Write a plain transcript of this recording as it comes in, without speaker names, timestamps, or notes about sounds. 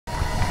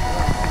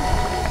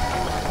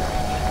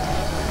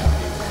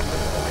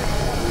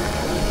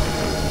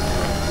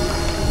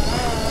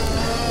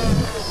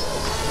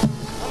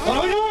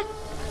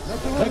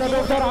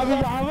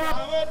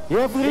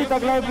የፍሪ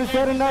ጠቅላይ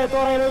ሚኒስትርና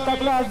የጦር ኃይሎች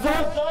ጠቅላይ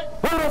አዛዥ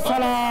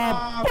በሰላም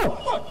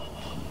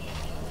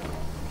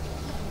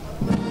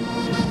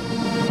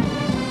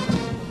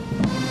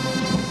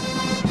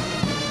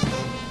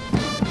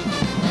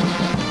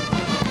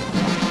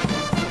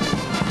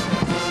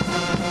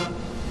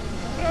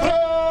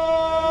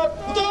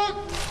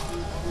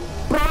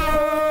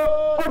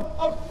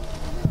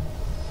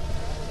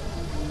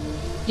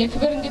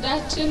የክብር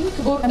እንግዳችን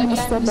ክቡር ጠቅላይ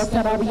ሚኒስትር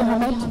ዶክተር አብይ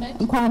አህመድ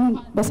እንኳን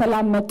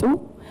በሰላም መጡ።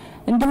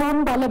 እንዲሁም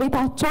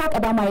ባለቤታቸው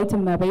ቀዳማዊት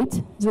እመቤት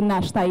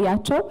ዝናሽ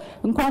ታያቸው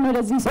እንኳን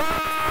ወደዚህ ሰው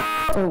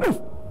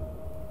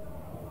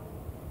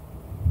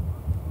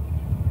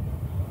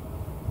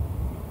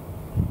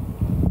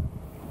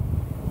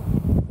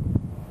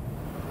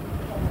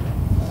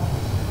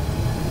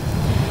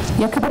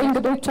የክብር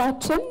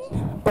እንግዶቻችን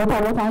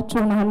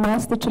ቦታዎቻችሁን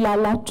ማስ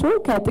ትችላላችሁ።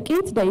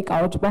 ከጥቂት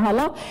ደቂቃዎች በኋላ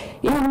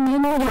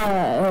ይህንን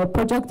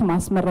የፕሮጀክት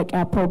ማስመረቂያ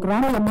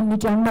ፕሮግራም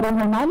የምንጀምር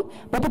ይሆናል።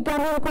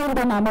 በድጋሚ እንኳን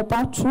ደህና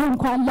መጣችሁ፣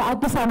 እንኳን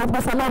ለአዲስ ዓመት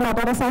በሰላም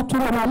አደረሳችሁ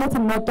ለማለት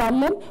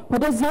እንወዳለን።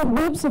 ወደዚህ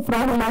ውብ ስፍራ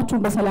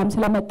ሁላችሁም በሰላም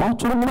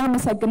ስለመጣችሁ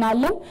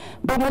እናመሰግናለን።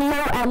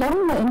 በመላው ዓለም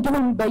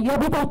እንዲሁም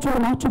በየቤታችሁ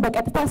ሆናችሁ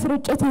በቀጥታ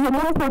ስርጭት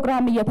ይህንን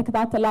ፕሮግራም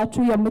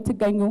እየተከታተላችሁ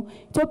የምትገኙ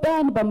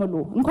ኢትዮጵያውያን በሙሉ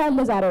እንኳን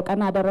ለዛሬው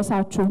ቀን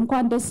አደረሳችሁ፣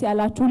 እንኳን ደስ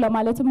ያላችሁ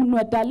ለማለትም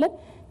እንወዳለን።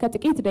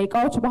 ከጥቂት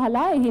ደቂቃዎች በኋላ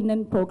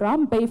ይህንን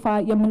ፕሮግራም በይፋ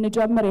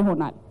የምንጀምር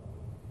ይሆናል።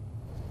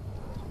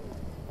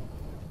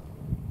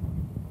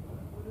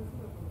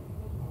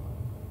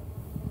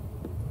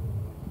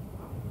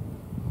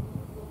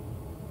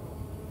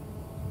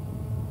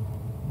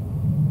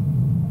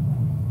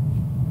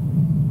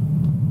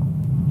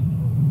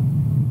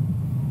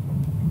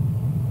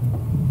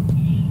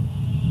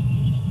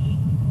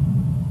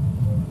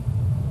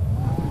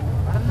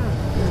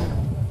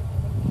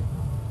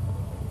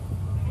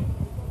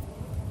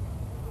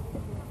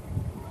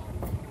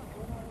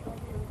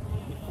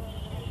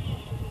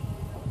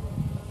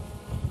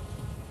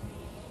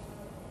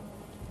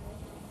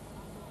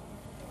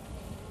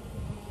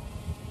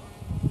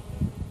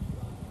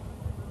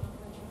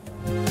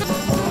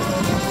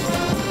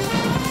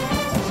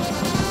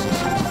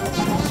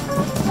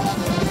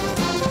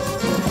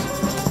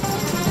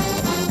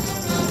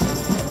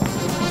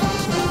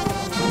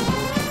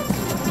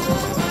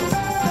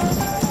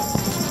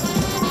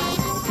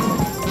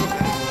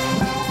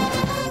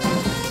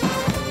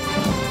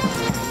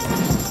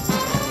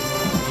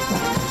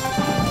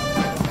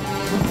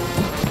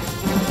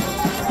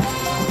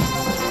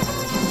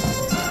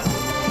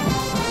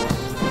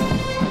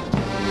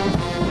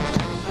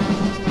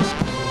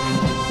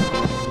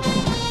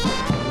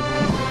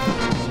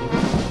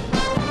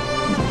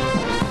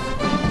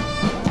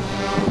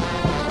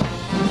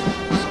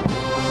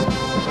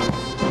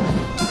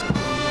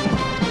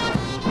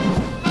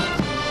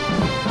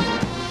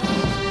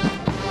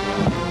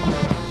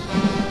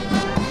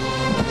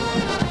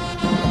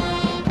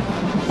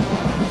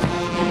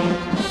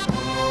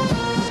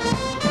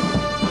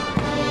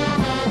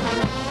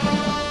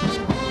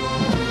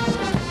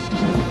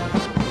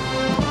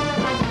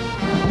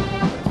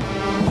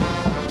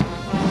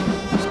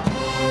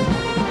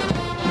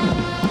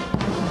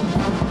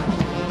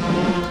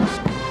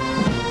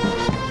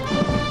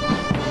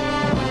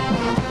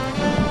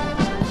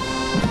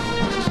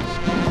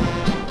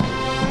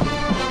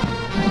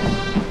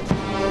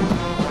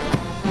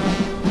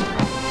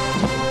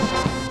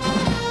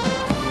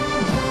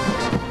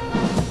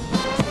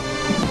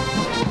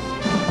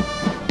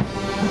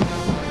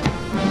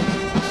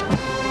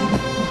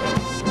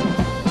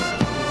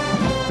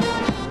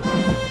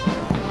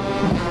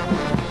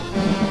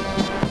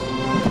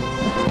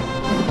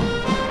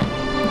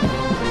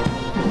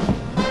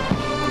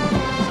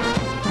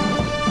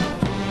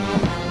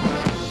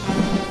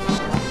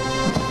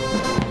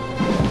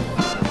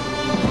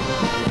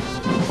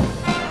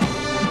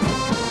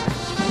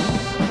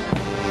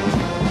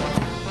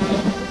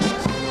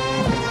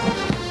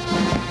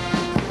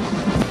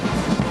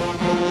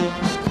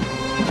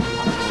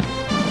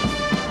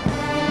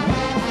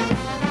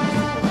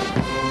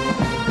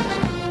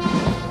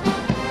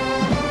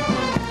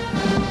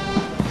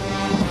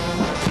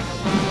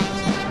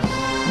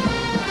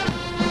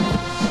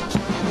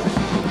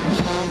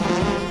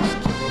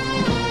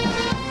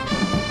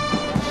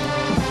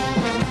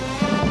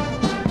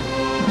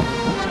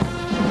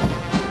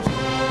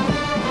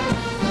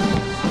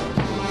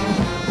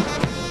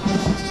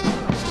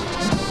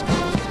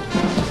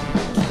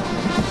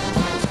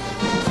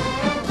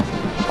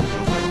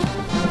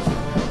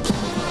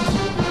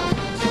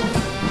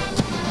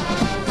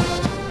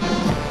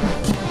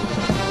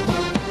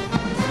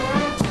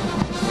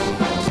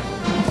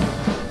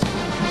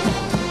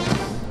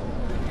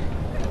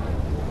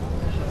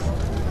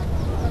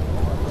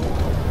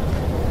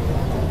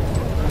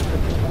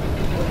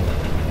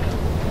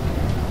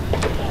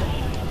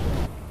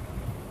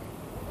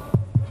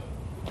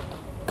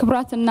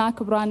 ክብራትና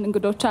ክብራን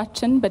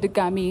እንግዶቻችን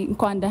በድጋሚ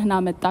እንኳን ደህና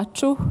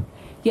መጣችሁ።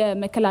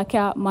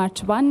 የመከላከያ ማርች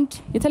ባንድ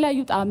የተለያዩ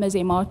ጣዕመ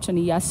ዜማዎችን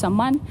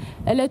እያሰማን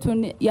እለቱን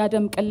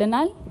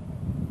ያደምቅልናል።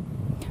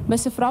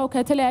 በስፍራው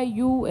ከተለያዩ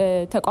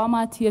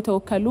ተቋማት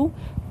የተወከሉ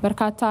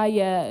በርካታ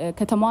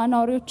የከተማዋ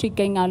ነዋሪዎች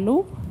ይገኛሉ።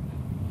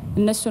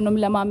 እነሱንም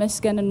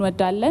ለማመስገን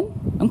እንወዳለን።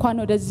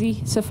 እንኳን ወደዚህ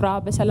ስፍራ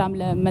በሰላም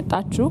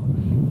ለመጣችሁ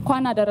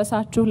እንኳን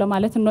አደረሳችሁ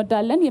ለማለት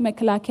እንወዳለን።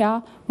 የመከላከያ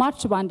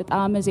ማርች ባንድ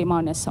ጣዕመ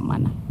ዜማውን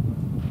ያሰማናል።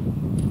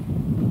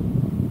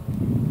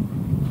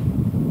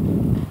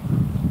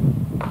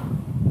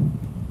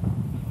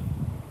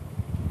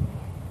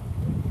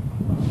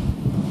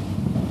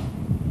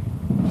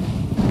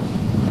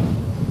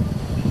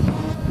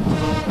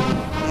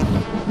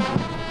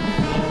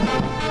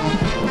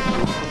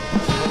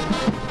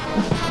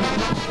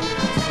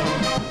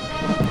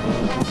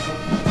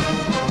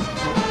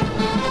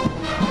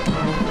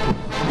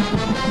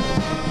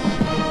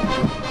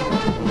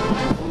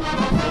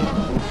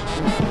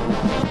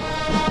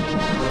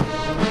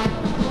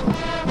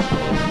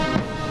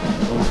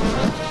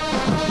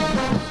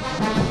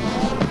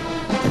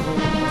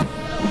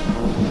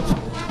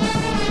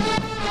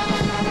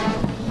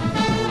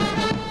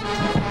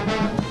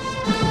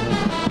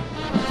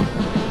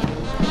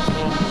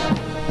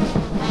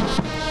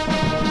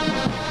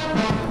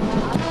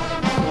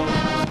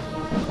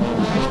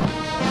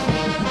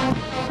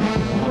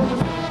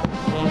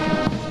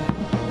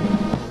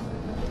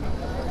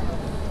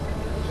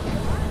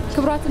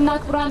 ክብራትና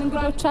ክብራን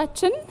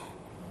እንግዶቻችን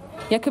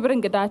የክብር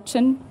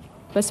እንግዳችን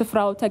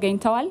በስፍራው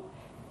ተገኝተዋል።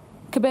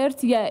 ክብርት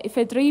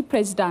የኢፌድሪ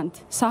ፕሬዝዳንት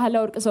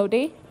ሳህለወርቅ ዘውዴ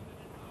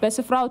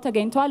በስፍራው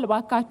ተገኝተዋል።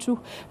 ባካችሁ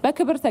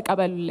በክብር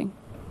ተቀበሉልኝ።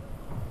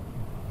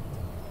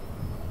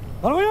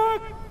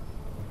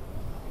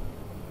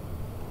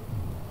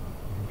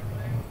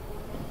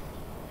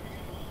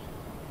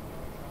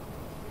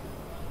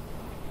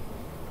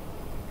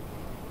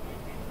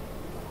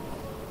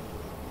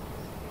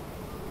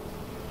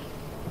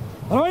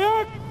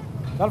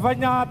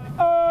 ሰልፈኛት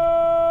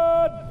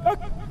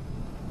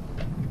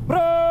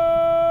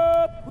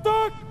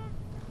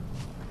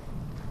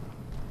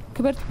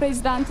ክብርት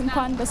ፕሬዝዳንት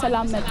እንኳን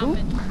በሰላም መጡ።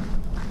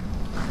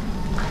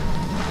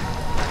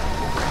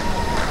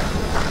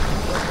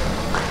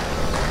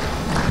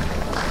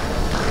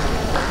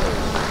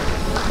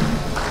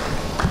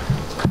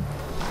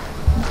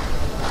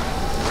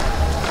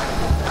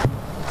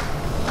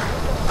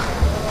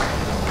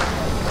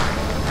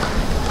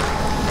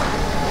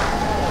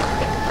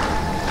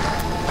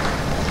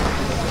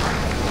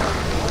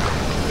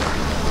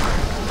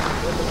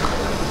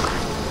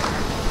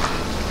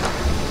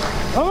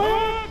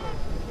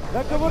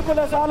 ለክብርት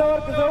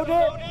ለሳህለወርቅ ዘውዴ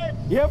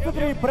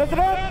የኢፌዴሪ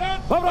ፕሬዝዳንት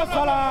መብራት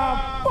ሰላም።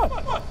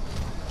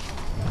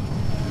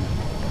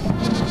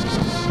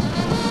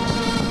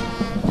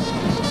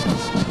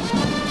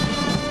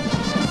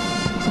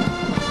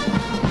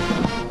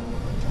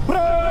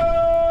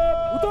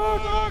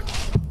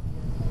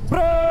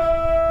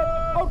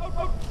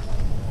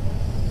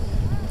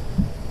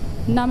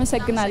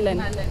 እናመሰግናለን።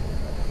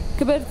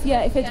 ክብርት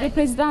የኢፌዴሪ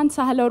ፕሬዝዳንት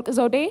ሳህለወርቅ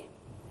ዘውዴ፣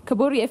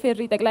 ክቡር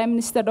የኢፌዴሪ ጠቅላይ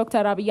ሚኒስትር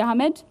ዶክተር አብይ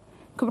አህመድ፣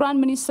 ክቡራን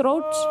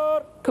ሚኒስትሮች፣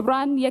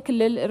 ክቡራን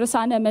የክልል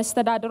ርዕሳነ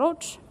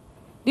መስተዳድሮች፣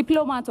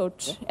 ዲፕሎማቶች፣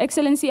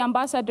 ኤክሰለንሲ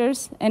አምባሳደርስ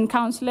ኤንድ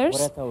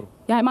ካውንስለርስ፣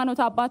 የሃይማኖት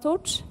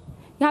አባቶች፣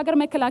 የሀገር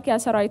መከላከያ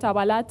ሰራዊት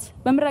አባላት፣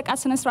 በምረቃ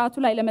ስነ ስርዓቱ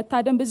ላይ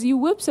ለመታደም በዚህ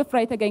ውብ ስፍራ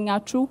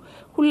የተገኛችሁ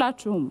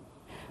ሁላችሁም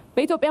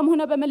በኢትዮጵያም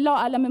ሆነ በመላው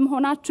ዓለምም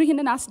ሆናችሁ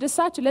ይህንን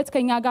አስደሳች ዕለት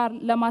ከኛ ጋር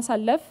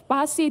ለማሳለፍ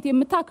በሐሴት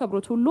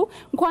የምታከብሩት ሁሉ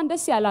እንኳን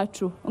ደስ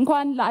ያላችሁ፣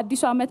 እንኳን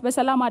ለአዲሱ ዓመት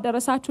በሰላም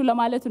አደረሳችሁ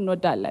ለማለት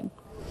እንወዳለን።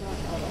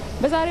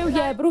 በዛሬው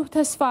የብሩህ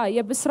ተስፋ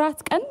የብስራት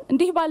ቀን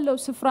እንዲህ ባለው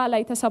ስፍራ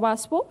ላይ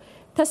ተሰባስቦ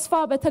ተስፋ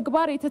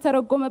በተግባር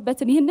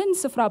የተተረጎመበትን ይህንን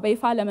ስፍራ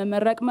በይፋ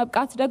ለመመረቅ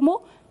መብቃት ደግሞ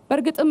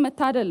በእርግጥም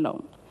መታደል ነው።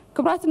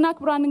 ክብራትና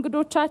ክብራን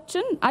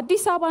እንግዶቻችን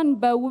አዲስ አበባን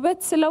በውበት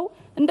ስለው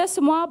እንደ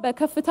ስሟ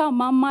በከፍታ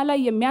ማማ ላይ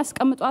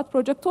የሚያስቀምጧት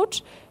ፕሮጀክቶች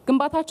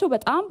ግንባታቸው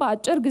በጣም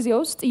በአጭር ጊዜ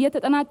ውስጥ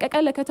እየተጠናቀቀ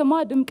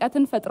ለከተማዋ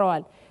ድምቀትን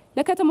ፈጥረዋል።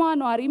 ለከተማዋ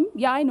ነዋሪም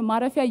የአይን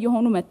ማረፊያ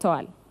እየሆኑ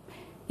መጥተዋል።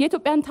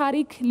 የኢትዮጵያን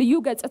ታሪክ ልዩ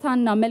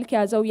ገጽታና መልክ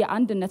ያዘው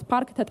የአንድነት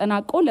ፓርክ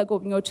ተጠናቆ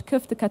ለጎብኚዎች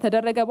ክፍት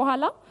ከተደረገ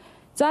በኋላ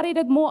ዛሬ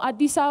ደግሞ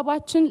አዲስ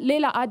አበባችን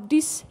ሌላ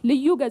አዲስ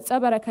ልዩ ገጸ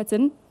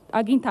በረከትን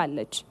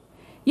አግኝታለች።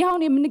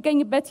 ይሁን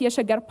የምንገኝበት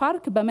የሸገር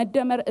ፓርክ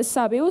በመደመር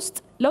እሳቤ ውስጥ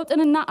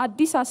ለውጥንና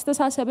አዲስ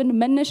አስተሳሰብን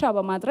መነሻ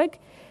በማድረግ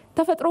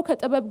ተፈጥሮ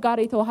ከጥበብ ጋር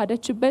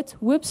የተዋሃደችበት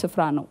ውብ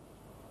ስፍራ ነው።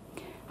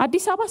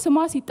 አዲስ አበባ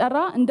ስሟ ሲጠራ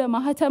እንደ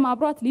ማህተም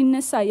አብሯት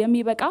ሊነሳ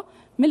የሚበቃ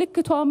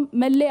ምልክቷም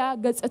መለያ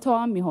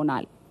ገጽታዋም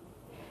ይሆናል።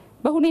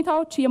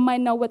 በሁኔታዎች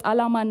የማይናወጥ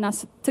ዓላማና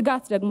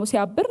ትጋት ደግሞ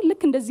ሲያብር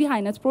ልክ እንደዚህ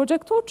አይነት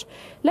ፕሮጀክቶች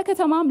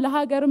ለከተማም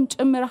ለሀገርም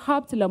ጭምር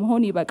ሀብት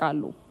ለመሆን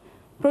ይበቃሉ።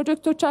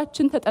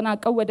 ፕሮጀክቶቻችን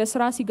ተጠናቀው ወደ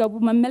ስራ ሲገቡ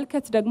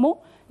መመልከት ደግሞ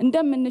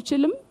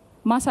እንደምንችልም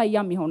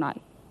ማሳያም ይሆናል።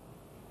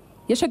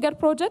 የሸገር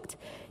ፕሮጀክት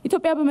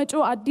ኢትዮጵያ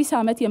በመጪው አዲስ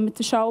ዓመት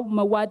የምትሻው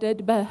መዋደድ፣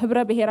 በህብረ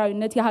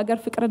ብሔራዊነት የሀገር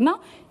ፍቅርና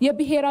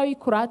የብሔራዊ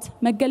ኩራት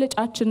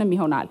መገለጫችንም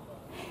ይሆናል።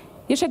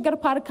 የሸገር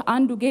ፓርክ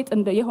አንዱ ጌጥ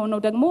የሆነው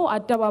ደግሞ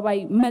አደባባይ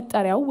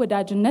መጠሪያው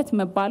ወዳጅነት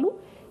መባሉ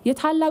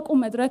የታላቁ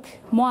መድረክ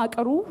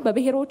መዋቅሩ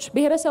በብሔሮች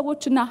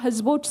ብሔረሰቦችና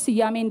ህዝቦች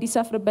ስያሜ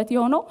እንዲሰፍርበት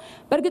የሆነው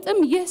በእርግጥም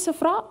ይህ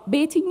ስፍራ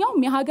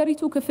በየትኛውም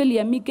የሀገሪቱ ክፍል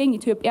የሚገኝ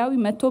ኢትዮጵያዊ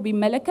መጥቶ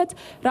ቢመለከት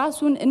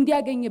ራሱን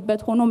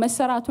እንዲያገኝበት ሆኖ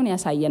መሰራቱን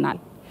ያሳየናል።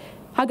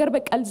 ሀገር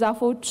በቀል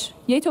ዛፎች፣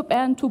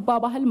 የኢትዮጵያን ቱባ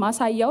ባህል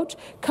ማሳያዎች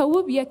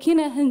ከውብ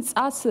የኪነ ህንጻ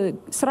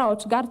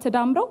ስራዎች ጋር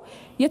ተዳምረው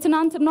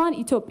የትናንትናዋን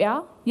ኢትዮጵያ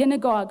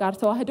የነገዋ ጋር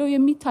ተዋህደው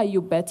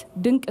የሚታዩበት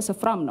ድንቅ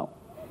ስፍራም ነው።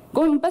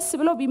 ጎንበስ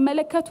ብለው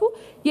ቢመለከቱ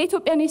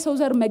የኢትዮጵያን የሰው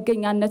ዘር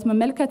መገኛነት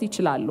መመልከት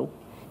ይችላሉ።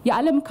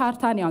 የዓለም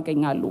ካርታን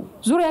ያገኛሉ።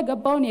 ዙሪያ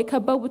ገባውን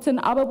የከበቡትን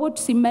አበቦች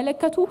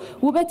ሲመለከቱ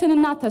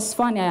ውበትንና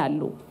ተስፋን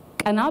ያያሉ።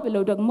 ቀና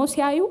ብለው ደግሞ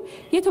ሲያዩ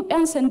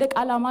የኢትዮጵያን ሰንደቅ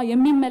ዓላማ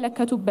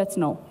የሚመለከቱበት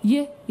ነው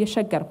ይህ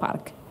የሸገር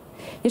ፓርክ።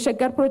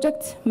 የሸገር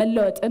ፕሮጀክት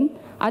መለወጥን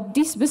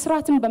አዲስ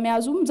ብስራትን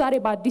በመያዙም ዛሬ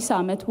በአዲስ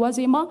ዓመት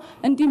ዋዜማ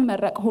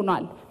እንዲመረቅ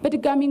ሆኗል።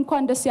 በድጋሚ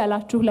እንኳን ደስ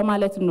ያላችሁ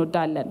ለማለት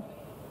እንወዳለን።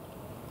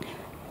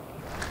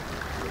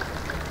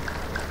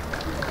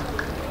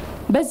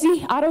 በዚህ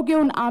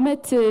አሮጌውን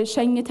ዓመት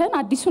ሸኝተን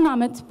አዲሱን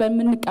ዓመት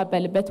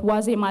በመንቀበልበት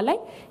ዋዜማ ላይ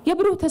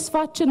የብሩህ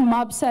ተስፋችን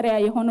ማብሰሪያ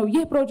የሆነው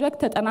ይህ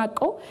ፕሮጀክት ተጠናቆ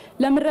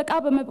ለምረቃ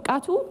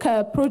በመብቃቱ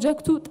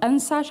ከፕሮጀክቱ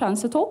ጠንሳሽ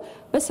አንስቶ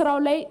በስራው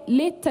ላይ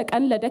ሌት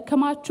ተቀን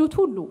ለደከማችሁት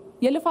ሁሉ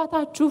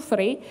የልፋታችሁ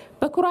ፍሬ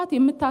በኩራት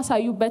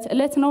የምታሳዩበት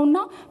ዕለት ነውና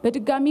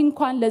በድጋሚ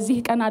እንኳን ለዚህ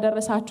ቀን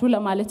አደረሳችሁ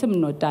ለማለትም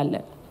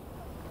እንወዳለን።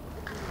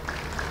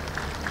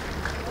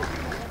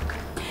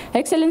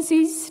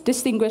 Excellencies,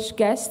 distinguished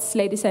guests,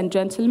 ladies and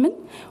gentlemen,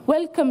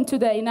 welcome to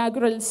the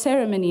inaugural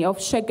ceremony of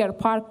Shagar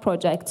Park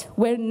project,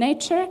 where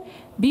nature,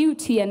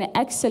 beauty and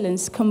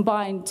excellence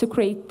combine to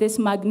create this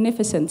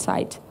magnificent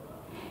site.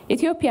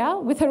 Ethiopia,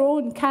 with her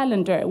own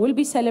calendar, will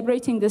be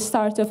celebrating the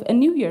start of a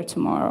new year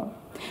tomorrow.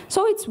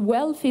 So it's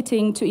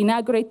well-fitting to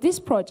inaugurate this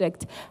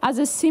project as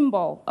a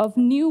symbol of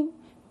new,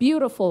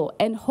 beautiful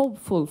and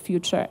hopeful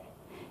future.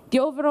 The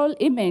overall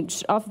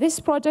image of this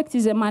project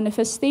is a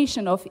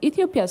manifestation of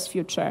Ethiopia's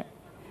future.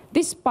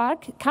 This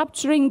park,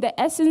 capturing the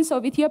essence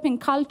of Ethiopian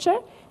culture,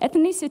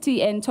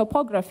 ethnicity, and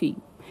topography,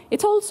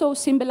 it also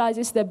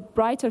symbolizes the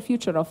brighter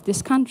future of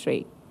this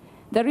country.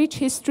 The rich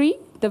history,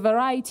 the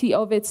variety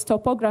of its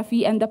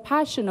topography, and the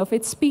passion of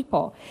its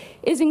people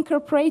is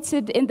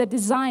incorporated in the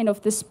design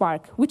of this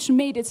park, which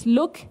made it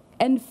look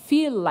and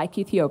feel like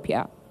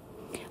Ethiopia.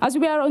 As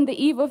we are on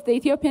the eve of the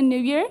Ethiopian New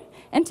Year,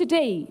 and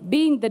today,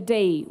 being the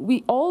day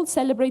we all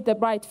celebrate the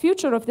bright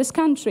future of this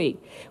country,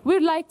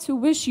 we'd like to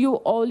wish you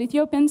all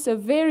Ethiopians a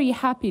very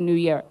happy New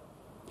Year.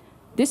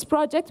 This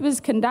project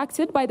was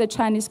conducted by the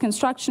Chinese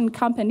construction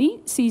company,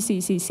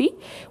 CCCC.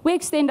 We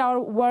extend our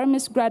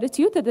warmest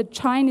gratitude to the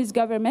Chinese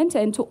government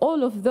and to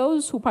all of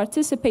those who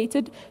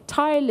participated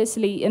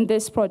tirelessly in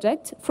this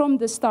project from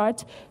the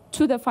start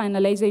to the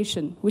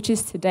finalization, which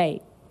is today.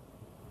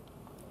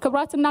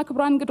 ክቡራትና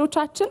ክቡራን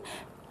እንግዶቻችን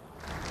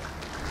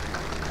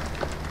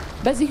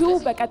በዚሁ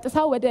በቀጥታ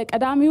ወደ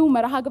ቀዳሚው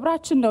መርሃ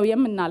ግብራችን ነው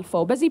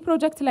የምናልፈው። በዚህ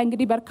ፕሮጀክት ላይ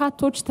እንግዲህ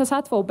በርካቶች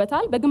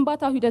ተሳትፈውበታል።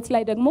 በግንባታው ሂደት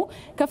ላይ ደግሞ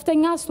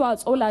ከፍተኛ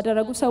አስተዋጽኦ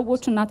ላደረጉ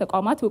ሰዎችና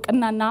ተቋማት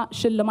እውቅናና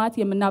ሽልማት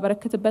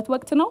የምናበረክትበት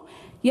ወቅት ነው።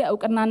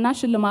 የእውቅናና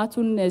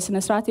ሽልማቱን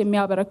ስነ ስርዓት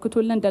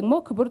የሚያበረክቱልን ደግሞ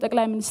ክቡር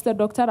ጠቅላይ ሚኒስትር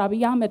ዶክተር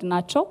አብይ አህመድ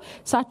ናቸው።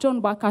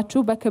 እሳቸውን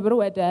ባካችሁ በክብር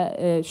ወደ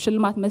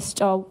ሽልማት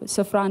መስጫው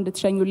ስፍራ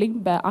እንድትሸኙልኝ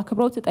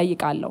በአክብሮት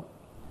እጠይቃለሁ።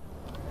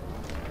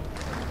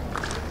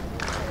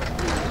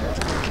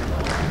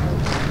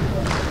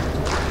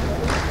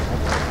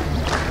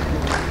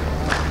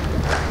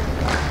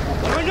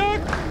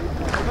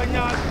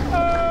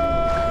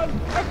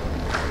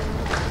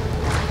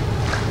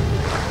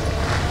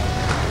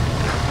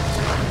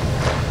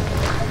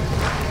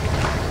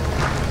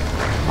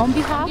 On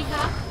behalf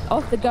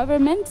of the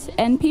government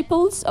and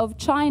peoples of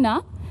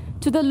China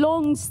to the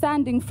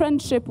long-standing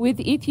friendship with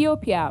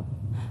Ethiopia,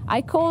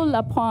 I call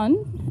upon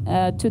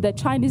to the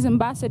Chinese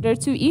ambassador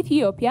to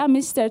Ethiopia,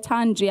 Mr.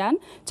 Tan Jian,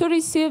 to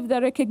receive the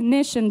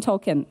recognition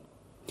token.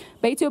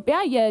 በኢትዮጵያ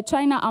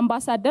የቻይና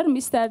አምባሳደር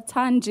ሚስተር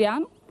ታን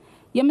ጂያን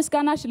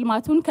የምስጋና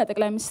ሽልማቱን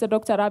ከጠቅላይ ሚኒስትር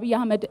ዶክተር አብይ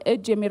አህመድ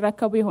እጅ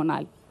የሚረከቡ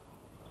ይሆናል።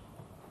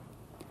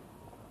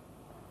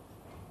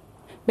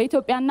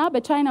 በኢትዮጵያና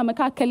በቻይና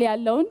መካከል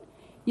ያለውን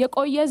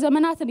የቆየ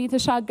ዘመናትን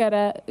የተሻገረ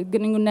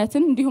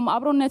ግንኙነትን እንዲሁም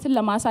አብሮነትን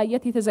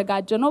ለማሳየት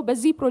የተዘጋጀ ነው።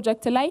 በዚህ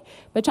ፕሮጀክት ላይ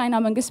በቻይና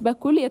መንግስት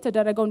በኩል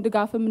የተደረገውን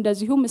ድጋፍም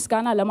እንደዚሁ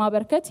ምስጋና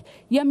ለማበርከት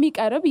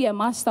የሚቀርብ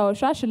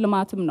የማስታወሻ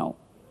ሽልማትም ነው።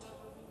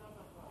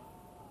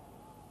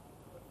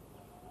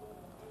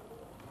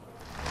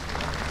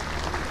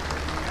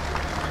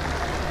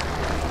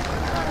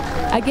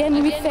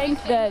 Again, we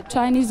thank the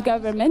Chinese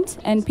government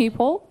and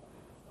people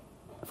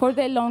for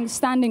their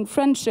long-standing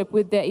friendship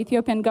with the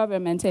Ethiopian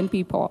government and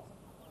people.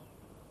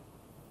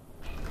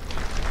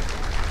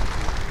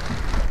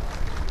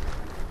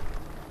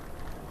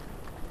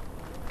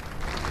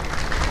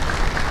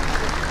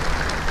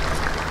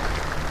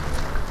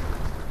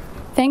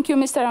 Thank you,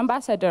 Mr.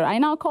 Ambassador. I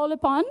now call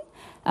upon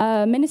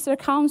Minister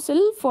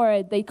Council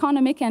for the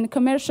Economic and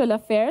Commercial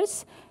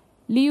Affairs,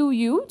 Liu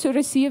Yu, to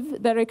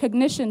receive the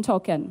recognition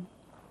token.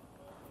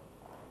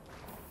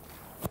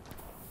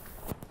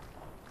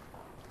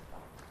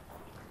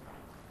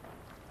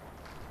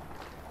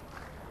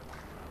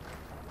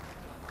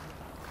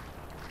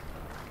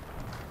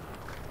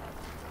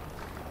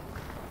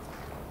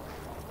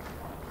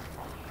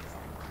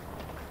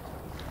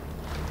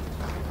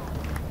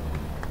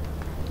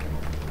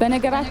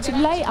 በነገራችን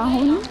ላይ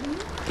አሁን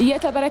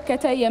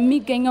እየተበረከተ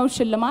የሚገኘው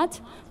ሽልማት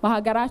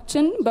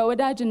በሀገራችን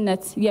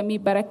በወዳጅነት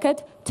የሚበረከት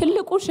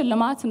ትልቁ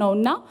ሽልማት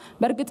ነውና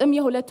በርግጥም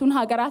የሁለቱን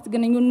ሀገራት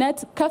ግንኙነት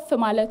ከፍ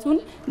ማለቱን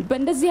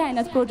በእንደዚህ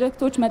አይነት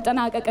ፕሮጀክቶች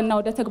መጠናቀቅና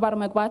ወደ ተግባር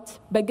መግባት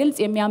በግልጽ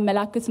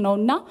የሚያመላክት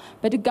ነውና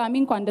በድጋሚ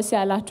እንኳን ደስ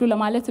ያላችሁ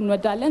ለማለት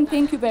እንወዳለን።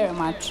 Thank you very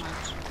much.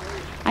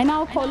 I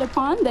now call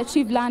upon the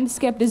Chief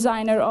Landscape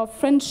Designer of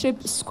Friendship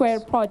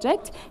Square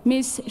Project,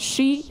 Ms.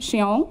 Shi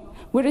Xiong,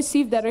 will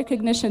receive the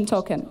recognition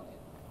token.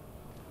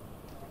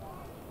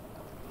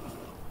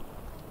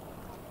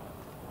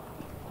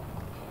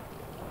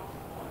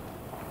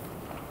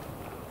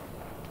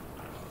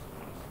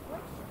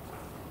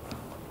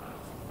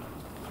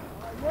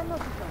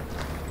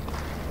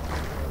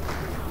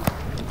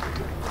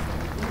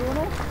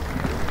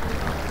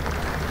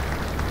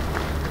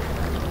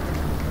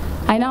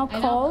 I now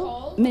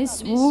call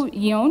Ms. Wu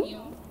Yun,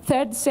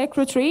 Third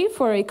Secretary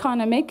for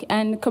Economic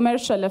and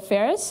Commercial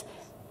Affairs.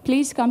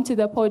 Please come to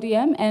the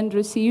podium and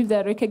receive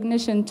the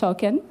recognition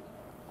token.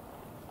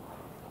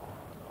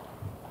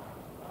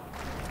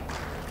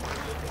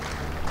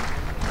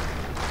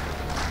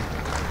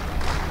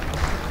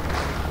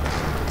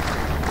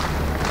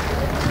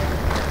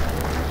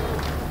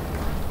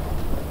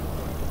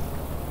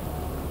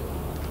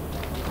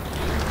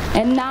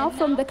 And now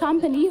from the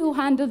company who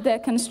handled the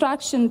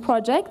construction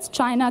project,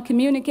 China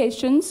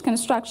Communications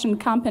Construction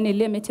Company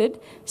Limited,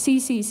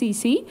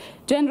 CCCC,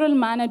 General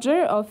Manager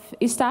of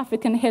East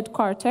African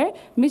Headquarters,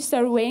 Mr.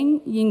 Wang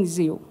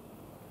Yingziu.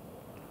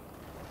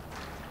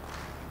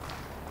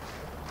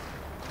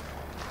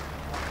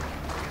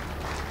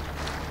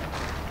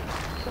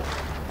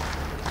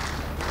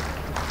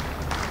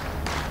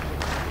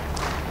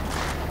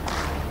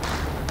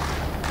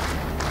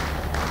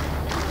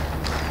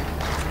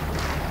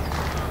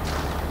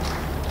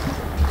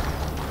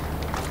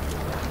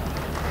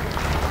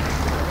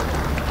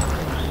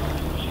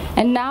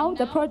 And now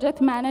the project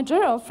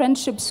manager of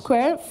Friendship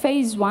Square,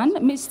 Phase 1,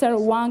 Mr.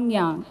 Wang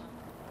Yang.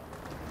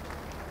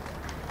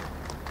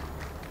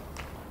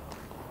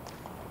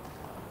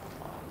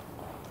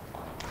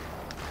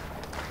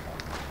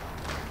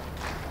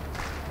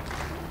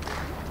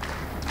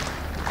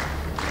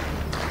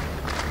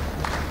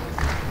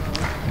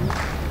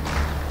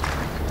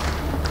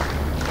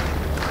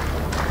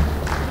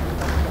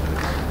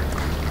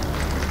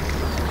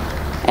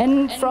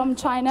 And from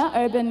China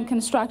Urban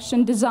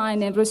Construction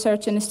Design and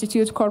Research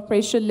Institute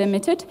Corporation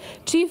Limited,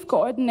 Chief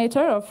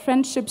Coordinator of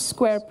Friendship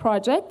Square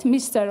Project,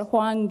 Mr.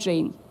 Huang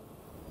Jing.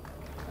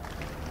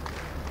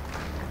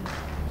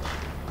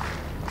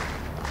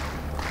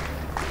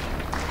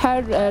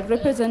 Her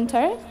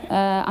representative,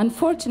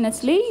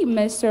 unfortunately,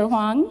 Mr.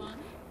 Huang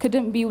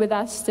couldn't be with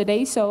us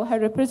today, so her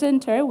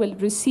representative will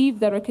receive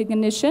the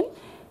recognition,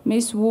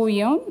 Ms. Wu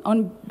Yun,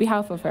 on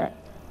behalf of her.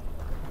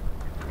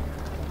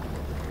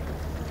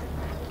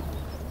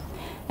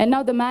 And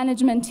now the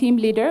management team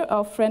leader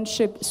of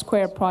Friendship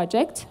Square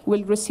Project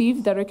will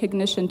receive the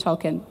recognition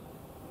token.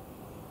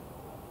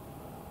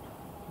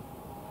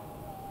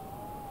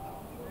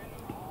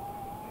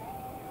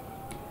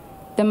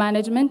 The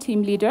management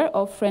team leader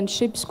of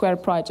Friendship Square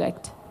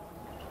Project.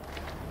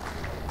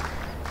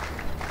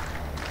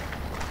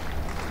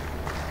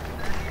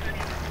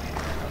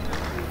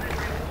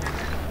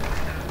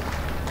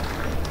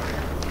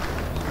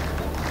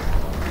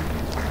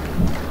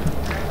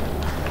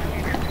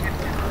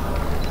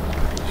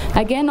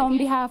 Again, on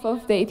behalf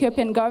of the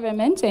Ethiopian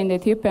government and the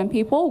Ethiopian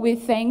people, we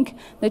thank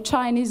the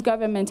Chinese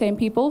government and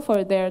people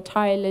for their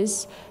tireless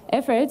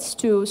efforts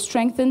to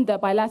strengthen the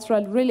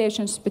bilateral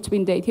relations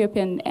between the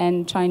Ethiopian and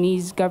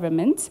Chinese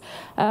governments.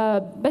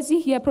 በዚህ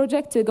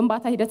የፕሮጀክት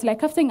ግንባታ ሂደት ላይ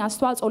ከፍተኛ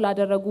አስተዋጽኦ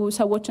ላደረጉ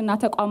ሰዎችና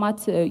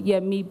ተቋማት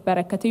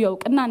የሚበረከት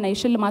የእውቅናና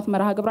የሽልማት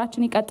መርሃ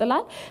ግብራችን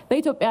ይቀጥላል።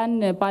 በኢትዮጵያን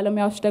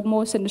ባለሙያዎች ደግሞ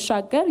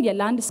ስንሻገር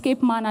የላንድስኬፕ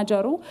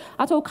ማናጀሩ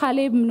አቶ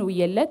ካሌብ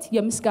ምንውየለት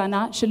የምስጋና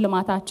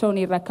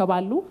ሽልማታቸውን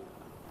ይረከባሉ።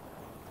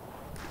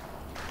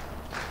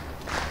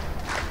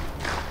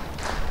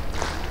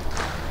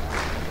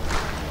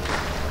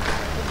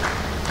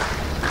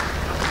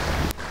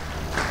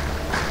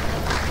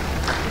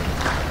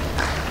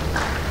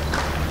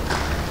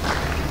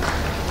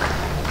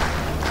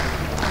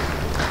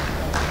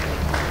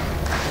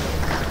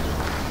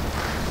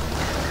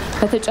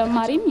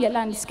 በተጨማሪም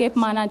የላንድስኬፕ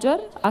ማናጀር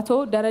አቶ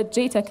ደረጀ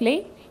ተክሌ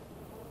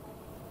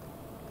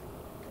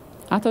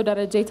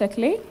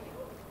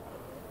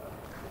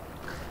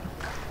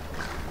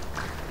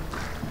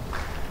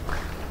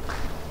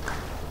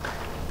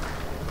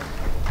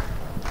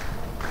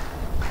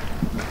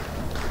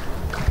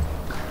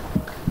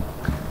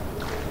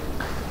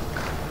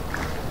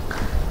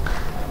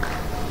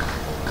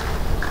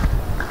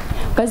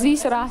በዚህ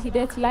ስራ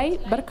ሂደት ላይ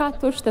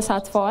በርካቶች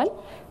ተሳትፈዋል።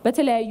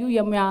 በተለያዩ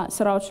የሙያ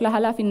ስራዎች ላይ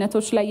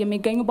ኃላፊነቶች ላይ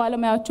የሚገኙ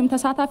ባለሙያዎችም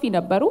ተሳታፊ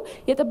ነበሩ።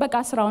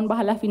 የጥበቃ ስራውን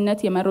በኃላፊነት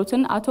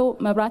የመሩትን አቶ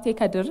መብራቴ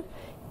ከድር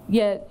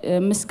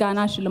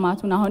የምስጋና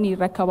ሽልማቱን አሁን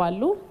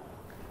ይረከባሉ።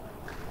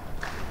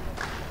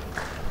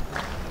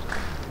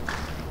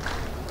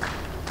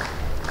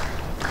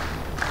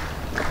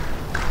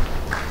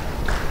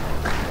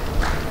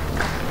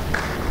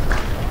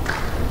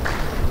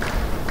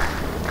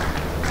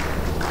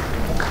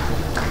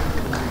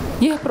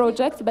 ይህ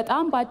ፕሮጀክት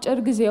በጣም ባጭር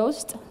ጊዜ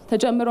ውስጥ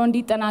ተጀምሮ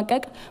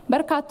እንዲጠናቀቅ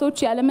በርካቶች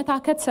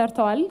ያለመታከት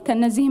ሰርተዋል።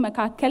 ከነዚህ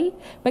መካከል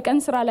በቀን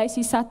ስራ ላይ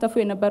ሲሳተፉ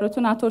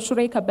የነበሩትን አቶ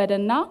ሹሬ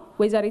ከበደና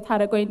ወይዘሪት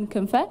ሀረጎይን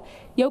ክንፈ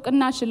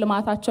የእውቅና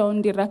ሽልማታቸውን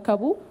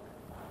እንዲረከቡ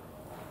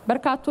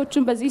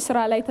በርካቶችን በዚህ ስራ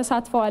ላይ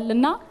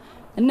ተሳትፈዋልና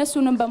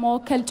እነሱንም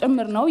በመወከል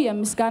ጭምር ነው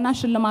የምስጋና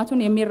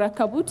ሽልማቱን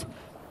የሚረከቡት።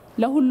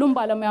 ለሁሉም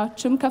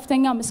ባለሙያዎችም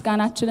ከፍተኛ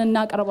ምስጋናችንን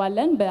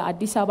እናቀርባለን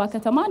በአዲስ አበባ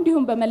ከተማ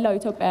እንዲሁም በመላው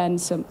ኢትዮጵያውያን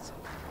ስም።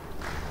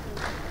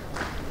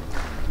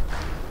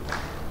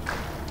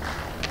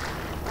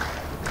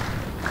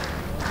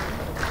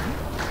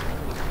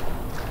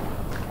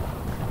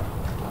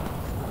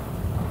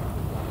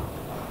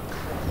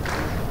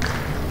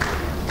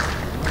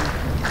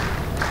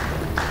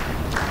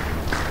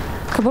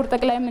 ክቡር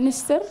ጠቅላይ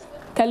ሚኒስትር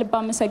ከልብ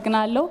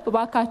አመሰግናለሁ።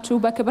 እባካችሁ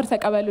በክብር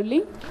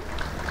ተቀበሉልኝ።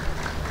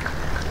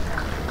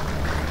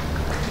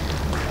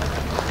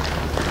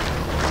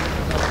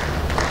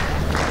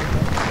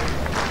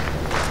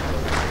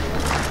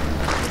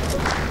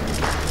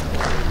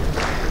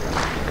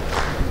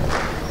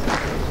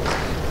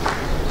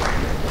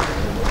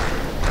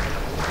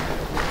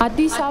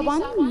 አዲስ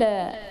አበባን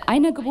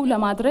ለአይነግቡ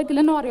ለማድረግ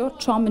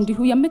ለነዋሪዎቿም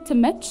እንዲሁ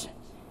የምትመች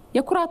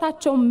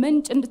የኩራታቸው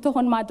ምንጭ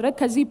እንድትሆን ማድረግ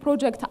ከዚህ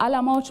ፕሮጀክት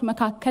ዓላማዎች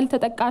መካከል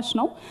ተጠቃሽ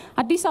ነው።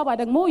 አዲስ አበባ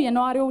ደግሞ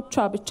የነዋሪዎቿ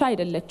ብቻ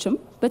አይደለችም።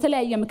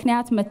 በተለያየ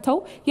ምክንያት መጥተው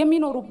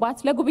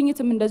የሚኖሩባት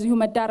ለጉብኝትም እንደዚሁ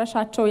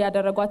መዳረሻቸው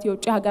ያደረጓት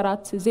የውጭ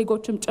ሀገራት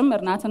ዜጎችም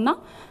ጭምር ናትና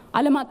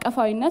ዓለም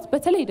አቀፋዊነት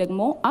በተለይ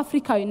ደግሞ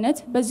አፍሪካዊነት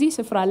በዚህ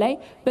ስፍራ ላይ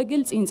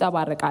በግልጽ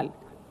ይንጸባረቃል።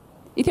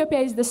 Ethiopia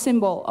is the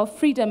symbol of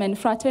freedom and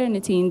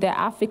fraternity in the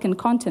African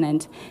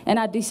continent, and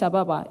Addis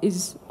Ababa is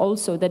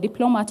also the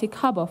diplomatic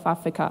hub of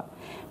Africa.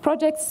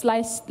 Projects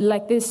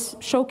like this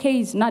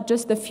showcase not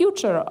just the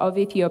future of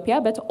Ethiopia,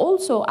 but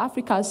also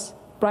Africa's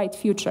bright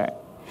future.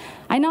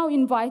 I now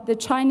invite the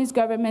Chinese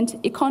government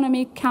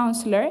economic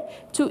counselor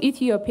to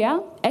Ethiopia,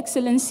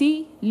 Excellency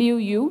Liu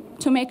Yu,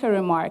 to make a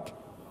remark.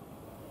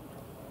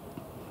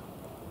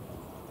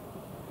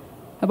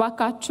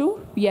 እባካችሁ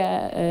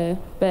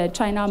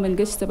በቻይና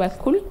መንግስት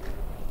በኩል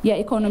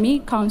የኢኮኖሚ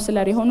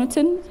ካውንስለር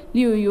የሆኑትን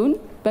ሊዩዩን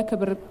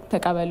በክብር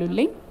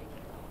ተቀበሉልኝ።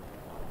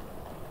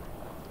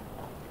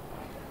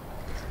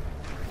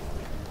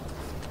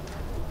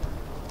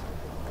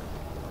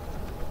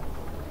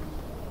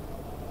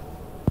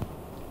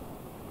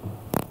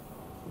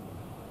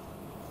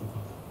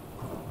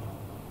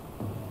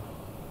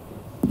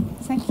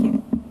 Thank you.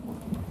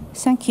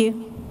 Thank you.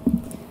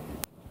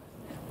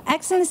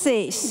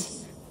 Excellencies,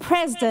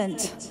 President,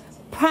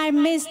 Prime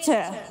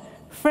Minister,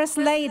 First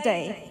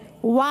Lady,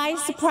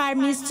 Vice Prime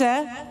Minister,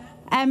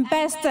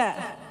 Ambassador,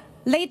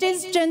 ladies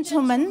and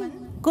gentlemen,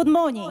 good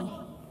morning.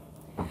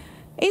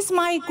 It's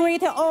my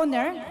great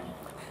honor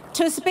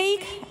to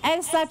speak at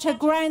such a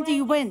grand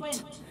event.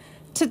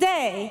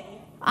 Today,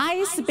 I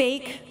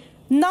speak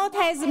not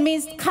as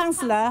Minister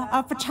Counselor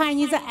of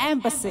Chinese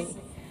Embassy,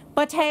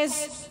 but as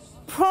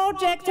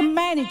Project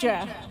Manager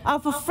of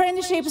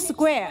Friendship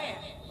Square.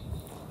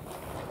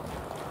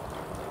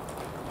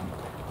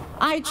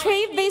 I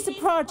treat this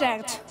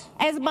project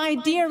as my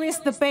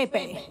dearest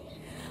baby.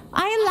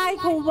 I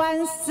like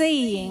one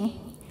saying,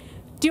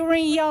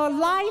 during your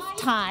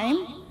lifetime,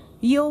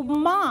 you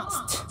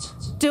must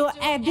do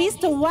at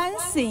least one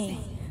thing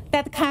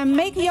that can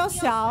make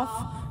yourself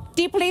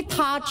deeply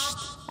touched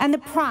and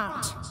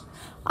proud.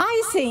 I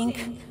think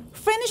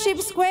Friendship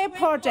Square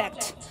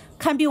project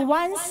can be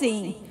one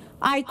thing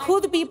I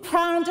could be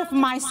proud of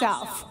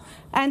myself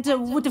and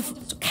would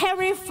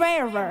carry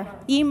forever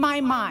in my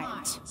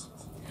mind.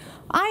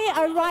 I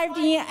arrived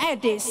in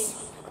Addis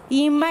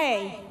in May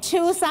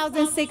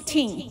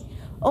 2016,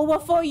 over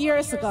 4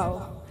 years ago.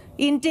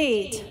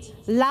 Indeed,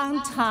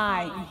 long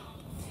time.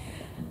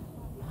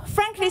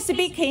 Frankly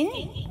speaking,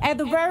 at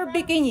the very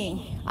beginning,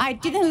 I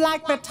didn't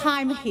like the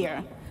time here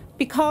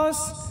because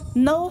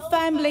no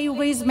family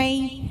with me,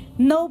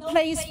 no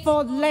place for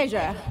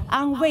leisure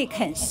on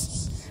weekends.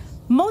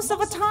 Most of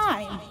the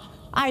time,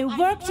 I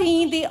worked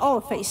in the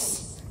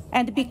office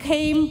and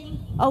became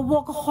a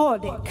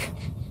workaholic.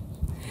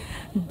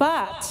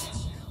 But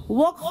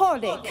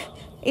workaholic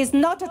is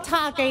not a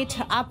target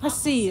I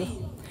pursue.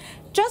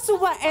 Just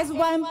as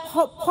one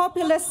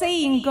popular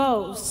saying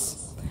goes,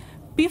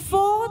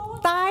 before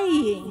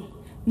dying,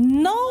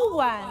 no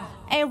one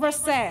ever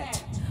said,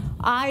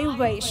 I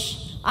wish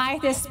I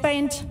had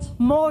spent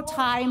more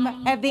time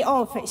at the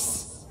office.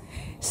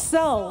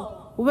 So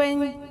when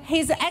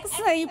His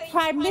Excellency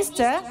Prime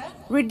Minister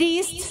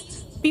released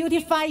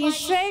Beautifying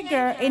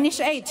Sugar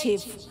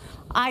initiative,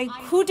 I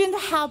couldn't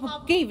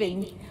help giving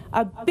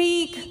a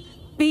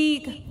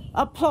big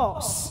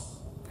applause.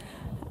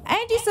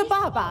 Addis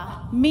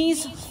Ababa means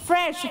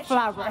fresh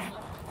flower.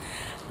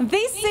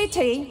 This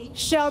city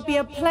shall be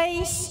a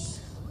place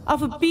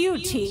of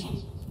beauty,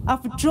 of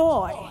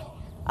joy,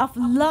 of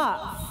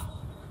love,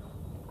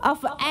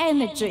 of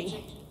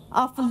energy,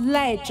 of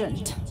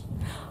legend.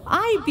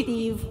 I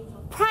believe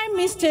Prime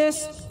Minister's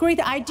great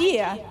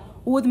idea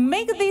would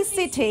make this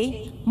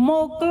city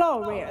more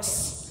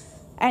glorious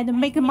and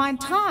make my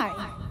time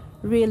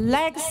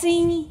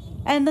relaxing,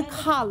 and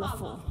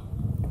colorful.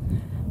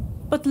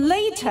 But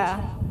later,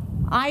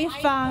 I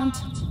found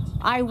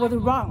I was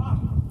wrong.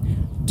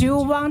 Do you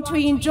want to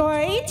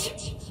enjoy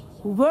it?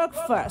 Work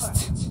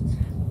first.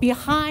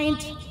 Behind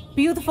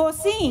beautiful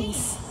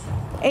scenes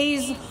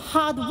is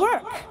hard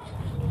work.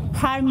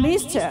 Prime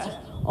Minister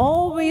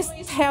always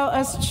tells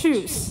us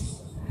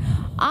truth.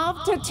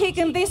 After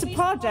taking this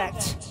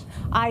project,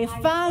 I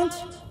found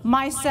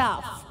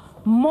myself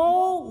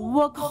more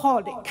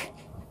workaholic.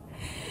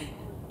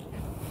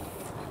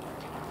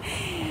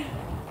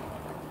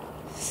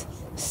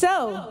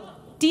 So,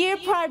 dear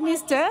Prime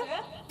Minister,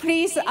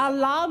 please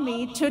allow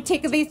me to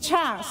take this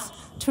chance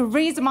to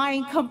raise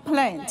my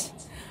complaint.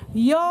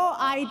 Your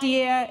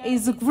idea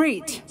is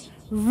great,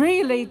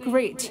 really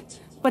great,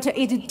 but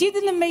it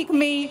didn't make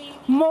me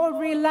more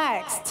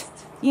relaxed.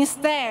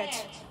 Instead,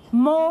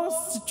 more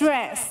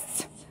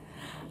stressed.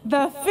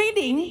 The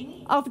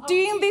feeling of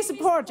doing this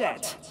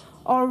project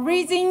or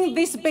raising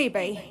this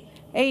baby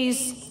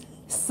is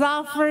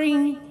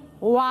suffering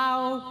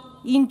while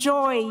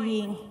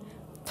enjoying.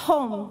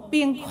 痛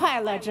并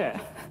快乐着.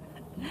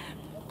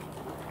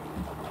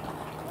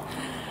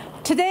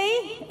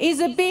 Today is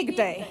a big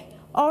day,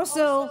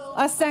 also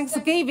a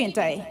Thanksgiving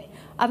day.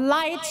 I'd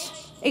like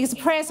to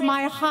express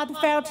my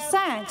heartfelt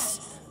thanks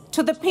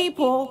to the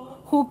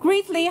people who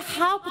greatly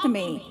helped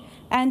me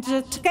and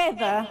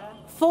together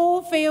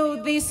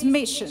fulfill this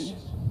mission.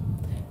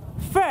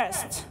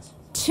 First,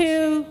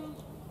 to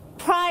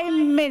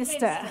Prime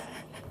Minister.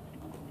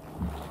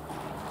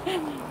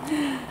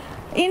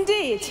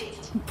 Indeed,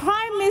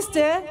 Prime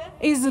Minister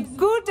is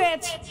good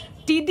at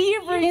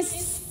delivering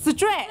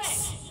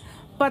stress,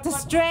 but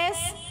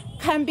stress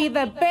can be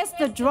the best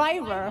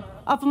driver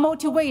of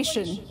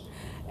motivation.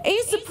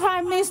 It's the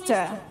Prime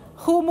Minister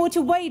who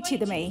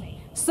motivated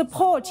me,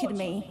 supported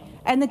me,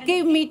 and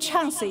gave me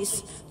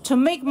chances to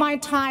make my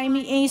time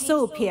in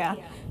Ethiopia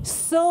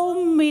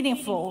so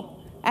meaningful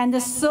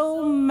and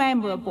so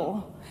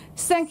memorable.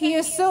 Thank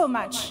you so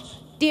much,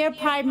 dear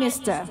Prime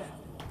Minister.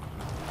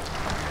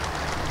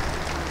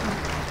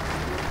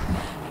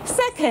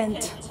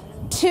 Second,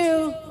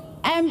 to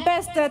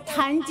Ambassador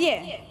Tan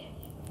Jian.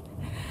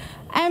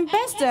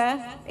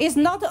 Ambassador is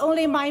not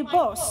only my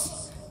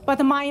boss, but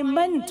my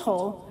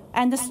mentor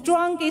and the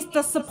strongest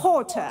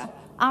supporter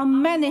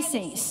on many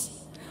things.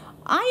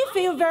 I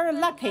feel very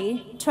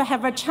lucky to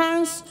have a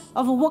chance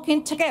of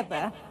working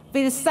together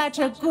with such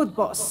a good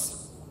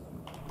boss.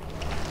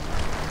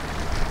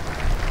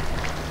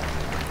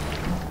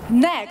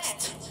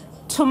 Next,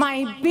 to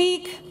my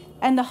big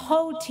and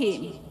whole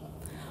team,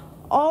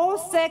 all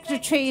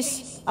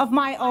secretaries of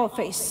my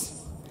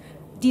office,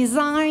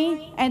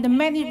 design and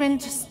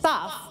management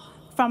staff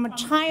from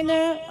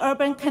China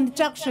Urban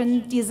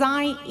Construction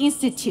Design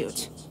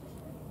Institute,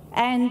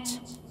 and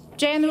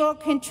general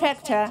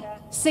contractor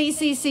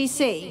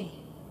CCCC.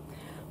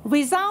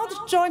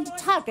 Without joint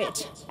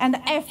target and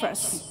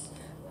efforts,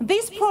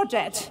 this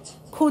project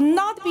could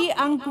not be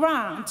on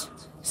ground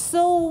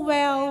so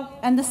well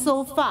and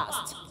so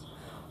fast.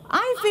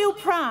 I feel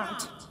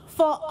proud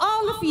for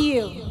all of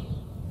you.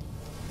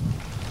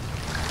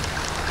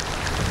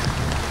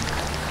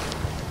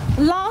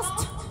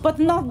 Last but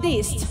not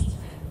least,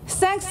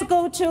 thanks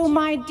go to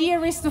my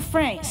dearest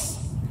friends,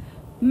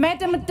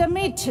 Madam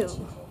Damitu,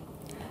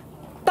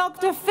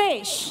 Dr.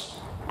 Fish,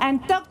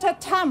 and Dr.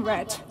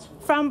 Tamrat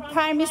from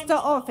Prime Minister's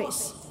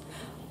office.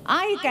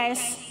 I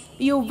guess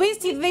you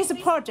visited this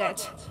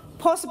project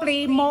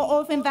possibly more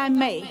often than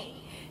me.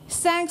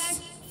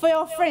 Thanks for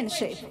your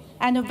friendship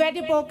and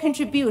valuable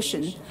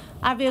contribution.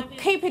 I will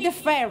keep it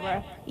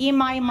forever in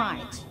my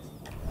mind.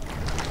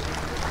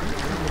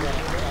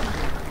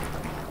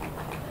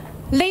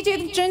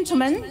 Ladies and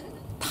gentlemen,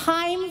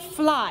 time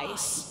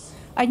flies.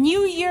 A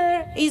new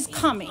year is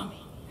coming.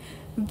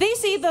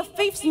 This is the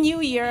 5th new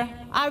year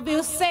I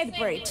will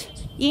celebrate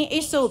in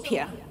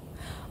Ethiopia.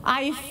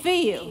 I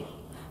feel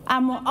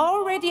I'm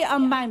already a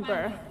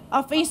member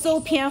of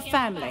Ethiopian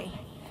family.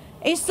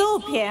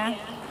 Ethiopia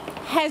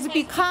has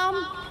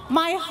become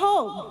my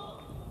home.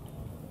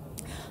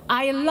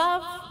 I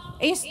love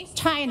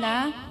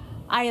China.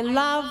 I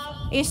love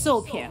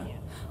Ethiopia.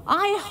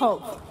 I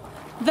hope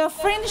the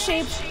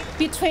friendship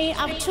between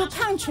our two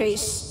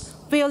countries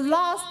will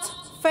last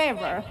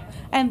forever,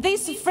 and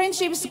this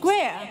friendship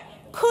square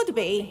could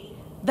be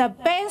the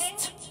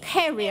best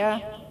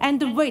carrier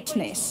and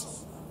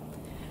witness.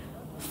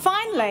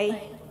 Finally,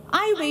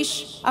 I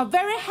wish a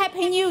very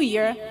happy new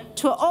year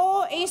to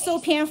all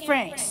Ethiopian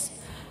friends.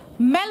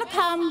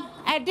 Welcome,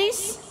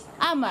 Addis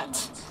Ahmed.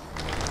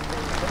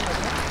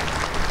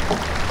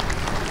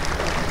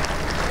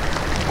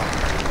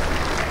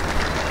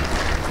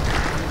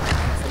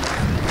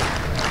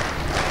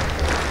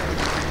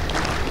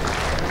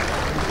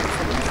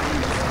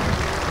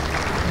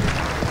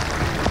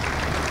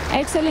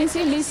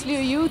 Excellency Lis Liu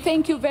Yu,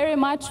 thank you very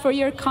much for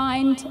your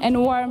kind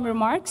and warm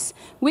remarks.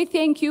 We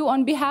thank you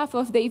on behalf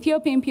of the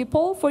Ethiopian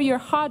people for your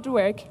hard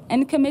work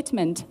and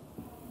commitment.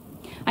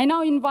 I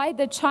now invite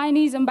the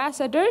Chinese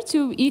ambassador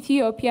to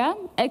Ethiopia,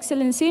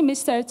 Excellency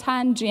Mr.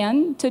 Tan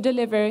Jian, to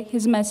deliver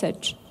his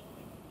message.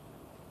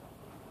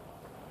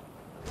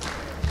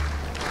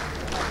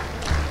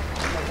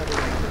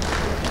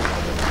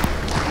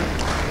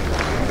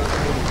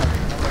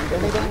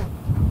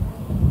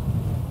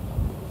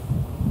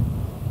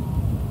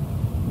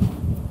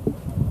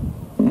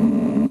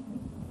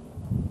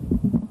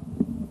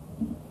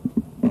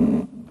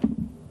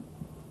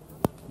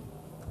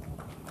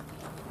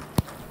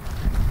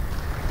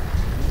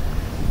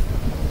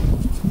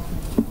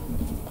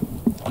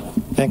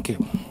 Thank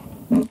you.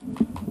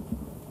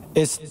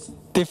 It's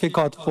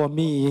difficult for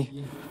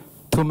me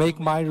to make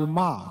my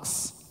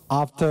remarks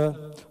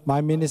after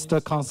my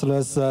Minister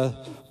Counselor's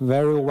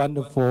very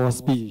wonderful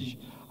speech.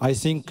 I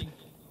think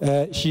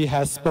she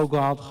has spoken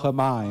out her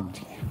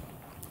mind.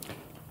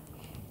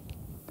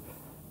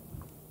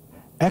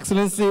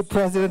 Excellency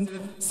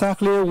President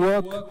Sakhle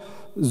Work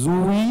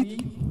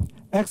Zouid,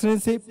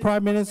 Excellency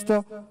Prime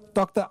Minister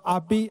Dr.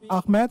 Abiy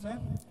Ahmed,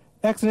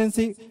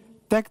 Excellency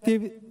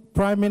Deputy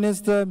Prime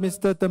Minister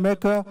Mr.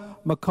 Demeke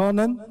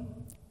Mekonnen,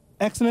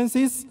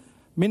 Excellencies,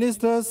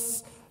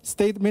 Ministers,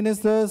 State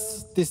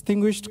Ministers,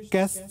 distinguished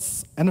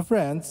guests and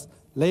friends,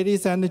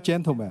 ladies and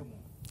gentlemen,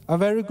 a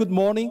very good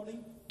morning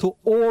to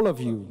all of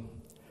you.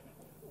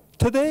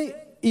 Today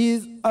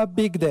is a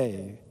big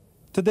day.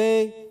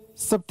 Today,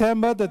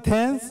 September the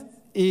 10th,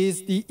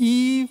 is the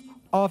eve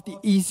of the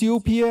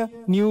Ethiopia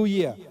New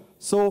Year.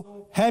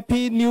 So,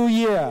 Happy New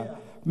Year.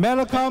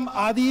 Welcome,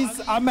 Addis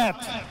Ahmed.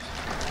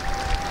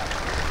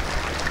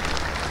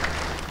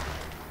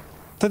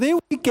 Today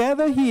we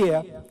gather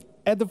here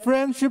at the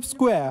Friendship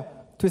Square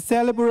to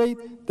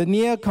celebrate the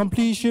near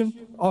completion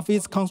of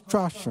its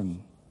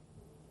construction.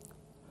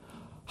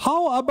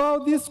 How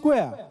about this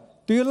square?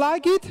 Do you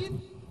like it?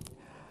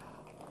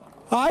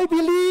 I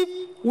believe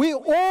we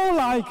all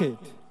like it.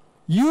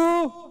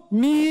 You,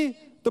 me,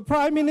 the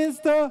Prime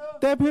Minister,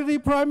 Deputy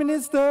Prime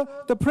Minister,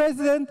 the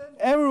President,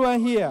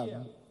 everyone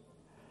here.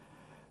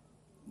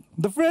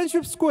 The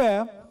Friendship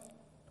Square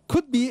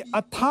could be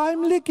a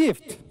timely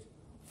gift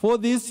for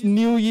this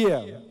new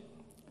year.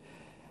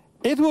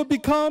 It will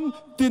become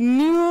the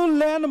new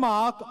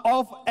landmark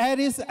of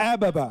Addis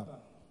Ababa.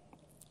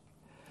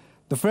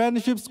 The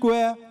Friendship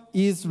Square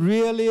is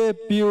really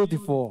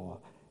beautiful.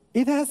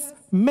 It has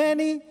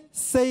many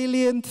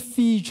salient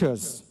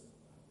features.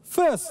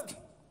 First,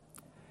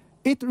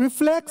 it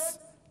reflects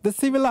the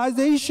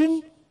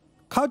civilization,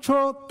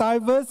 cultural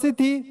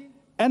diversity,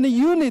 and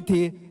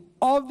unity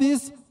of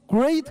this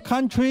great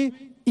country,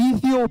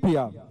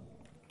 Ethiopia.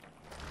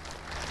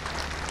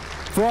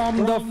 From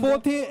the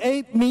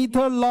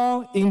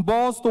 48-meter-long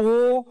embossed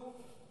wall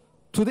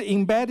to the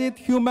embedded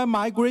human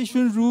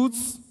migration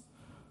routes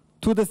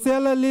to the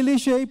cellar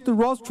lily-shaped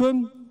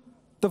rostrum,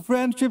 the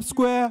Friendship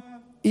Square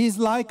is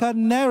like a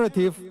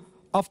narrative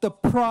of the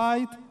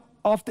pride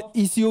of the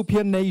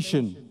Ethiopian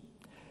nation.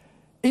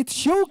 It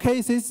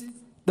showcases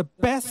the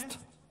best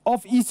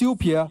of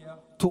Ethiopia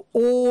to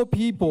all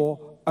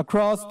people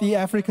across the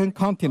African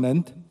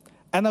continent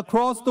and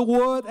across the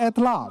world at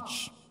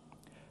large,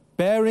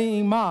 bearing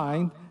in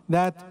mind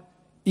that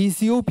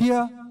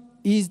Ethiopia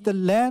is the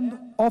land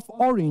of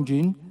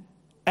origin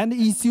and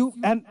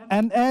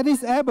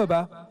Addis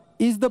Ababa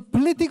is the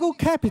political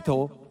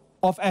capital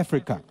of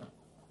Africa.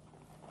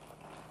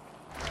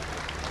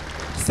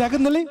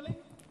 Secondly,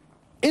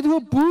 it will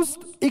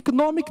boost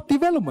economic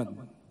development.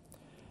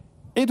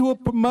 It will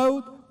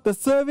promote the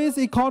service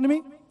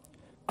economy,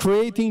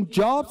 creating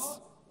jobs,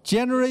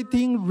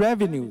 generating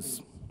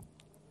revenues.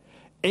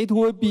 It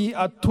will be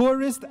a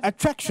tourist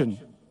attraction.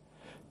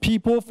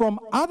 People from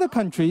other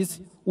countries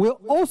will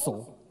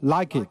also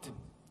like it.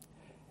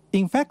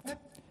 In fact,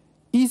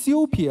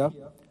 Ethiopia,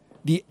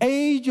 the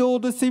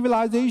age-old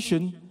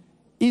civilization,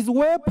 is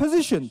well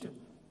positioned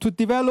to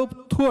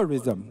develop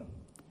tourism.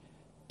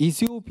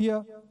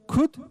 Ethiopia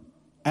could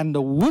and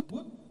would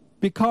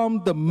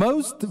become the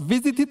most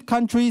visited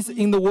countries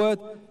in the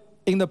world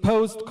in the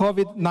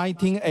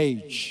post-COVID-19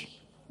 age.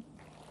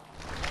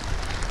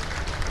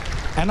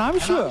 And I'm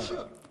sure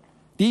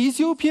the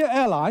Ethiopian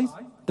allies,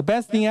 the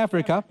best in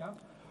Africa,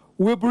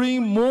 will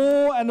bring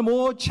more and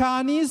more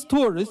Chinese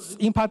tourists,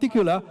 in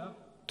particular,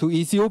 to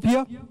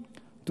Ethiopia,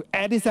 to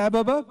Addis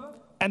Ababa,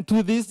 and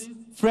to this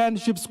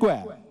Friendship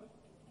Square.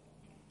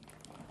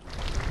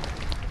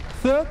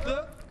 Third,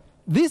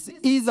 this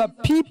is a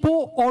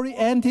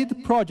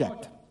people-oriented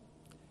project.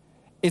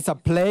 It's a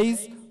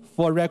place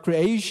for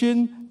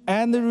recreation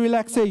and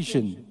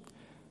relaxation.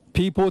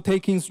 People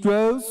taking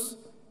strolls,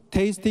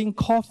 tasting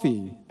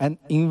coffee, and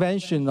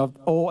invention of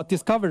or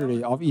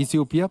discovery of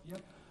Ethiopia,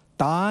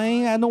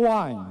 dine and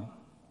wine.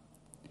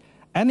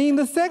 And in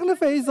the second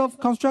phase of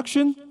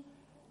construction,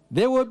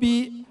 there will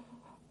be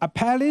a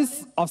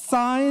palace of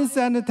science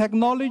and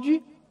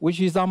technology, which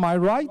is on my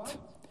right,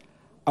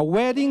 a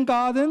wedding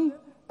garden,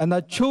 and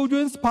a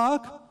children's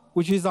park,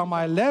 which is on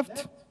my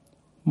left.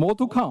 More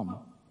to come.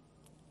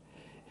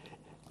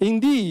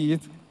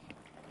 Indeed,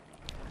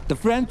 the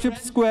Friendship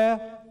Square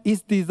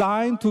is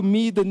designed to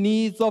meet the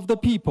needs of the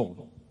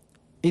people.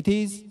 It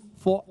is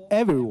for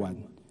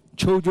everyone,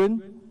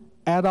 children,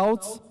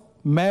 adults,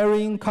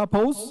 marrying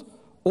couples,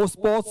 or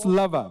sports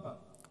lovers.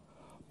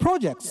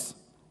 Projects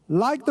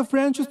like the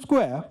French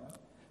Square,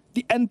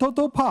 the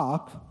Entoto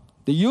Park,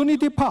 the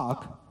Unity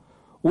Park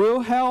will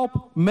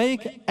help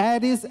make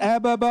Addis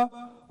Ababa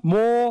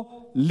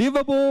more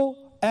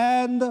livable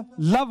and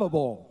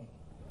lovable.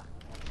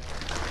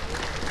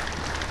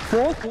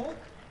 Fourth,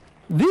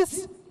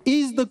 this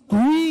is the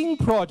green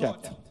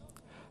project.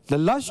 The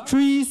lush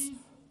trees,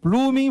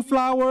 blooming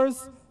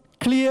flowers,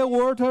 clear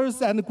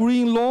waters, and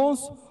green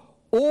lawns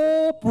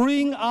all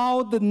bring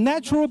out the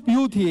natural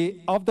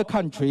beauty of the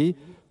country,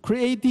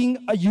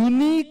 creating a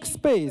unique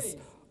space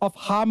of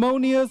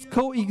harmonious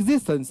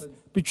coexistence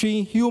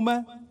between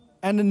human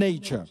and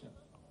nature.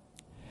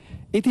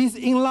 It is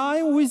in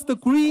line with the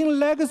Green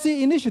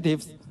Legacy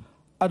initiatives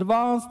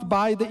advanced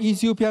by the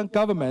Ethiopian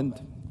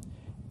government.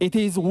 It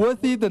is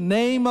worthy the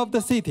name of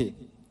the city,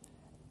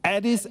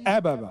 Addis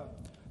Ababa,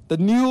 the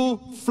new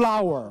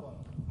flower.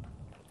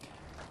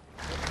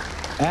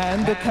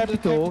 And the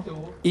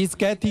capital is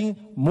getting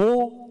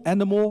more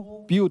and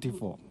more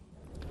beautiful.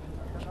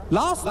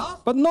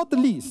 Last but not the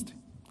least,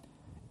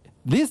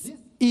 this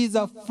is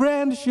a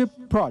friendship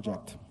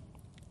project.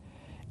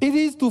 It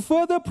is to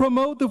further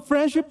promote the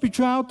friendship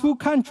between our two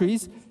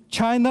countries,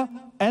 China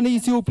and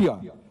Ethiopia,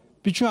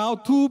 between our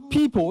two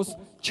peoples,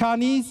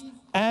 Chinese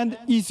and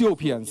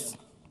Ethiopians.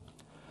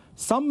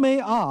 Some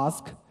may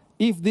ask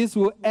if this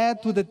will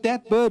add to the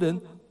debt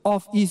burden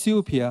of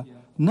Ethiopia.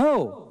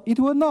 No, it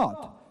will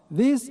not.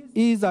 This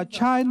is a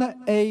China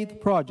aid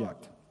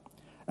project.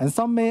 And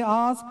some may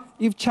ask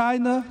if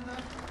China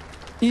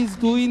is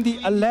doing the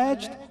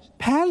alleged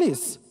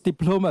palace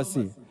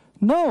diplomacy.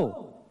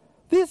 No,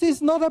 this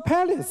is not a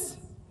palace,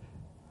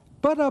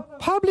 but a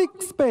public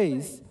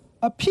space,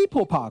 a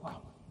people park.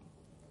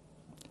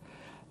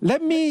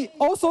 Let me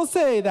also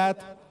say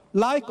that,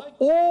 like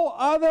all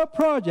other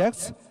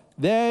projects,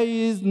 there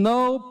is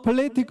no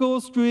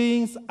political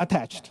strings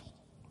attached.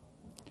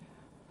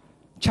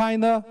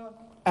 China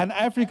and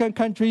African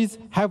countries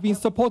have been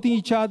supporting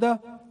each other,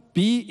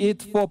 be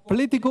it for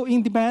political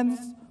independence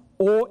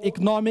or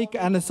economic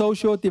and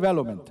social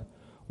development.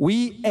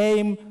 We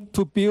aim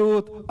to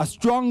build a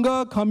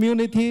stronger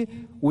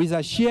community with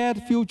a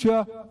shared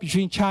future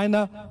between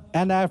China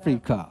and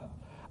Africa.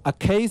 A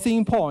case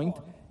in point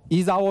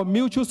is our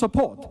mutual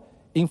support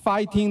in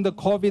fighting the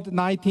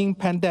COVID-19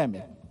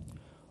 pandemic.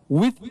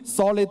 With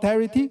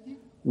solidarity,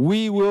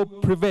 we will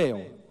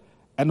prevail.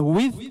 And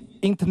with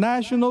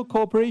international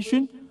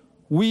cooperation,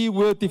 we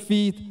will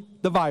defeat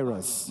the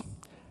virus.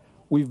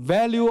 We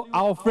value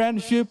our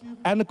friendship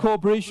and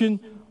cooperation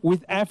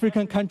with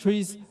African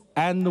countries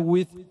and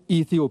with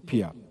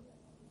Ethiopia.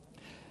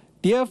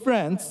 Dear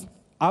friends,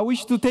 I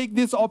wish to take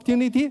this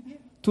opportunity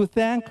to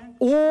thank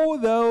all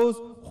those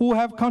who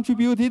have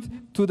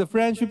contributed to the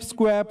Friendship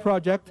Square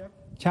project,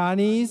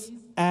 Chinese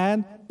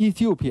and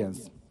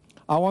Ethiopians.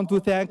 I want to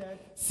thank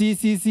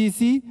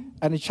CCCC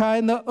and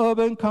China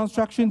Urban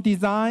Construction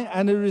Design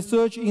and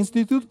Research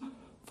Institute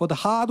for the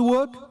hard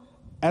work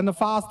and the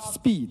fast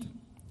speed.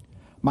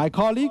 My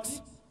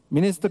colleagues,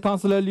 Minister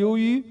Councillor Liu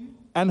Yu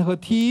and her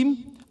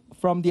team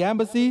from the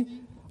embassy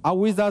are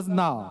with us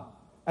now,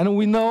 and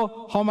we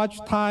know how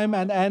much time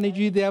and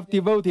energy they have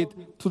devoted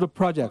to the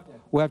project.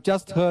 We have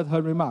just heard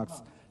her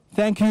remarks.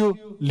 Thank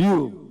you,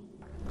 Liu.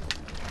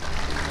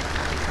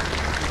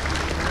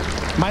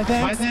 My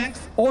thanks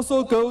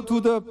also go to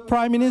the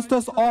Prime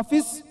Minister's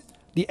office,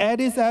 the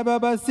Addis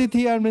Ababa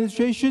City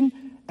Administration,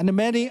 and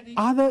many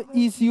other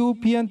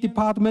Ethiopian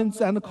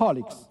departments and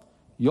colleagues.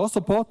 Your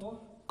support,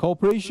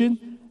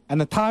 cooperation,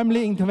 and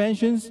timely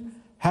interventions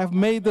have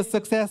made the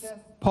success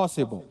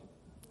possible.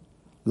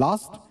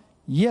 Last,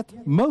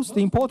 yet most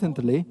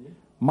importantly,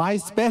 my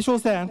special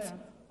thanks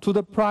to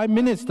the Prime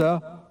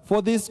Minister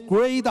for this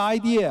great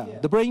idea,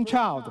 the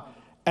brainchild,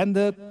 and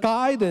the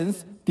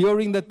guidance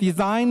during the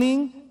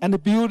designing and the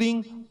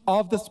building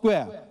of the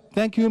square.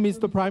 Thank you,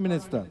 Mr. Prime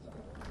Minister.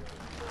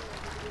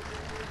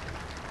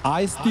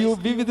 I still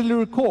vividly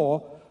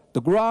recall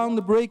the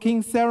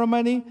groundbreaking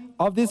ceremony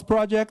of this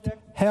project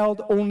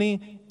held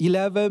only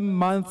 11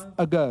 months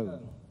ago.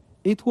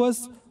 It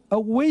was a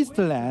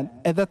wasteland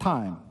at the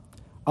time.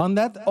 On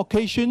that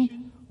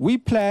occasion, we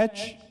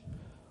pledge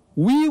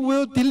we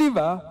will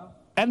deliver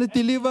and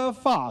deliver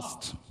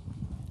fast.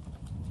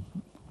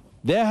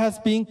 There has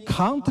been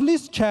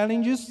countless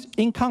challenges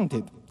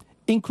encountered,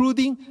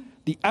 including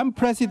the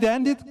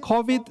unprecedented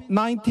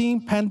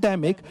COVID-19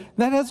 pandemic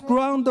that has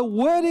ground the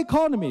world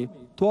economy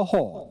to a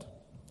halt.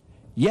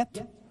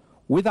 Yet,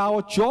 with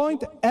our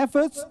joint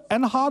efforts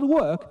and hard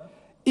work,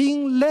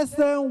 in less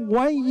than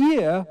 1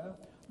 year,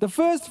 the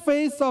first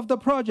phase of the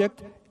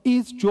project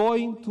is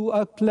drawing to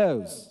a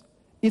close.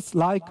 It's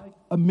like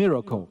a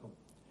miracle.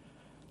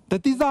 The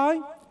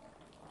design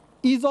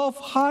is of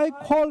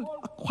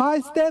high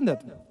standard,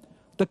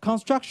 the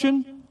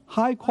construction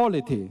high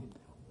quality,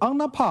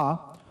 on a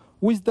par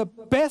with the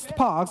best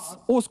parks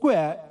or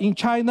square in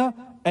China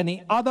and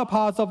in other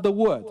parts of the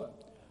world.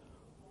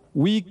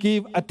 We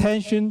give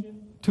attention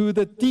to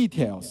the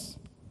details.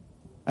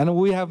 and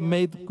we have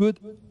made good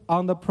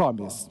on the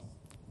promise.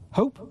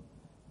 Hope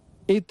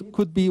it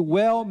could be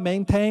well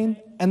maintained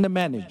and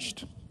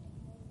managed.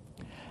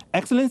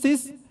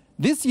 Excellencies,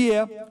 this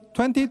year,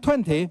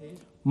 2020,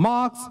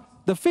 marks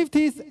the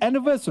 50th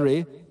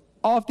anniversary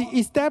of the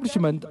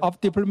establishment of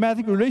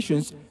diplomatic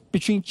relations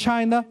between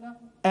China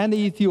and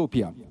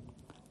Ethiopia.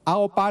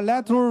 Our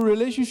bilateral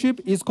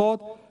relationship is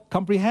called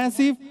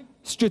Comprehensive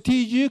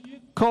Strategic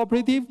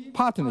Cooperative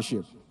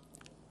Partnership.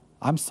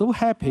 I'm so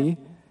happy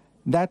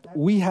that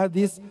we have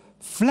this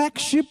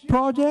flagship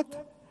project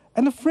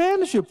and a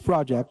friendship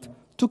project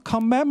to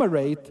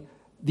commemorate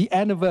the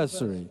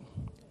anniversary.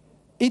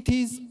 It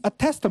is a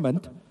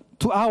testament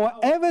to our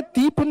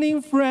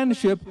ever-deepening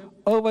friendship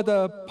over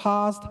the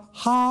past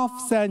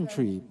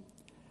half-century,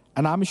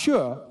 and I'm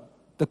sure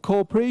the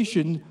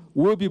cooperation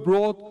will be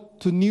brought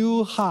to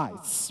new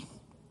heights.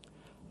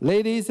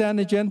 Ladies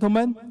and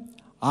gentlemen,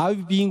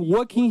 I've been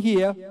working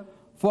here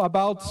for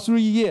about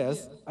 3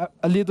 years,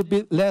 a little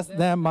bit less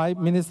than my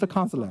minister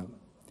counselor.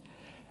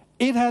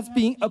 It has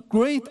been a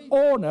great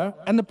honor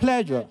and a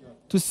pleasure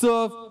to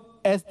serve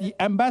as the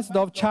ambassador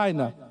of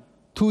China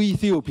to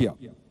Ethiopia.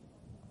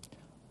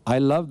 I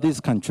love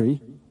this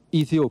country,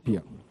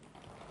 Ethiopia.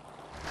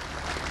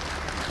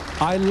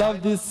 I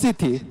love this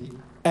city,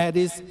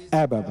 Addis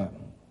Ababa.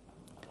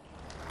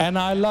 And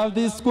I love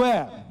this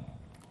square.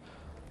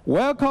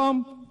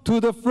 Welcome to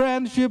the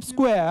Friendship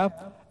Square,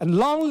 and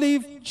long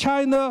live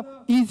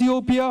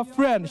China-Ethiopia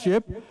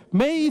friendship.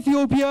 May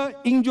Ethiopia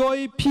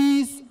enjoy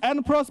peace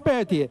and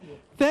prosperity.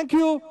 Thank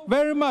you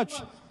very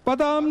much.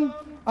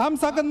 I'm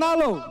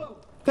Saganalo.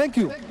 Thank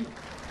you.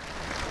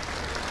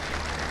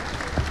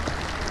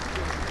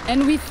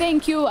 And we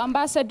thank you,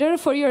 Ambassador,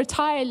 for your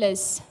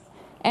tireless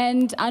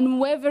and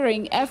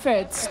unwavering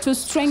efforts to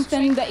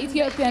strengthen the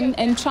Ethiopian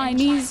and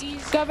Chinese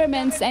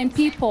governments and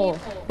people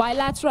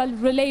bilateral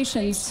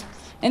relations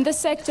in the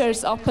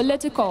sectors of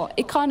political,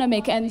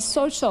 economic, and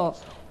social.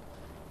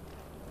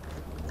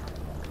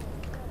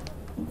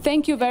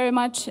 Thank you very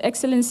much,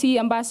 Excellency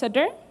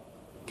Ambassador.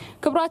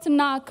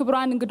 ክቡራትና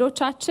ክቡራን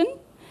እንግዶቻችን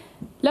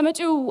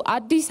ለመጪው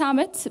አዲስ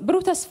ዓመት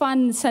ብሩህ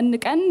ተስፋን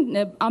ሰንቀን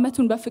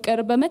ዓመቱን በፍቅር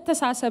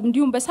በመተሳሰብ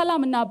እንዲሁም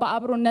በሰላምና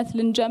በአብሮነት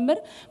ልንጀምር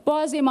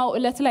በዋዜማው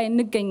ዕለት ላይ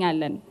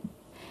እንገኛለን።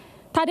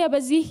 ታዲያ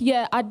በዚህ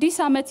የአዲስ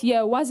ዓመት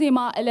የዋዜማ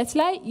ዕለት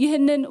ላይ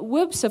ይህንን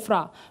ውብ ስፍራ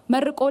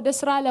መርቆ ወደ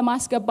ስራ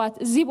ለማስገባት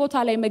እዚህ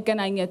ቦታ ላይ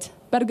መገናኘት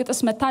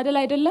በእርግጥስ መታደል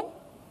አይደለም?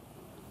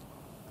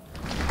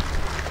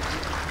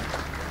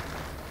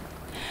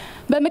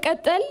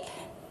 በመቀጠል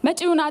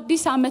መጪውን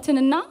አዲስ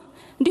ዓመትንና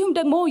እንዲሁም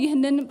ደግሞ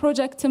ይህንን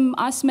ፕሮጀክትም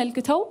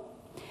አስመልክተው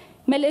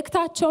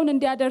መልእክታቸውን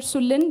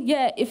እንዲያደርሱልን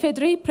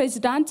የኢፌድሪ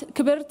ፕሬዝዳንት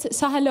ክብርት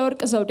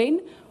ሳህለወርቅ ዘውዴን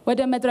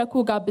ወደ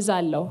መድረኩ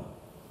ጋብዛለሁ።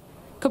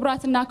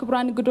 ክቡራትና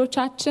ክቡራን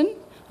እንግዶቻችን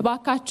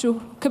እባካችሁ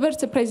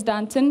ክብርት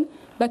ፕሬዝዳንትን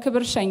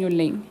በክብር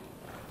ሸኙልኝ።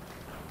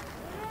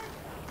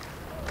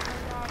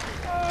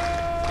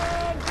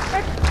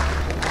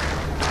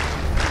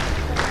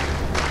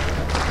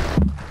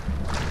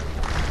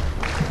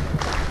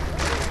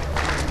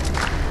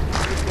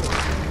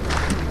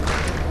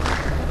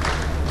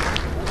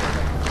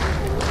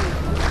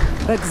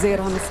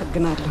 በእግዚአብሔር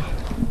አመሰግናለሁ።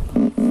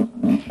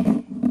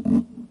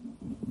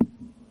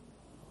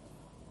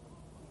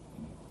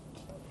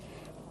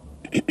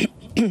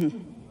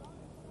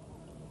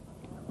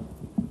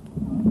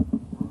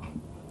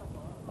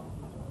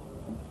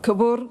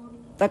 ክቡር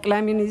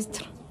ጠቅላይ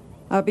ሚኒስትር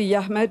አብይ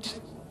አህመድ፣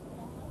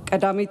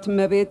 ቀዳማዊት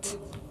እመቤት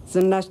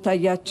ዝናሽ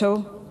ታያቸው፣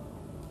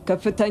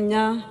 ከፍተኛ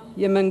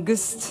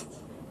የመንግስት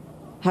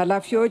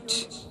ኃላፊዎች፣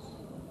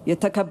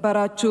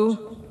 የተከበራችሁ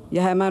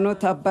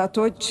የሃይማኖት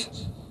አባቶች,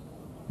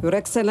 Your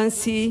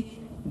Excellency,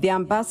 the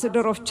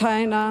Ambassador of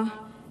China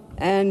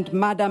and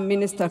Madam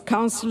Minister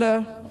Counselor,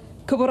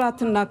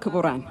 ክቡራትና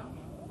ክቡራን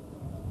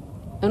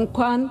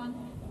እንኳን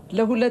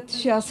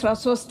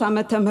ለ2013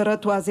 ዓመተ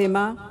ምህረት ዋዜማ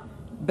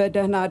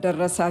በደህና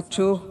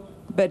ደረሳችሁ፣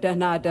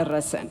 በደህና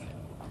ደረሰን።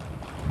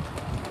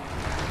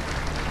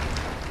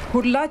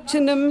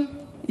 ሁላችንም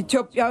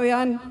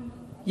ኢትዮጵያውያን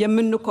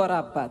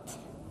የምንኮራባት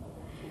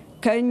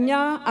ከኛ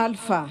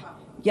አልፋ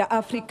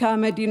የአፍሪካ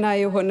መዲና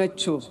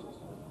የሆነችው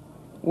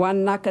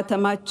ዋና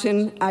ከተማችን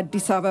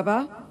አዲስ አበባ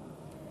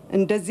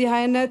እንደዚህ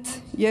አይነት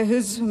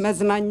የህዝብ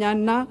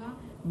መዝናኛና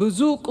ብዙ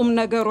ቁም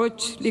ነገሮች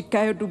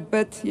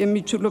ሊካሄዱበት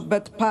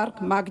የሚችሉበት ፓርክ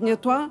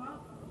ማግኘቷ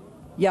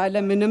ያለ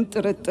ምንም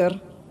ጥርጥር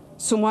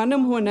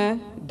ስሟንም ሆነ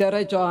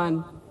ደረጃዋን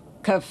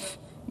ከፍ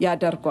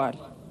ያደርጋል።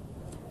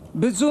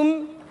 ብዙም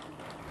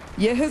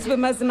የህዝብ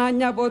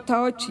መዝናኛ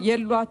ቦታዎች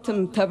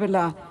የሏትም ተብላ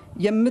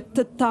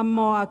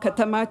የምትታማዋ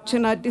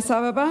ከተማችን አዲስ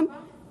አበባን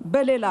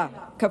በሌላ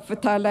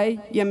ከፍታ ላይ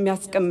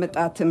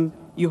የሚያስቀምጣትም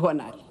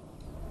ይሆናል።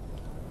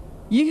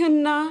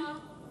 ይህና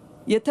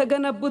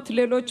የተገነቡት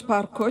ሌሎች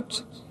ፓርኮች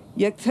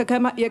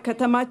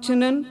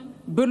የከተማችንን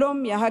ብሎም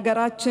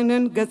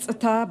የሀገራችንን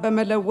ገጽታ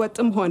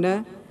በመለወጥም ሆነ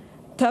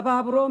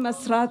ተባብሮ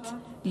መስራት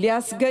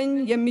ሊያስገኝ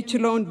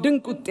የሚችለውን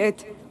ድንቅ ውጤት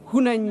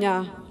ሁነኛ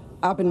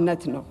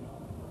አብነት ነው።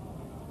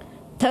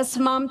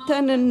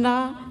 ተስማምተንና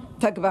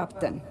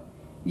ተግባብተን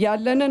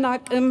ያለንን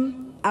አቅም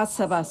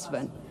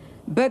አሰባስበን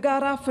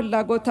በጋራ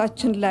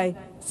ፍላጎታችን ላይ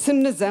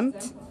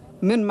ስንዘምት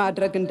ምን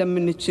ማድረግ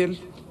እንደምንችል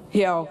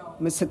ሕያው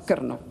ምስክር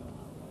ነው።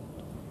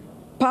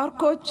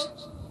 ፓርኮች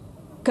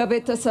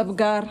ከቤተሰብ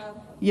ጋር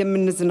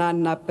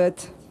የምንዝናናበት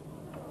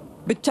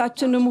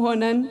ብቻችንም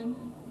ሆነን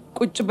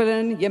ቁጭ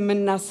ብለን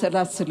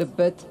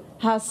የምናሰላስልበት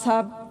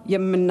ሐሳብ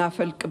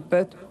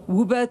የምናፈልቅበት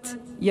ውበት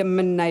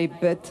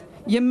የምናይበት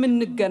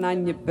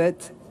የምንገናኝበት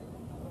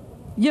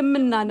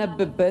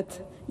የምናነብበት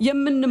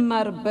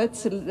የምንማርበት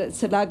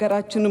ስለ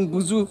ሀገራችንም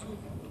ብዙ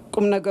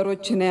ቁም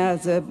ነገሮችን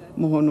የያዘ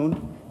መሆኑን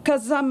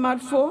ከዛም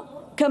አልፎ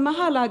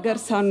ከመሃል ሀገር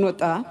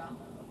ሳንወጣ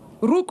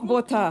ሩቅ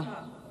ቦታ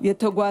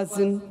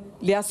የተጓዝን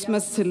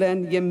ሊያስመስለን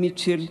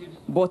የሚችል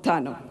ቦታ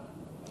ነው።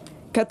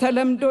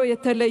 ከተለምዶ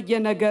የተለየ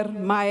ነገር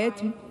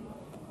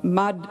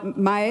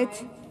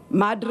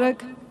ማድረግ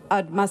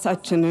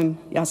አድማሳችንን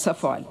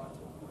ያሰፋዋል።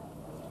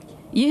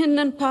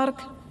 ይህንን ፓርክ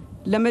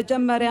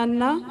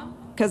ለመጀመሪያና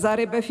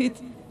ከዛሬ በፊት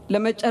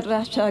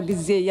ለመጨረሻ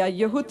ጊዜ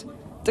ያየሁት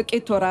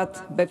ጥቂት ወራት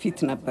በፊት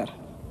ነበር።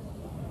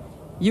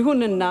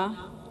 ይሁንና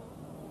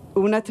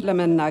እውነት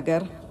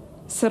ለመናገር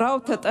ስራው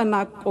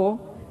ተጠናቆ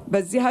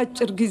በዚህ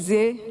አጭር ጊዜ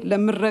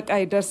ለምረቃ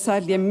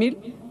ይደርሳል የሚል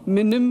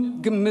ምንም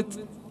ግምት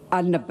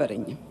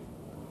አልነበረኝም።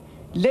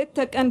 ሌት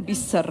ተቀን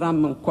ቢሰራም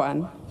እንኳን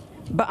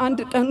በአንድ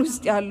ቀን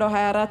ውስጥ ያለው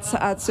 24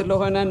 ሰዓት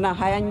ስለሆነና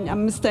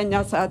 25ኛ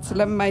ሰዓት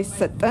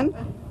ስለማይሰጠን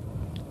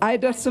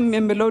አይደርስም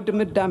የሚለው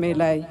ድምዳሜ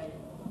ላይ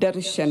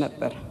ደርሼ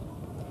ነበር።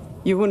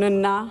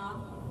 ይሁንና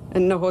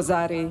እነሆ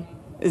ዛሬ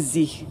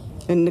እዚህ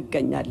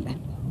እንገኛለን።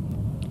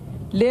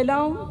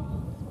 ሌላው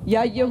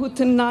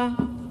ያየሁትና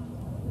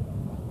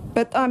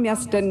በጣም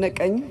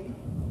ያስደነቀኝ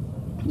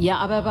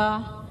የአበባ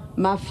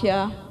ማፍያ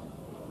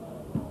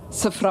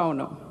ስፍራው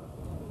ነው።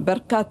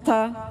 በርካታ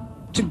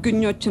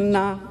ችግኞችና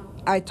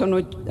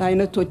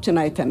አይነቶችን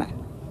አይተናል።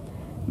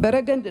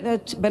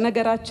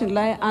 በነገራችን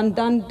ላይ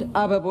አንዳንድ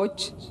አበቦች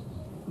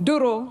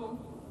ድሮ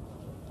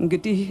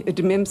እንግዲህ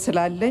እድሜም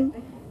ስላለኝ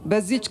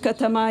በዚች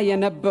ከተማ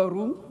የነበሩ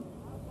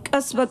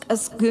ቀስ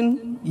በቀስ ግን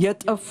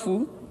የጠፉ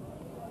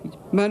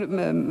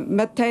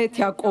መታየት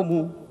ያቆሙ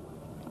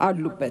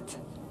አሉበት።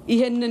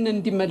 ይሄንን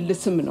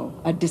እንዲመልስም ነው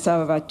አዲስ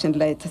አበባችን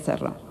ላይ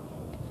የተሰራ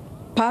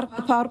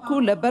ፓርኩ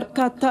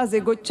ለበርካታ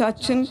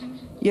ዜጎቻችን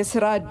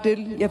የሥራ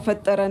ዕድል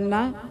የፈጠረና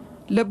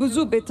ለብዙ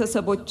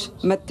ቤተሰቦች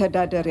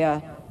መተዳደሪያ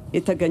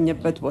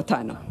የተገኘበት ቦታ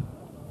ነው።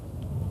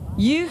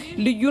 ይህ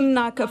ልዩና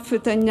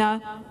ከፍተኛ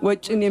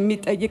ወጪን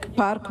የሚጠይቅ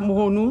ፓርክ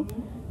መሆኑ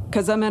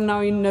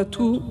ከዘመናዊነቱ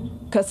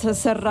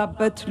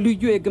ከተሰራበት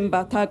ልዩ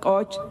የግንባታ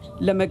ዕቃዎች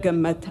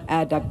ለመገመት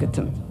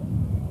አያዳግትም።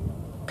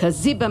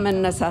 ከዚህ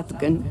በመነሳት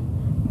ግን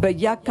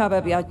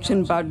በየአካባቢያችን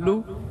ባሉ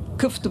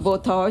ክፍት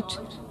ቦታዎች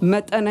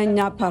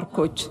መጠነኛ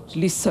ፓርኮች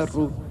ሊሰሩ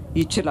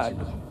ይችላሉ።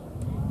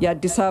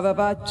 የአዲስ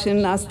አበባችን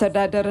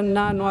አስተዳደርና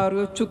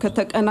ነዋሪዎቹ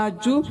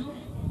ከተቀናጁ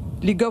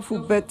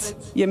ሊገፉበት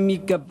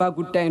የሚገባ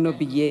ጉዳይ ነው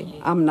ብዬ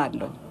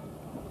አምናለሁ።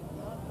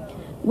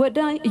 ወደ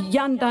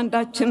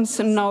እያንዳንዳችን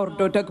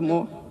ስናወርደው ደግሞ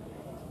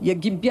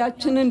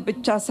የግቢያችንን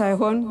ብቻ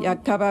ሳይሆን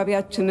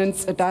የአካባቢያችንን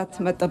ጽዳት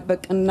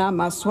መጠበቅና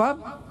ማስዋብ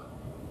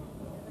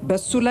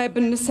በሱ ላይ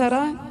ብንሰራ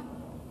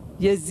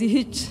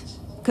የዚህች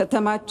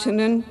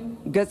ከተማችንን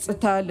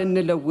ገጽታ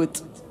ልንለውጥ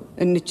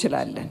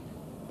እንችላለን።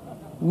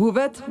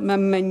 ውበት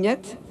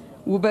መመኘት፣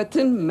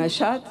 ውበትን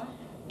መሻት፣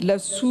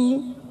 ለሱ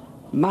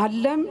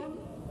ማለም፣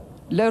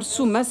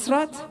 ለእርሱ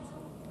መስራት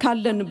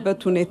ካለንበት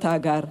ሁኔታ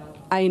ጋር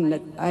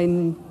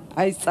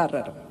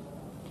አይጻረርም።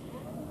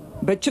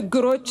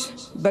 በችግሮች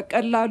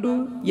በቀላሉ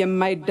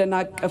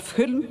የማይደናቀፍ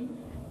ህልም፣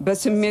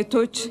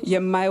 በስሜቶች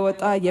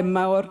የማይወጣ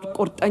የማይወርድ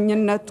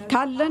ቁርጠኝነት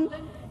ካለን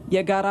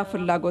የጋራ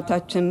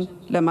ፍላጎታችን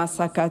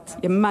ለማሳካት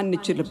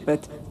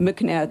የማንችልበት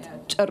ምክንያት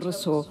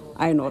ጨርሶ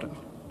አይኖርም።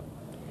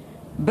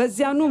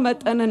 በዚያኑ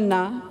መጠንና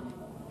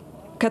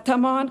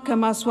ከተማዋን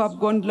ከማስዋብ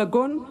ጎን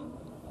ለጎን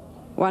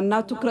ዋና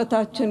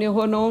ትኩረታችን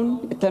የሆነውን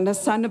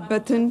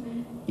የተነሳንበትን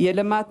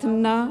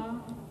የልማትና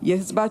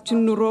የህዝባችን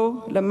ኑሮ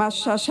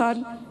ለማሻሻል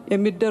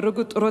የሚደረጉ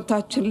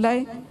ጥረቶቻችን ላይ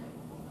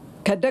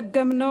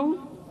ከደገምነው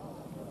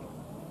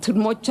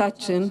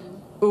ትልሞቻችን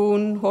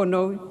እውን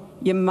ሆነው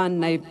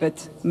የማናይበት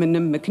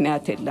ምንም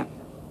ምክንያት የለም።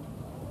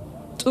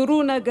 ጥሩ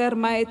ነገር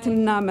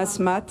ማየትና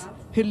መስማት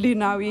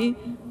ህሊናዊ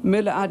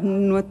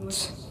ምልአነት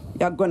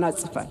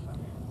ያጎናጽፋል፣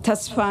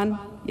 ተስፋን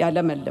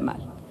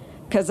ያለመልማል።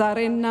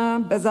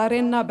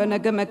 በዛሬና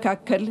በነገ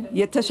መካከል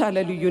የተሻለ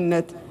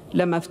ልዩነት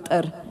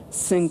ለመፍጠር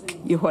ስንቅ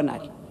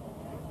ይሆናል።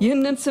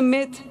 ይህንን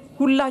ስሜት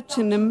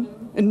ሁላችንም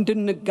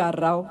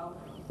እንድንጋራው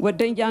ወደ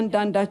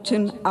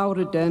እያንዳንዳችን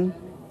አውርደን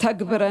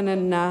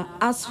ተግብረንና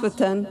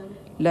አስፍተን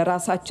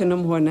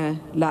ለራሳችንም ሆነ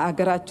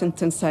ለአገራችን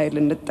ትንሣኤ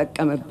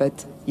ልንጠቀምበት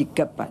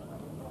ይገባል።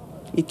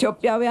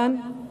 ኢትዮጵያውያን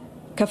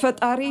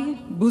ከፈጣሪ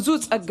ብዙ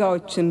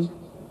ጸጋዎችን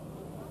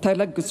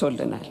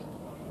ተለግሶልናል።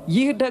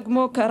 ይህ ደግሞ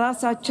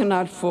ከራሳችን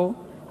አልፎ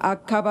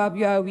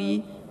አካባቢያዊ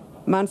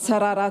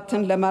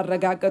ማንሰራራትን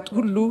ለማረጋገጥ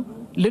ሁሉ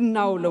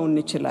ልናውለው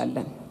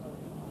እንችላለን።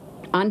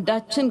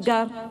 አንዳችን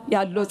ጋር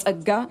ያለው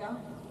ጸጋ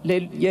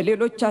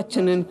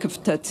የሌሎቻችንን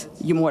ክፍተት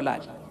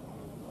ይሞላል።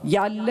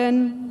 ያለን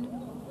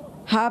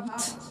ሀብት፣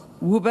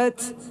 ውበት፣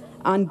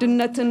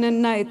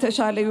 አንድነትንና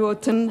የተሻለ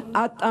ሕይወትን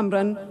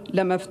አጣምረን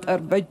ለመፍጠር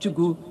በእጅጉ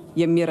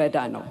የሚረዳ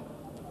ነው።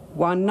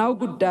 ዋናው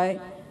ጉዳይ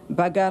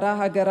በጋራ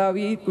ሀገራዊ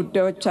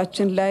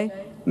ጉዳዮቻችን ላይ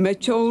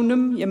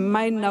መቼውንም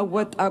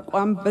የማይናወጥ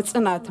አቋም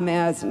በጽናት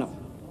መያዝ ነው።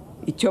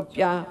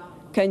 ኢትዮጵያ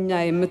ከኛ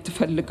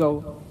የምትፈልገው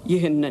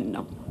ይህንን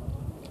ነው።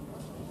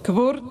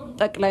 ክቡር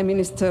ጠቅላይ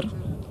ሚኒስትር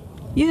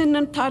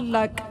ይህንን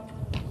ታላቅ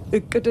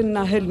እቅድና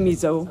ህልም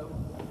ይዘው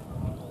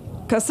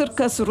ከስር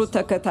ከስሩ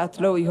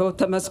ተከታትለው ይኸው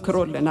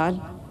ተመስክሮልናል።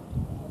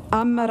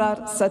 አመራር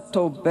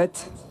ሰጥተውበት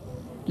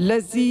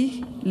ለዚህ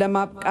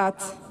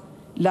ለማብቃት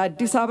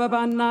ለአዲስ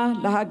አበባና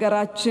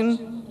ለሀገራችን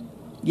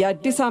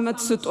የአዲስ ዓመት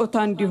ስጦታ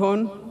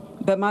እንዲሆን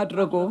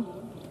በማድረጎ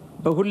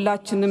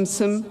በሁላችንም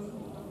ስም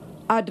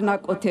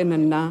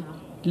አድናቆቴንና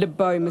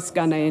ልባዊ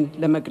ምስጋናዬን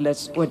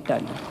ለመግለጽ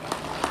ወዳለሁ።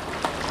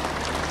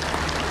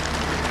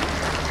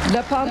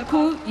 ለፓርኩ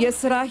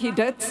የሥራ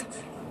ሂደት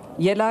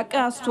የላቀ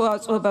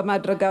አስተዋጽኦ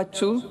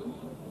በማድረጋችሁ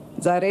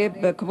ዛሬ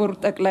በክቡር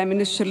ጠቅላይ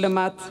ሚኒስትር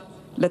ሽልማት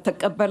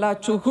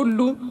ለተቀበላችሁ ሁሉ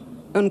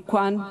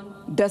እንኳን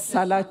ደስ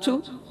አላችሁ።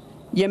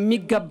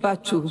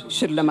 የሚገባችሁ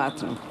ሽልማት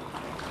ነው።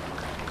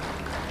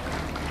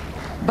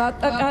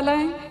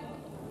 በአጠቃላይ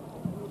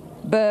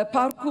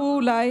በፓርኩ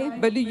ላይ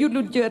በልዩ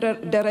ልዩ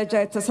ደረጃ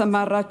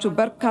የተሰማራችሁ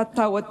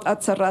በርካታ ወጣት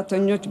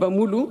ሰራተኞች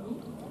በሙሉ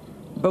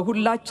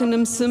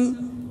በሁላችንም ስም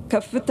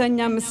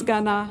ከፍተኛ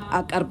ምስጋና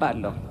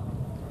አቀርባለሁ።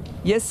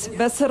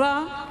 በስራ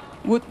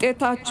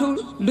ውጤታችሁ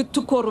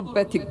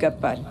ልትኮሩበት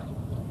ይገባል።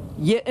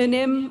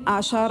 የእኔም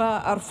አሻራ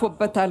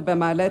አርፎበታል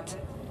በማለት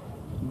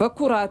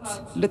በኩራት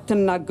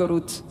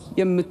ልትናገሩት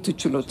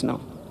የምትችሉት ነው።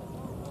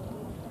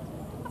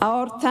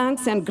 Our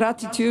thanks and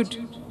gratitude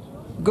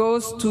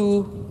goes to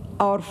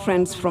our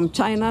friends from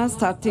China,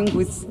 starting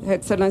with Her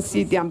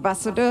Excellency the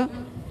Ambassador,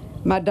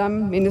 Madam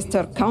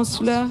Minister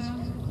Councillor,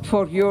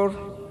 for your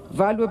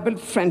valuable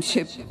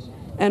friendship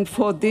and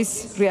for this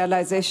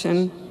realization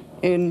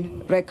in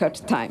record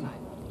time.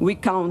 We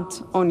count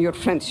on your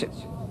friendship.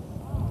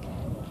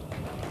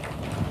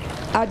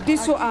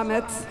 አዲሱ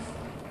ዓመት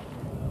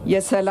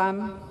የሰላም፣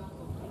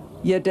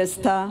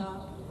 የደስታ፣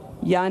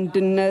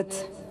 የአንድነት፣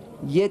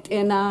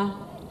 የጤና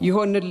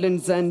ይሆንልን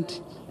ዘንድ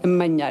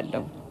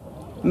እመኛለሁ።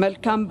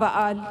 መልካም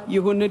በዓል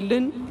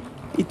ይሁንልን።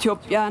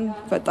 ኢትዮጵያን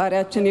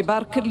ፈጣሪያችን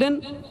ይባርክልን።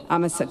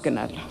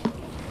 አመሰግናለሁ።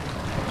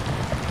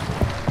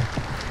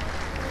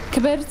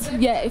 ክብርት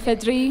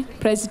የኢፌዴሪ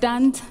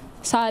ፕሬዝዳንት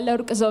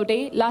ሳህለወርቅ ዘውዴ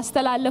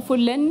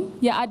ላስተላለፉልን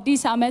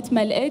የአዲስ ዓመት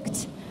መልእክት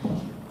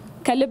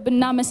ከልብ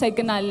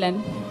እናመሰግናለን።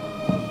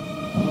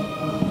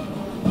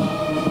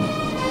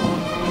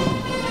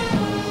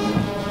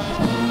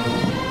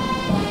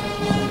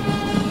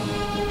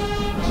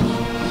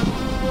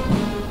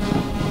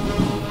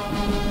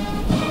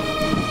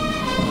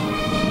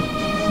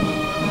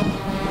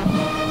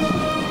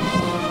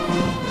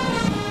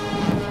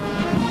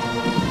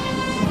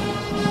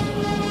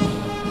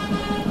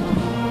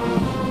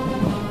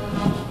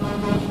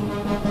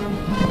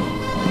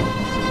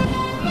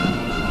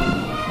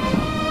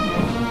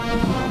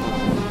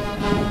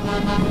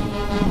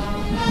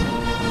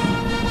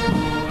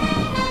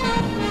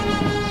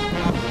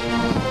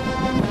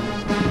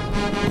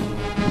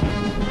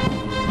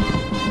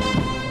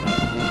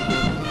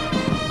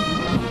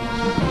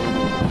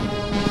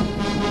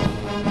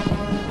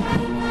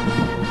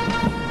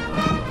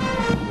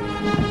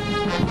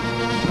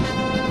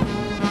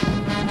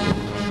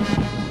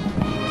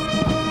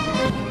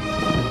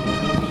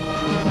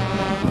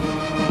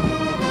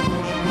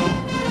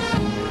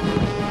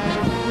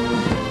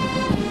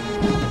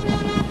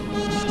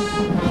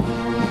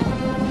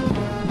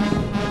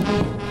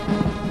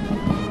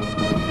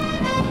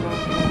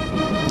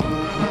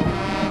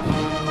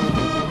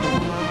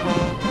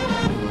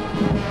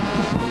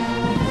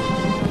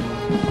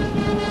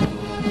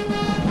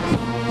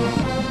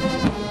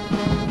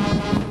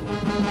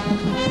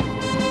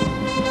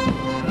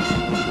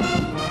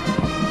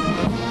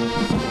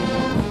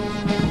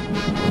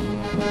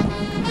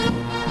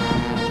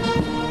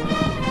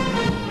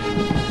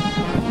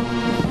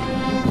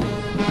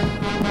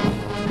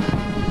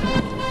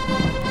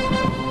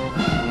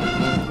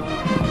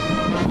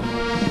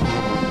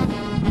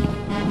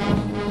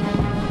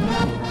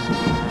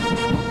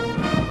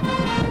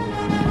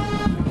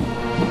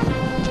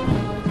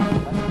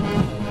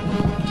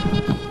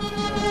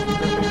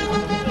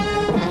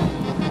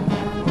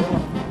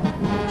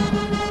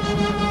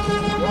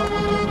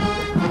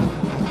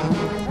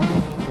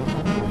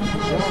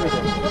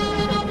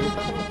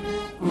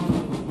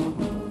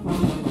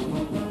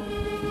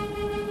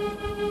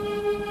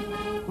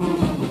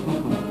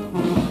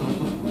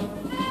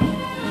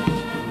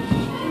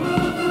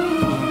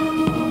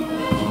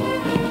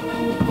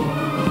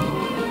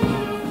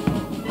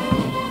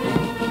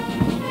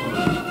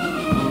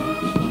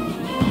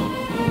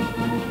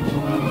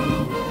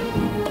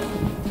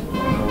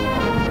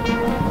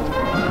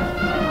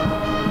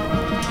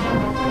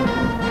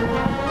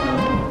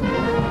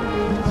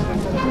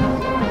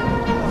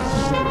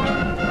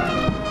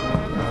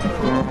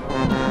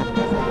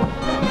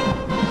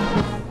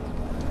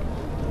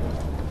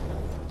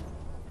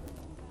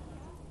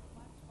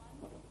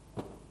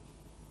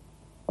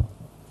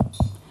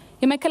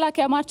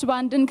 የመከላከያ ማርች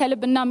ባንድን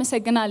ከልብና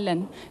መሰግናለን።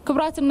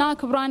 ክብራትና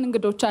ክብራን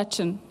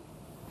እንግዶቻችን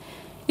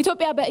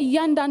ኢትዮጵያ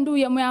በእያንዳንዱ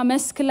የሙያ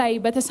መስክ ላይ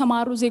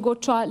በተሰማሩ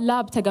ዜጎቿ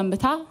ላብ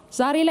ተገንብታ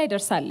ዛሬ ላይ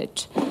ደርሳለች።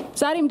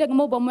 ዛሬም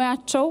ደግሞ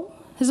በሙያቸው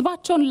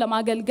ህዝባቸውን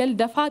ለማገልገል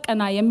ደፋ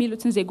ቀና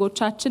የሚሉትን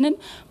ዜጎቻችንን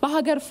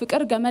በሀገር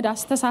ፍቅር ገመድ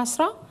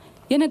አስተሳስራ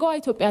የነገዋ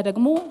ኢትዮጵያ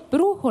ደግሞ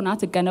ብሩህ ሆና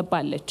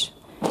ትገነባለች።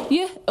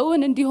 ይህ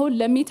እውን እንዲሆን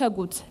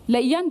ለሚተጉት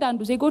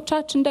ለእያንዳንዱ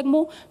ዜጎቻችን ደግሞ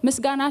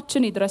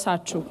ምስጋናችን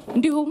ይድረሳችሁ።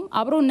 እንዲሁም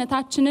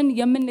አብሮነታችንን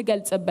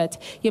የምንገልጽበት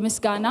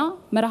የምስጋና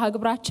መርሃ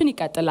ግብራችን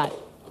ይቀጥላል።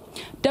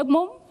 ደግሞ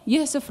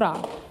ይህ ስፍራ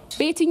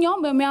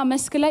በየትኛውም በሙያ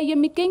መስክ ላይ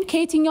የሚገኝ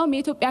ከየትኛውም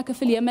የኢትዮጵያ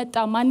ክፍል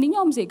የመጣ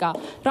ማንኛውም ዜጋ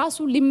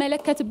ራሱ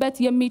ሊመለከትበት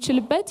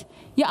የሚችልበት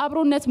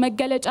የአብሮነት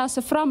መገለጫ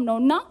ስፍራም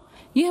ነውና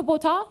ይህ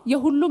ቦታ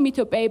የሁሉም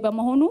ኢትዮጵያዊ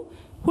በመሆኑ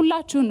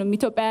ሁላችሁንም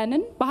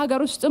ኢትዮጵያውያንን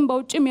በሀገር ውስጥም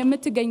በውጭም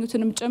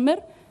የምትገኙትንም ጭምር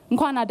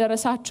እንኳን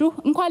አደረሳችሁ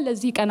እንኳን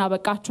ለዚህ ቀን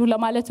አበቃችሁ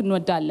ለማለት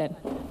እንወዳለን።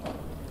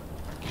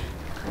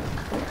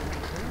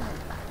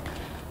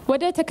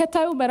 ወደ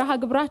ተከታዩ መርሃ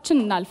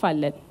ግብራችን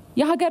እናልፋለን።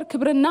 የሀገር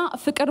ክብርና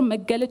ፍቅር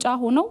መገለጫ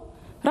ሆነው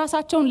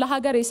ራሳቸውን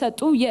ለሀገር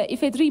የሰጡ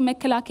የኢፌድሪ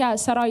መከላከያ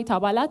ሰራዊት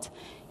አባላት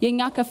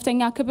የኛ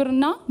ከፍተኛ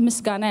ክብርና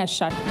ምስጋና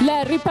ያሻል።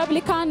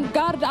 ለሪፐብሊካን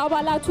ጋርድ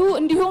አባላቱ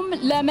እንዲሁም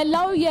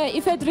ለመላው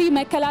የኢፌድሪ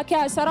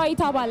መከላከያ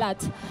ሰራዊት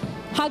አባላት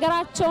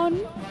ሀገራቸውን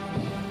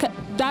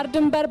ዳር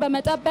ድንበር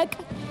በመጠበቅ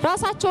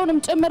ራሳቸውንም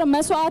ጭምር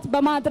መስዋዕት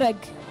በማድረግ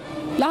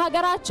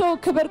ለሀገራቸው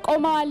ክብር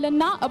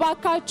ቆመዋልና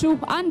እባካችሁ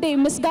አንዴ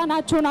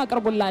ምስጋናችሁን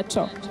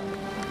አቅርቡላቸው።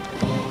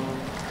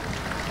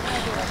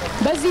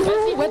 በዚሁ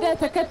ወደ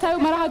ተከታዩ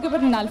መርሃ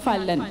ግብር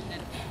እናልፋለን።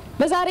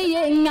 በዛሬ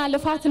የኛ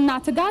ልፋትና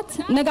ትጋት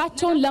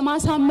ነጋቸውን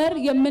ለማሳመር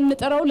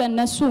የምንጥረው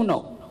ለነሱ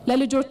ነው፣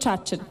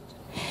 ለልጆቻችን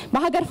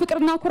በሀገር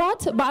ፍቅርና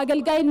ኩራት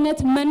በአገልጋይነት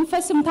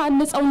መንፈስም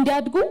ታንጸው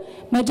እንዲያድጉ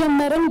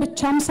መጀመርን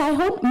ብቻም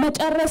ሳይሆን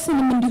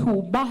መጨረስንም እንዲሁ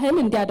ባህል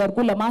እንዲያደርጉ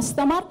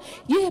ለማስተማር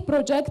ይህ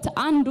ፕሮጀክት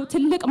አንዱ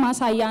ትልቅ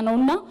ማሳያ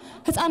ነውና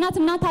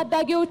ህፃናትና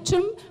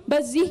ታዳጊዎችም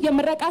በዚህ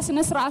የምረቃ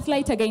ስነ ስርዓት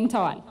ላይ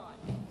ተገኝተዋል።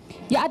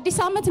 የአዲስ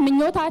ዓመት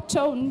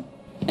ምኞታቸውን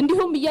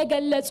እንዲሁም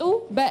እየገለጹ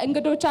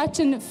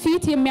በእንግዶቻችን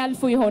ፊት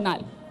የሚያልፉ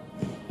ይሆናል።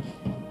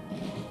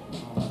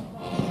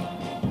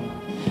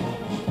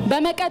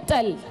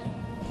 በመቀጠል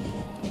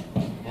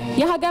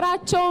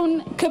የሀገራቸውን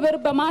ክብር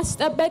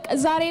በማስጠበቅ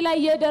ዛሬ ላይ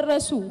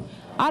የደረሱ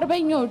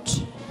አርበኞች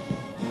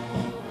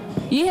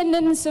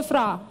ይህንን ስፍራ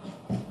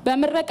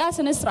በምረቃ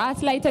ስነ ስርዓት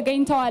ላይ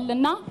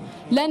ተገኝተዋልና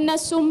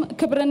ለነሱም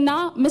ክብርና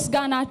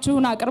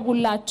ምስጋናችሁን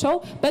አቅርቡላቸው።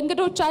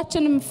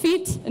 በእንግዶቻችንም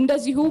ፊት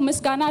እንደዚሁ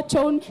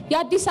ምስጋናቸውን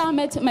የአዲስ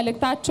ዓመት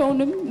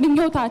መልእክታቸውንም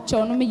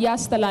ምኞታቸውንም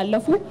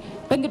እያስተላለፉ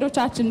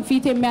በእንግዶቻችን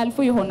ፊት የሚያልፉ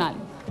ይሆናል።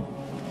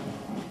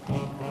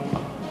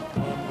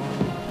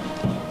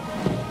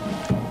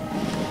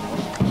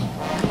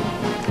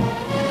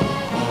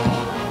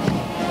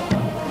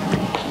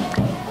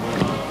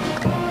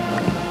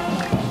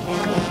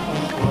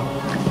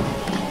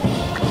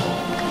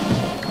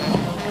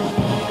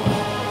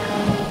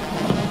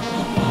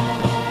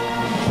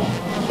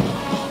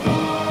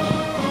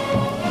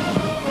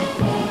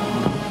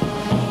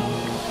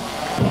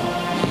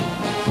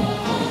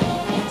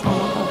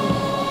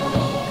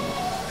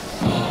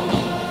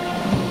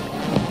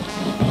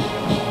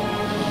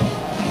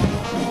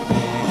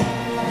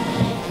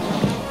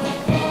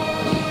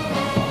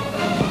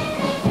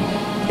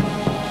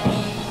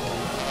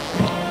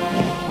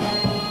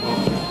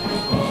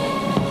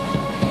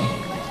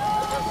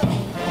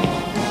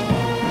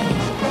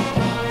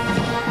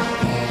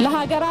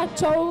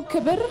 ለሀገራቸው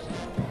ክብር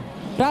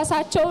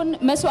ራሳቸውን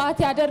መስዋዕት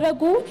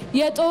ያደረጉ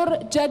የጦር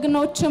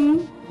ጀግኖችም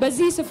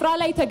በዚህ ስፍራ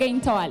ላይ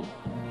ተገኝተዋል።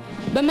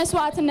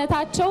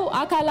 በመስዋዕትነታቸው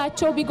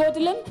አካላቸው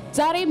ቢጎድልም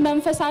ዛሬ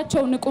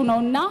መንፈሳቸው ንቁ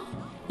ነውና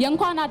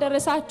የእንኳን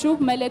አደረሳችሁ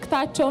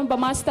መልእክታቸውን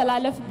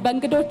በማስተላለፍ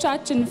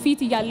በእንግዶቻችን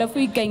ፊት እያለፉ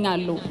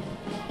ይገኛሉ።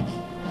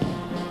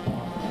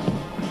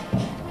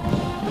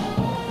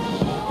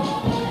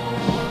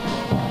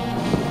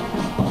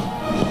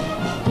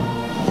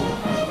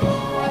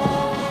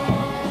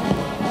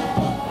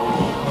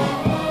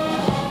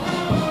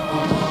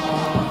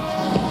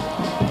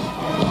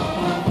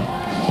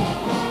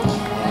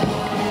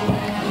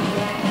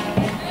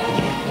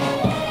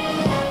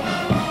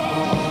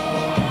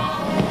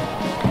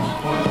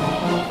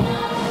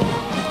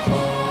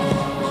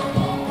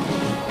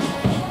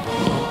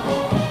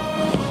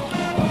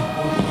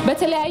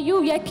 በተለያዩ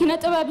የኪነ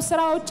ጥበብ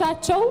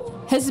ስራዎቻቸው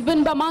ህዝብን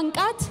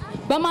በማንቃት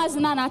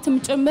በማዝናናትም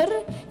ጭምር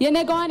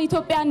የነገዋን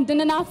ኢትዮጵያ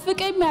እንድንናፍቅ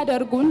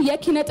የሚያደርጉን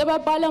የኪነ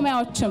ጥበብ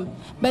ባለሙያዎችም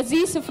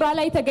በዚህ ስፍራ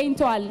ላይ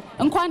ተገኝተዋል።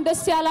 እንኳን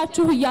ደስ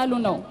ያላችሁ እያሉ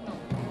ነው።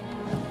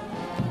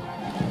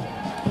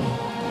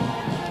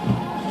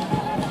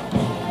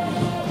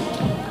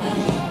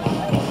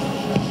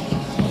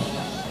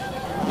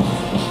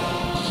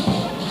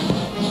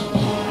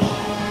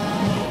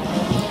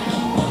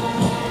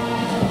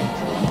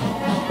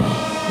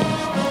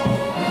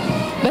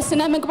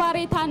 በስነ ምግባር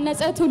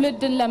የታነጸ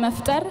ትውልድን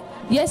ለመፍጠር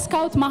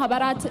የስካውት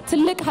ማህበራት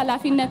ትልቅ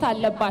ኃላፊነት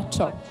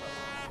አለባቸው።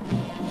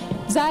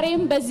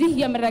 ዛሬም በዚህ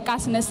የምረቃ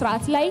ስነ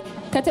ስርዓት ላይ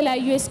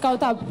ከተለያዩ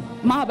የስካውት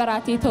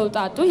ማህበራት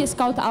የተውጣጡ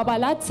የስካውት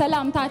አባላት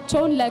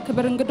ሰላምታቸውን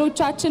ለክብር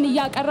እንግዶቻችን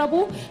እያቀረቡ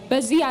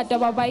በዚህ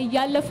አደባባይ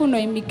ያለፉ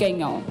ነው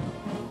የሚገኘው።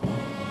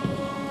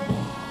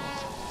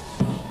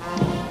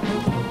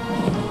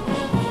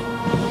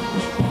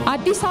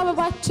 አዲስ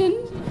አበባችን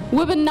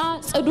ውብና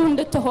ጽዱ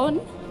እንድትሆን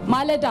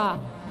ማለዳ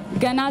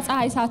ገና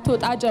ፀሐይ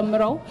ሳትወጣ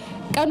ጀምረው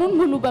ቀኑን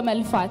ሙሉ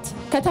በመልፋት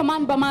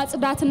ከተማን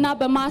በማጽዳትና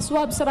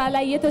በማስዋብ ስራ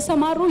ላይ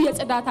የተሰማሩ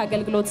የጽዳት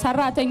አገልግሎት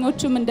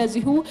ሰራተኞችም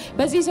እንደዚሁ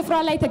በዚህ ስፍራ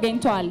ላይ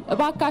ተገኝተዋል።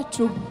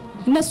 እባካችሁ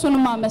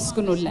እነሱንም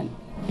አመስግኑልን።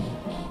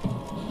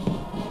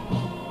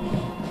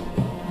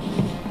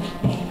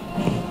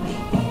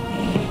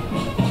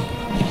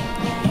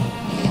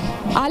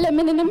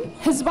 ዓለምንንም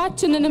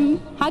ህዝባችንንም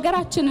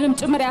ሀገራችንንም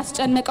ጭምር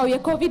ያስጨነቀው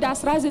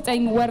የኮቪድ-19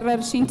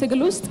 ወረርሽኝ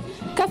ትግል ውስጥ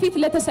ከፊት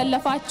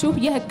ለተሰለፋችሁ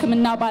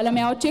የሕክምና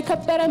ባለሙያዎች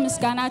የከበረ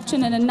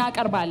ምስጋናችንን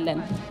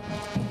እናቀርባለን።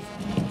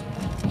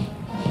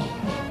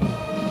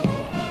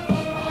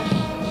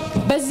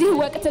 በዚህ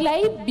ወቅት ላይ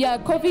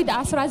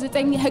የኮቪድ-19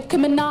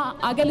 ሕክምና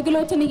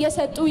አገልግሎትን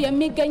እየሰጡ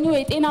የሚገኙ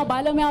የጤና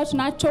ባለሙያዎች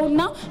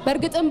ናቸውና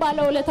በርግጥም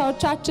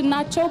ባለውለታዎቻችን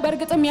ናቸው።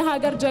 በርግጥም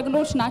የሀገር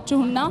ጀግኖች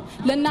ናችሁና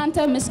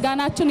ለእናንተ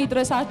ምስጋናችን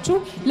ይድረሳችሁ።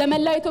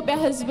 ለመላው ኢትዮጵያ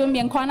ህዝብም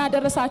የእንኳን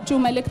አደረሳችሁ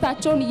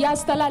መልእክታቸውን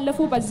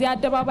እያስተላለፉ በዚህ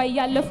አደባባይ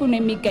ያለፉ ነው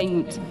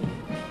የሚገኙት።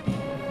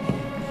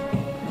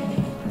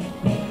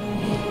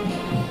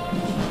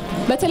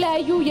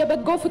 በተለያዩ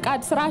የበጎ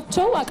ፍቃድ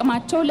ስራቸው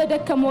አቅማቸው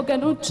ለደከሙ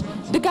ወገኖች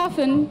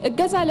ድጋፍን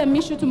እገዛ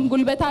ለሚሹትም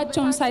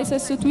ጉልበታቸውን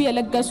ሳይሰስቱ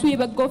የለገሱ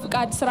የበጎ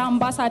ፍቃድ ስራ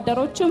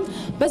አምባሳደሮችም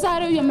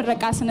በዛሬው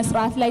የምረቃ ስነ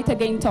ስርዓት ላይ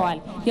ተገኝተዋል።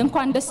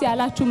 የእንኳን ደስ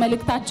ያላችሁ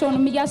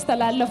መልእክታቸውንም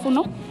እያስተላለፉ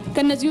ነው።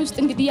 ከነዚህ ውስጥ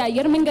እንግዲህ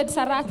የአየር መንገድ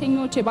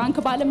ሰራተኞች፣ የባንክ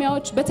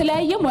ባለሙያዎች፣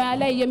 በተለያየ ሙያ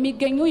ላይ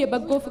የሚገኙ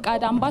የበጎ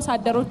ፍቃድ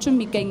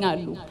አምባሳደሮችም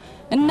ይገኛሉ።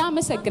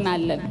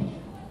 እናመሰግናለን።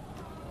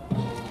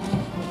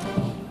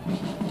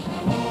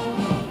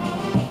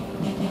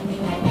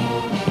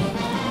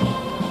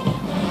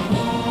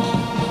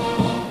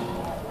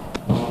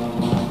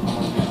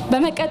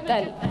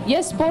 በመቀጠል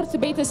የስፖርት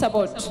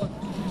ቤተሰቦች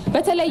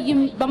በተለይም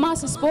በማስ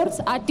ስፖርት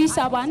አዲስ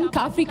አበባን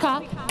ከአፍሪካ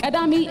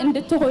ቀዳሚ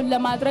እንድትሆን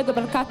ለማድረግ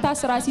በርካታ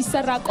ስራ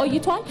ሲሰራ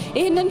ቆይቷል።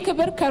 ይህንን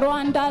ክብር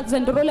ከሩዋንዳ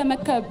ዘንድሮ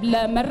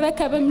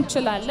ለመረከብም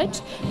ችላለች።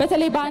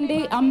 በተለይ በአንዴ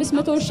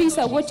 500,000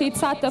 ሰዎች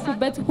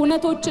የተሳተፉበት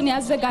ሁነቶችን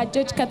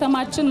ያዘጋጀች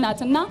ከተማችን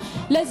ናትና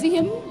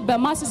ለዚህም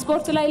በማስ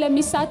ስፖርት ላይ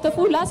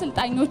ለሚሳተፉ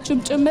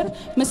ለአሰልጣኞችም ጭምር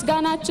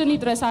ምስጋናችን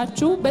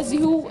ይድረሳችሁ።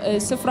 በዚሁ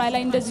ስፍራ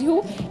ላይ እንደዚሁ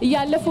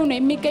እያለፉ ነው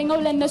የሚገኘው።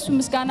 ለነሱ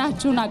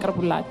ምስጋናችሁን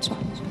አቅርቡላቸው።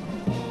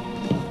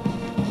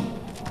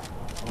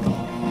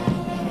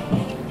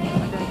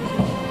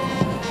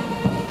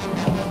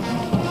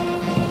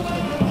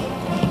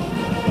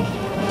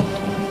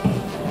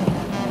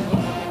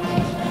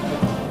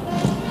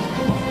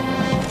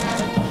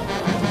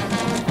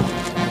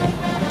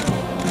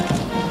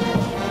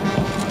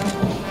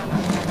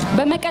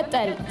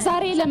 በመቀጠል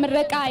ዛሬ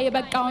ለምረቃ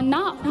የበቃውና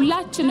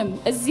ሁላችንም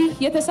እዚህ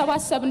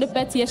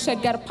የተሰባሰብንበት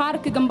የሸገር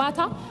ፓርክ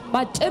ግንባታ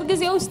በአጭር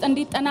ጊዜ ውስጥ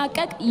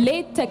እንዲጠናቀቅ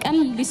ሌት ተቀን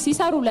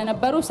ሲሰሩ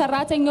ለነበሩ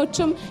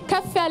ሰራተኞችም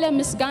ከፍ ያለ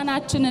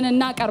ምስጋናችንን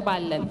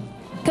እናቀርባለን።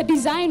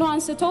 ከዲዛይኑ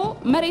አንስቶ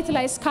መሬት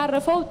ላይ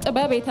እስካረፈው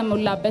ጥበብ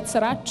የተሞላበት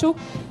ስራችሁ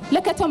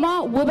ለከተማ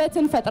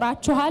ውበትን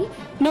ፈጥራችኋል።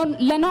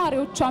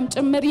 ለነዋሪዎቿም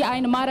ጭምር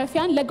የአይን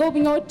ማረፊያን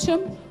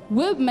ለጎብኚዎችም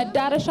ውብ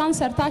መዳረሻን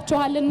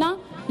ሰርታችኋልና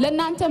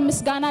ለእናንተ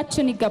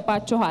ምስጋናችን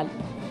ይገባችኋል።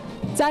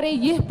 ዛሬ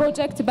ይህ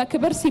ፕሮጀክት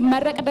በክብር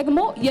ሲመረቅ ደግሞ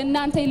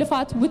የእናንተ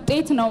የልፋት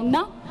ውጤት ነውና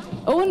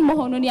እውን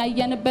መሆኑን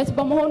ያየንበት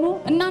በመሆኑ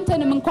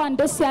እናንተንም እንኳን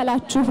ደስ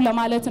ያላችሁ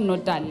ለማለት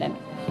እንወዳለን።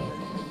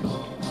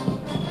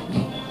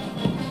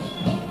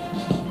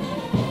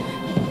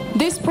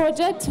 This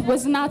project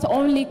was not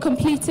only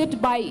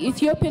completed by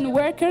Ethiopian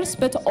workers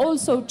but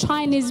also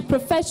Chinese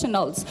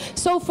professionals.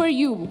 So for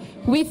you,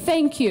 we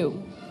thank you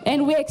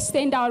and we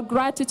extend our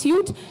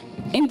gratitude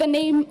in the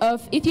name of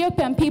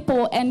Ethiopian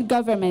people and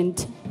government.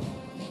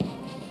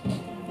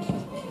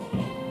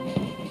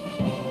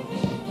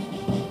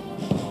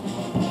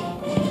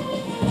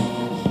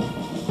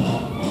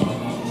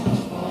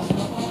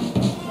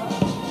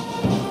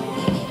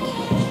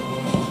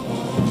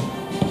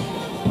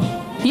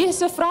 ይህ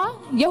ስፍራ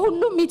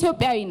የሁሉም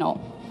ኢትዮጵያዊ ነው።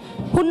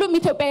 ሁሉም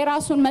ኢትዮጵያዊ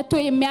ራሱን መጥቶ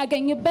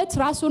የሚያገኝበት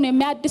ራሱን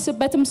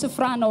የሚያድስበትም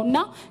ስፍራ ነውና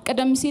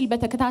ቀደም ሲል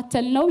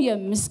በተከታተልነው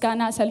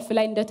የምስጋና ሰልፍ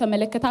ላይ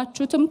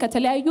እንደተመለከታችሁትም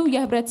ከተለያዩ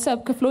የህብረተሰብ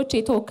ክፍሎች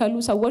የተወከሉ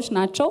ሰዎች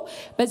ናቸው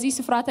በዚህ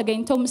ስፍራ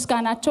ተገኝተው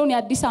ምስጋናቸውን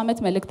የአዲስ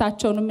ዓመት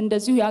መልእክታቸውንም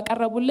እንደዚሁ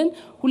ያቀረቡልን።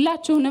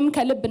 ሁላችሁንም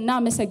ከልብ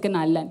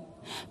እናመሰግናለን።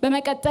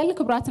 በመቀጠል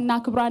ክብራትና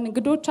ክብራን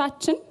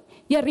እንግዶቻችን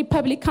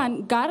የሪፐብሊካን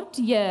ጋርድ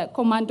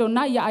የኮማንዶና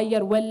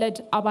የአየር ወለድ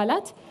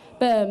አባላት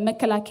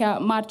በመከላከያ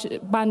ማርች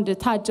ባንድ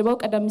ታጅበው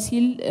ቀደም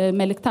ሲል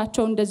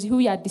መልእክታቸው እንደዚሁ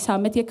የአዲስ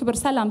ዓመት የክብር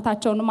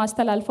ሰላምታቸውን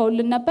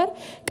ማስተላለፈውልን ነበር።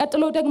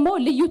 ቀጥሎ ደግሞ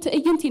ልዩ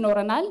ትዕይንት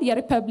ይኖረናል።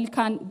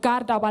 የሪፐብሊካን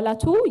ጋርድ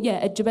አባላቱ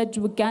የእጅ በእጅ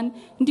ውጊያን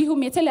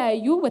እንዲሁም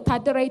የተለያዩ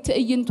ወታደራዊ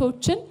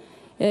ትዕይንቶችን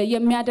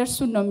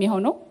የሚያደርሱን ነው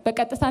የሚሆነው።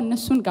 በቀጥታ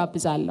እነሱን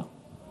ጋብዛለሁ።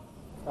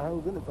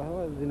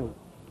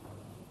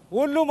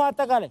 ሁሉም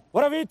አጠቃላይ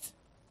ወረፊት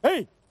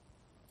Hey!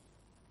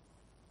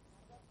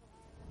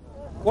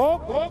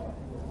 Wop!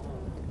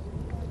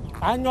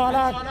 Anyo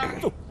alat!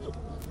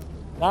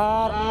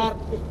 Dar!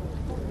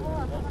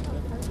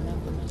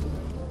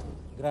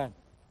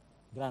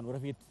 Gran, what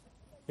if it?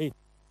 Hey!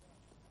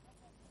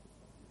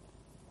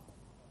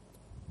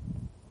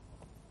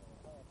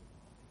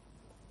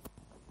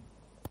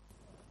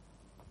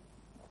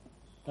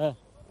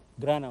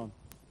 Gran on.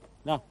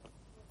 Now.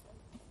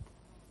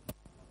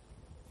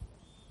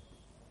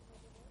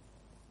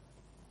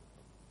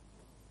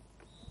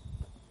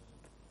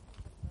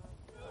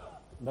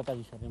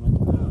 बताइए सर मैं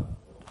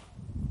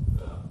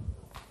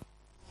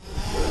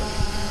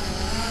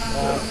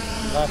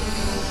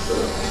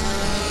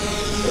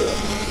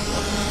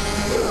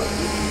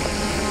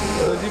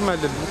जी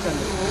मालिक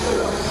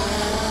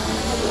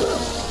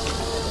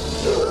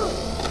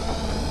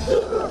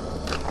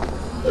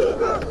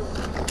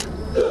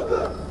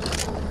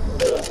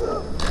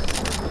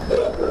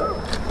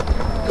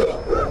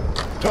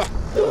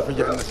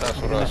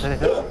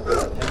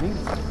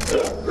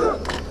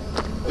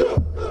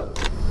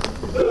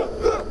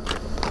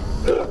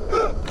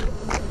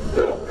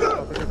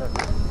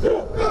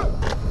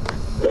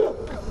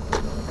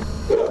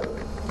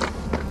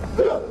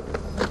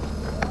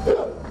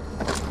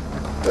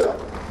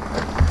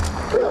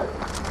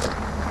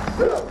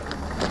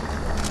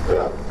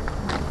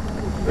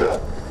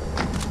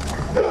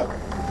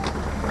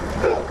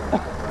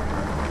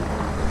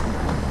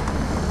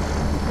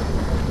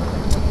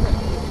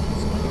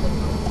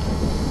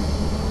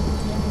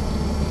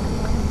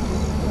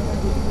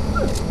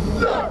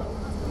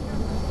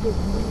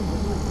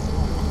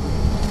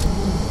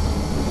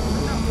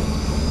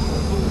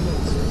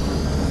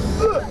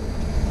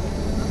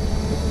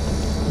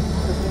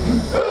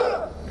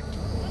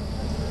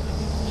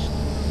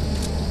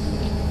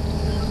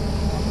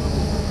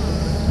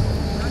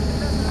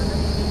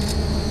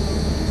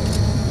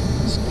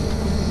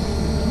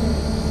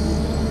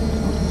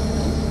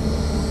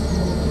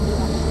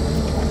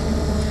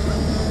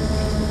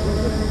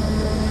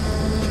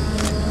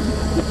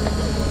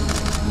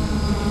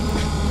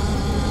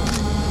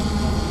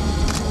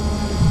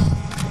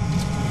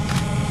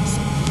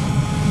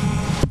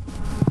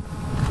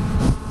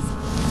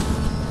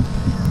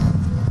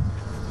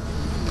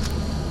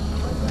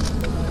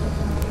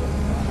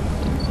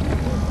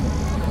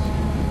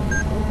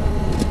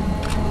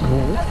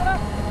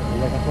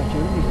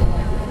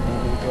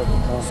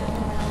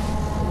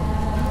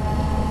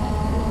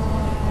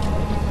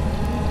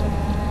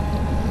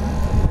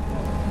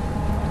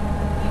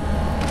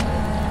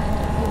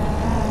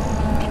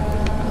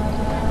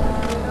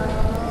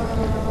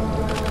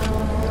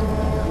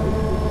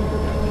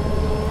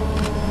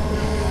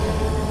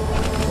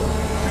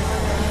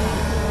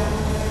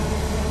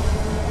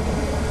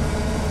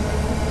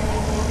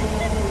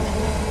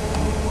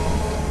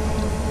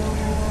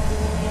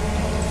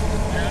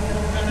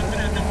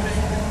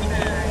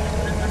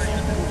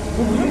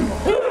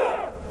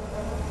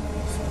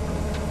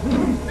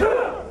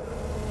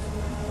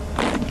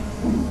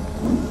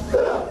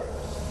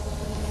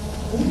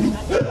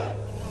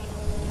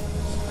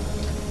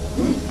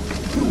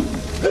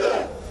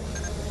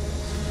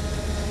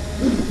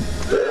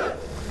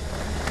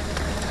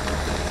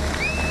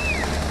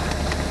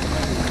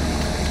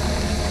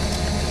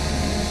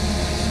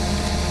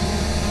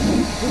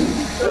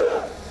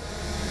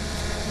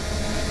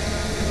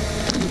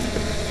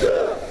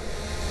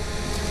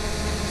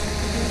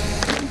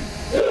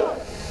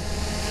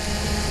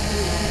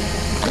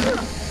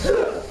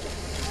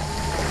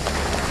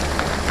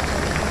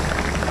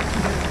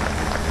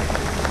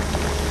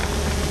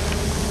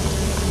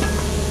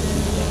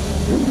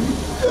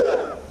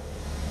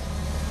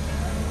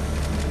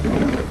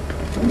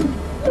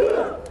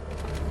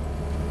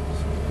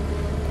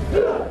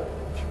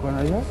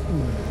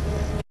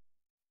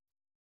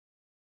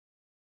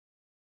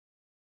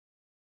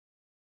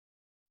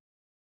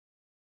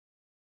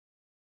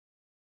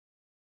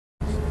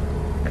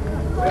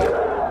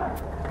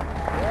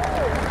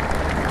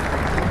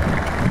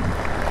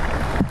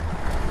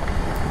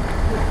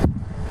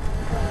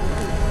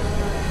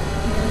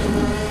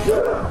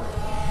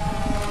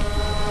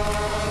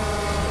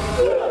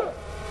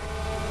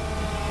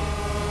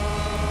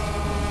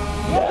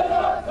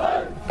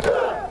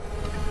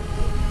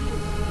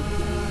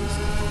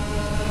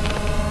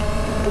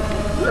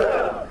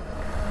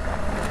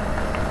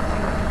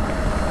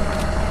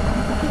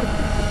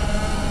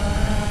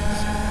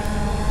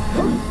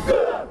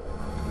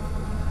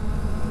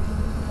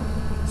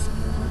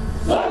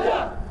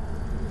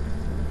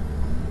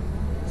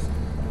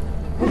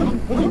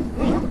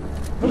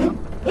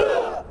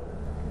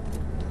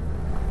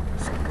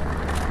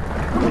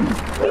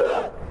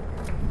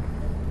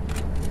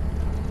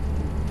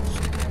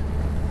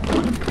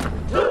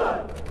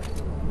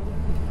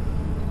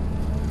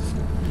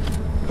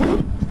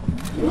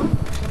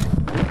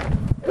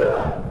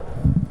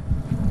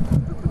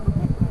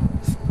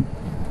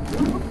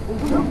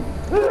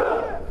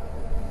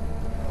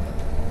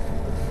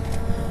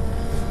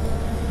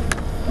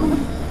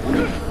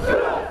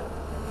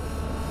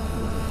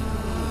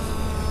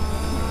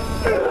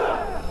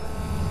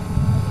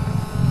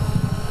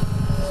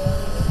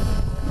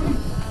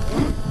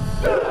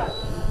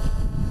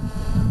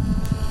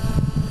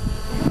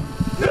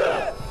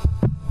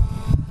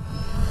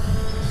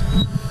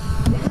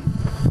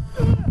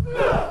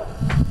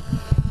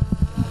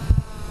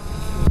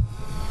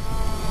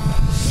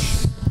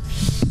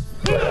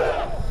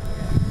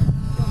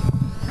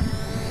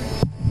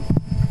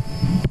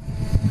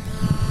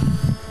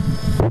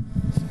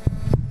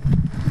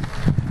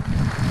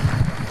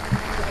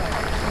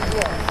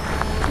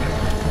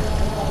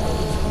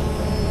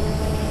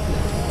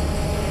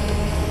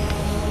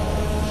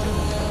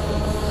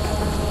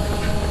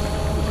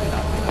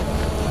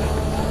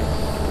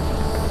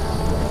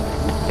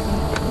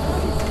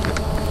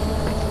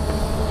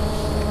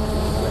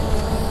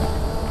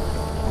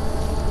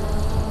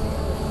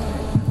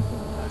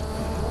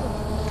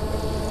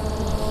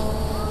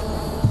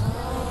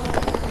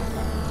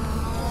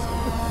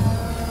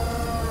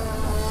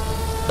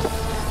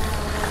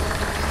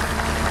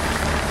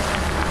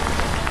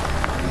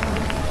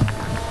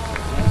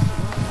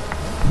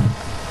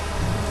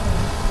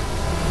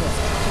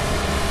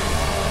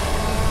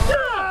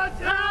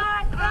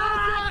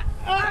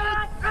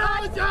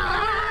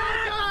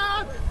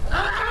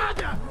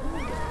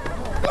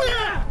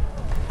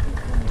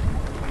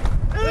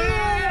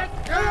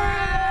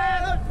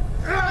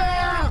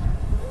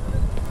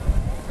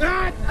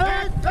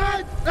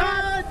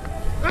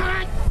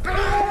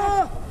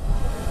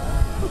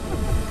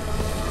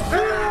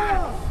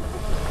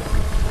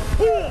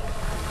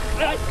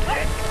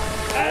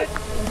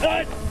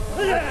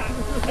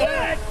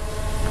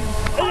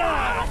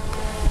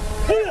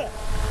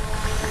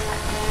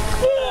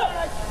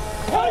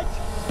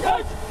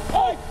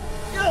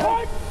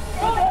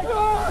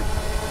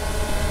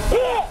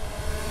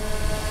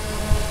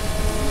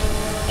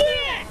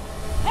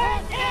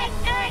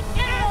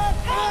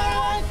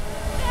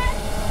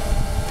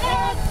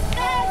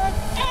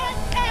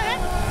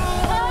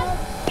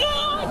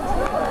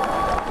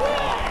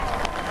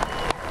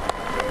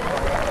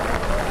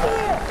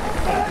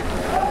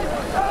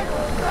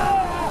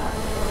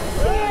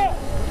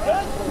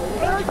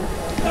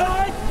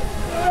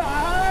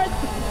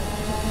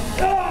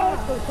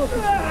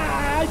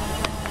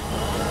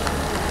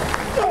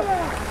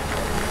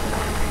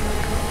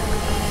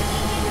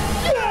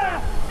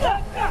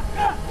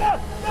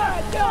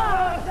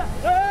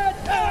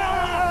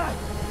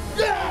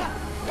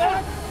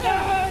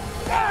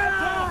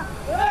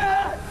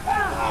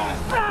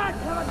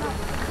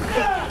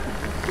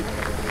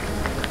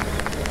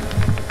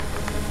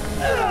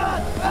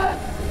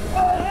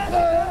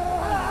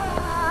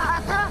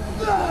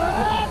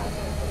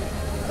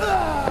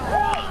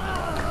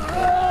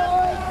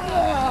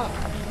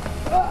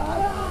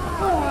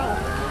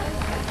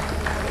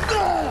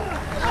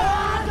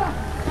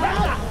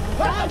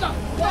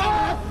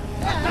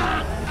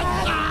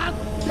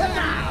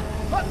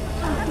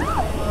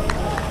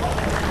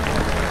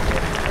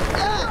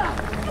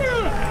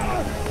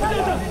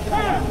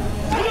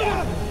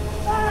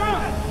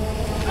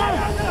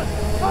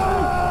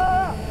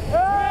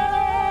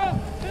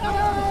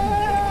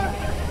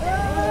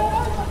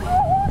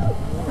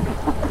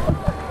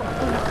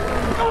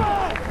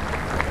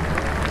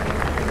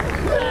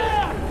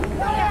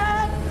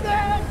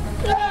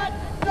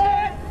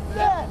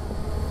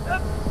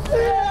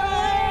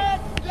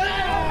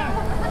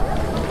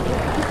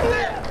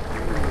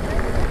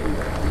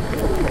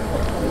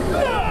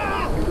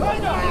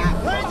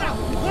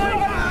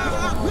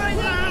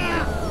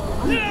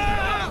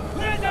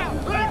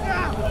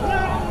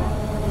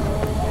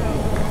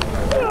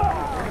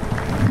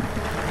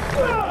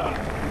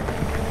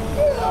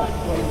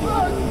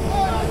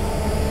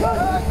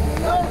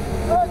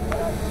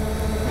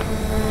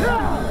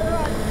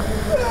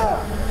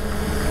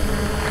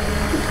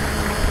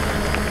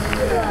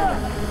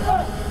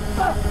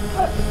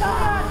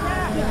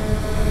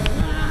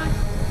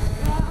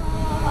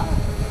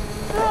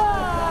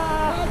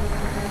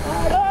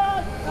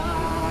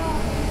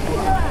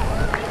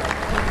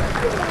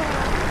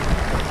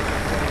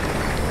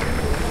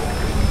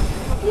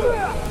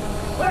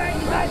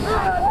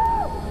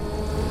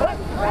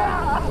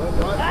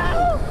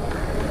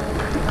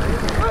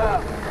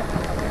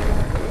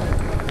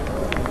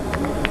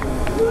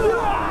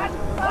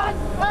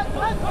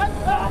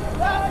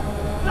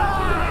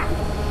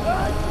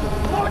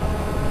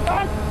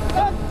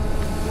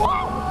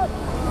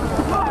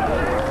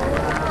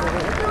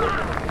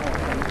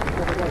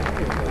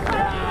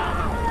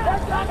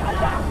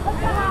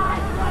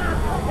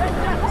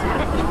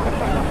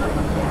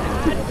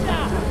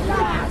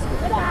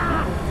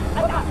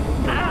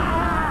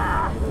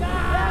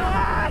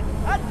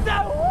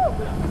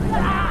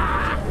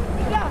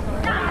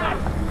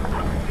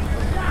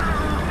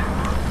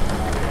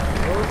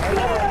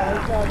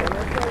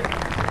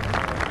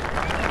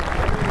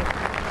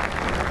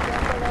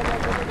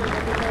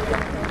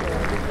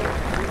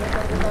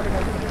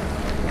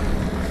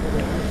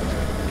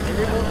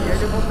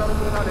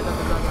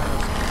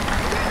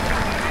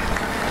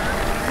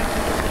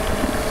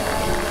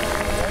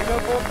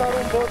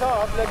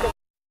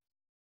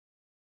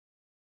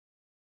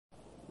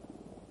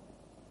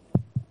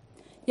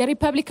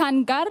የሪፐብሊካን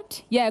ጋርድ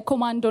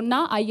የኮማንዶና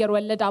አየር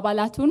ወለድ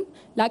አባላቱን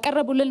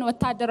ላቀረቡልን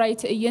ወታደራዊ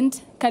ትዕይንት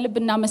ከልብ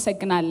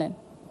እናመሰግናለን።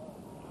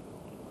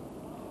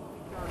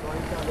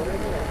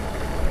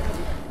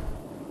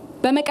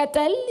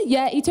 በመቀጠል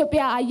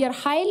የኢትዮጵያ አየር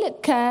ኃይል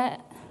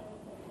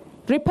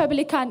ከሪፐብሊካን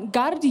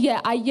ጋርድ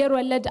የአየር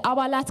ወለድ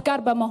አባላት ጋር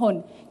በመሆን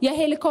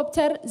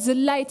የሄሊኮፕተር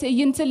ዝላይ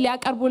ትዕይንትን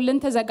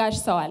ሊያቀርቡልን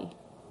ተዘጋጅተዋል።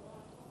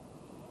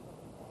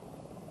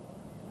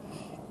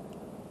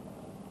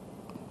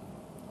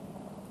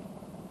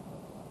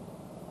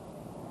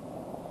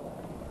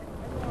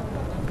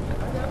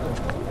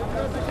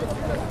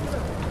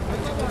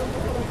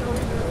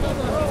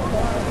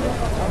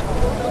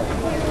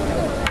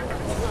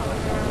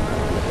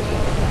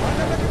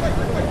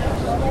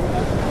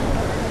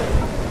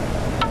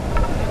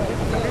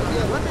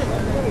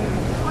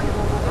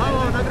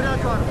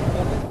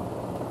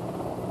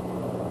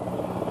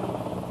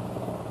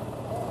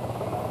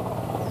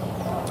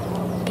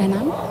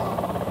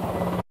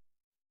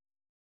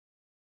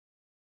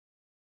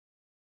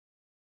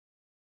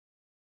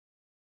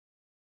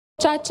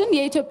 ቻችን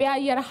የኢትዮጵያ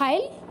አየር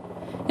ኃይል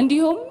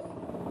እንዲሁም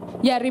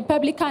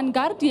የሪፐብሊካን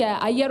ጋርድ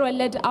የአየር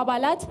ወለድ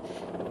አባላት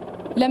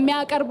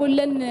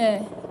ለሚያቀርቡልን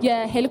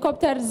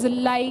የሄሊኮፕተር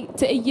ዝላይ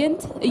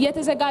ትዕይንት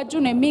እየተዘጋጁ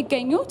ነው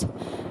የሚገኙት።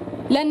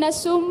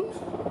 ለነሱም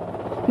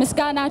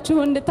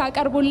ምስጋናችሁን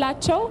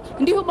እንድታቀርቡላቸው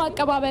እንዲሁም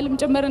አቀባበልም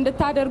ጭምር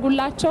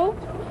እንድታደርጉላቸው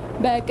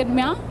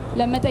በቅድሚያ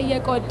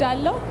ለመጠየቅ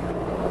ወዳለሁ።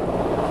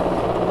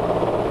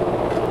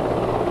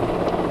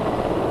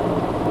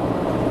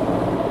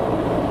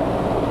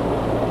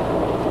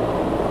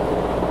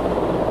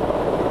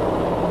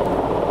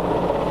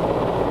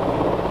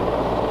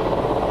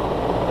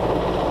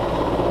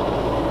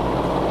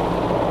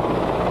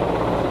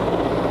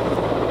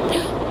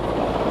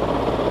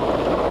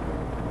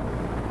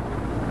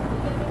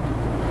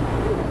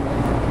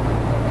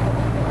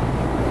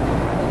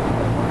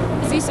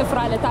 ስፍራ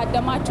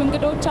ለታደማችሁ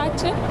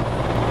እንግዶቻችን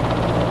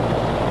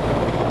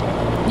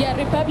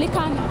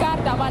የሪፐብሊካን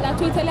ጋርድ አባላቱ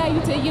የተለያዩ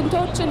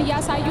ትዕይንቶችን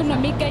እያሳዩ ነው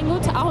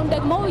የሚገኙት። አሁን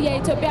ደግሞ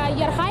የኢትዮጵያ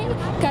አየር ኃይል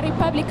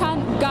ከሪፐብሊካን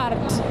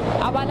ጋርድ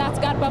አባላት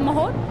ጋር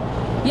በመሆን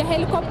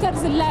የሄሊኮፕተር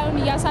ዝላዩን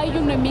እያሳዩ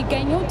ነው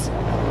የሚገኙት።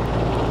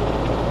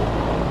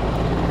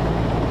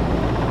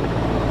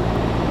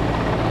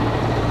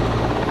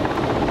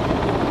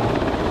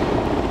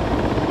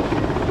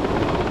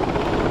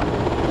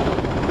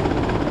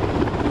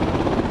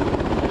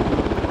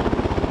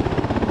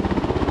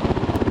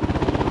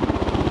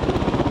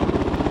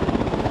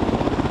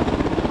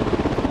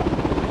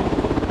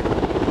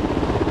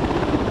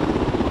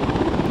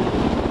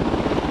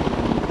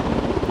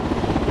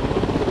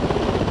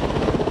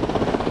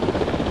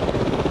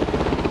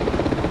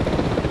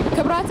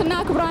 ክቡራትና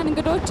ክቡራን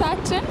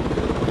እንግዶቻችን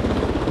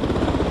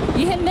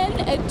ይህንን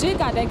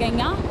እጅግ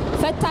አደገኛ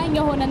ፈታኝ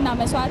የሆነና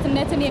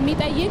መስዋዕትነትን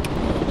የሚጠይቅ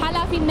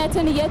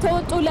ኃላፊነትን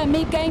እየተወጡ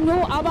ለሚገኙ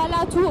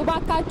አባላቱ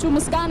እባካችሁ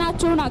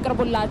ምስጋናችሁን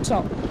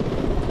አቅርቡላቸው።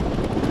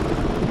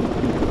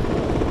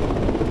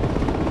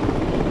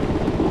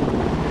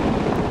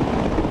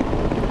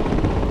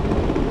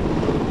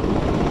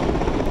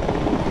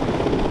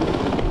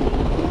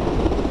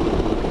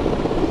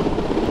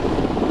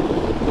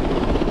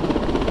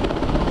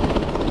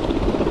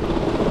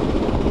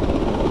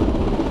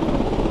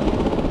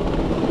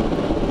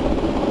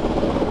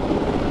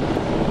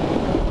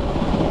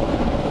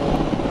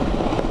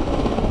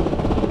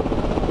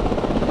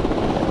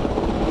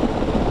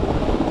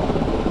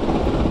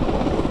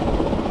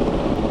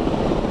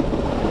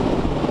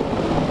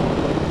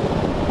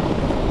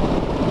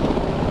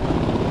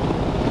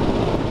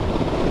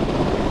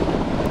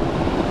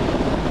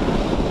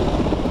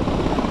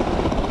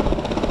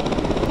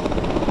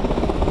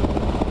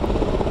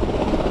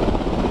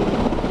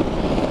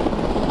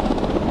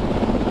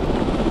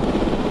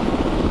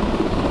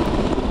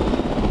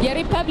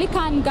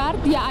 የሪፐብሊካን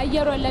ጋርድ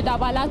የአየር ወለድ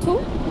አባላቱ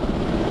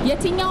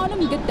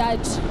የትኛውንም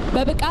ግዳጅ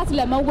በብቃት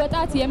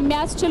ለመወጣት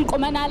የሚያስችል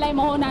ቁመና ላይ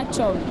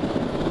መሆናቸውን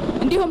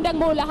እንዲሁም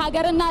ደግሞ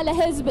ለሀገርና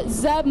ለሕዝብ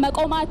ዘብ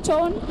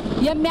መቆማቸውን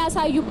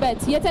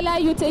የሚያሳዩበት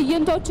የተለያዩ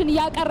ትዕይንቶችን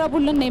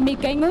ያቀርቡልን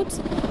የሚገኙት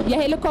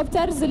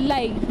የሄሊኮፕተር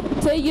ዝላይ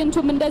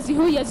ትዕይንቱም እንደዚሁ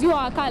የዚሁ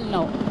አካል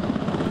ነው።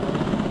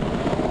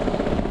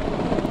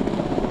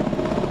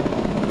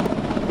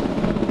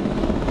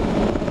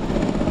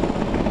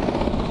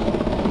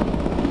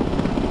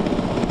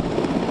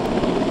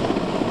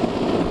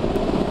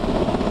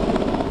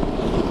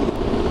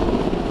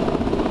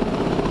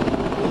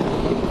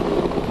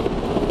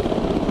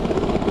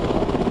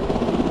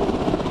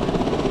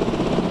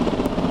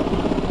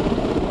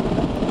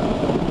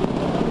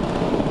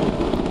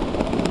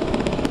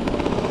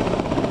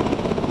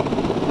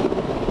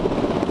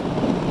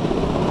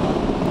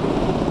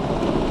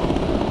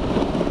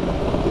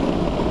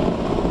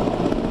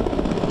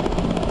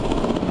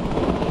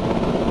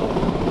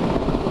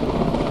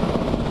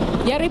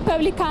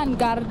 የሪፐብሊካን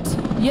ጋርድ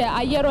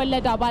የአየር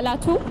ወለድ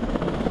አባላቱ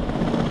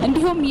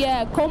እንዲሁም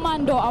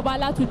የኮማንዶ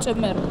አባላቱ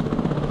ጭምር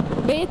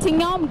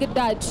በየትኛውም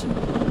ግዳጅ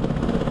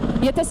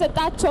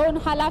የተሰጣቸውን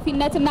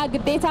ኃላፊነትና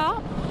ግዴታ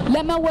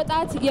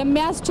ለመወጣት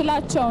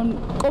የሚያስችላቸውን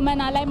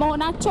ቁመና ላይ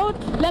መሆናቸውን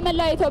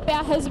ለመላው ኢትዮጵያ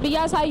ሕዝብ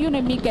ያሳዩ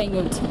ነው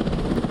የሚገኙት።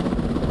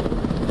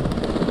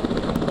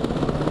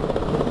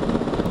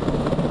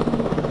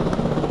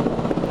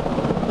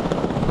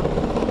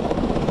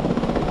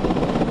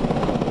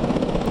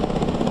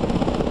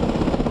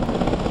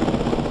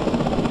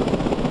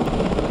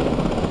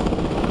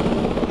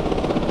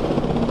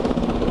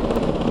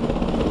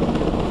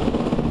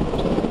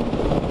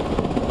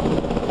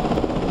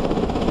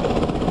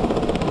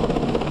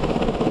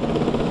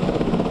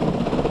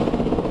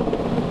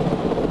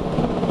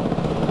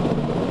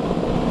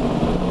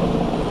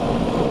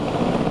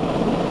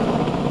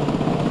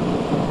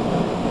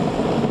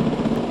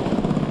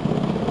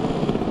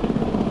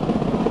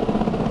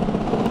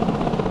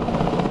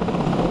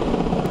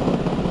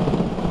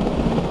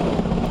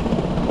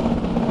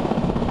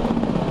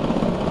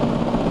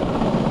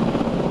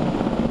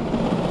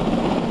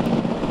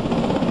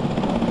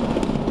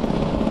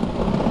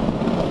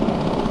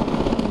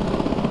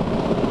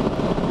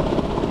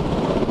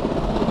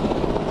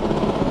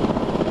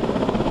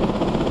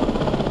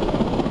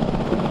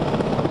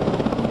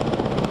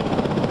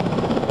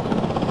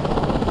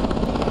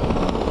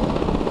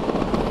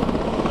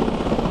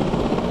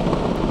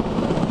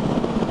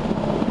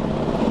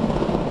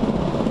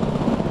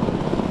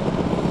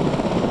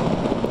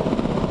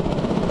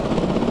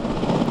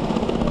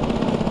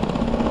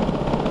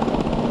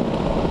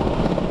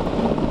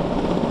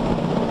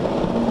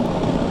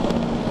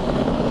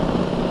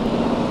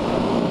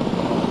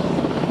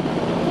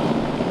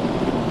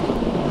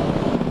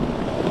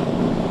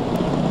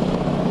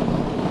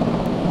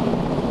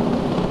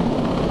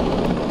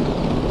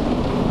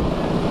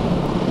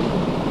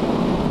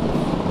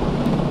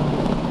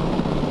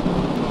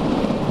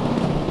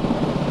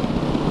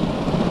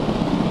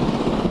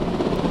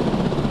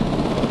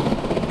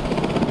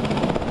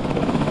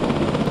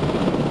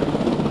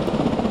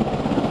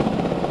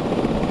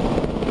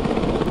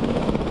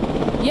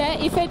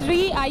 የኢፌድሪ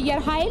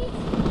አየር ኃይል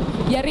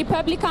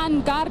የሪፐብሊካን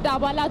ጋርድ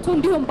አባላቱ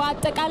እንዲሁም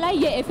በአጠቃላይ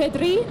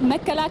የኢፌድሪ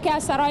መከላከያ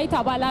ሰራዊት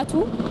አባላቱ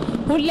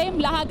ሁሌም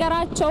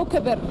ለሀገራቸው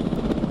ክብር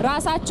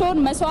ራሳቸውን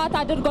መስዋዕት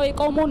አድርገው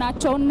የቆሙ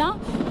ናቸውና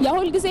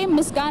የሁል ጊዜ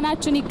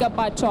ምስጋናችን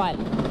ይገባቸዋል።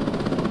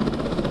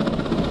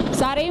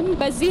 ዛሬም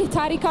በዚህ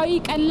ታሪካዊ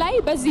ቀን ላይ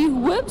በዚህ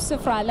ውብ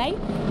ስፍራ ላይ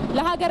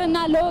ለሀገርና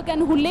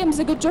ለወገን ሁሌም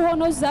ዝግጁ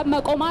ሆኖ ዘብ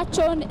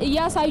መቆማቸውን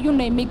እያሳዩ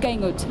ነው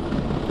የሚገኙት።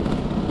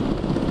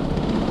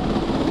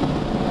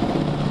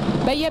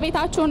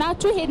 በየቤታችሁ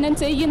ናችሁ ይሄንን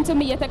ትዕይንትም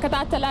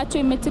እየተከታተላችሁ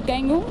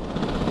የምትገኙ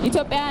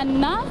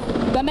ኢትዮጵያውያንና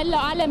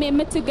በመላው ዓለም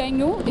የምትገኙ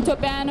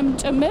ኢትዮጵያውያንም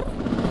ጭምር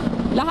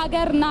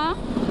ለሀገርና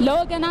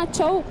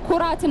ለወገናቸው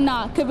ኩራትና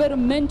ክብር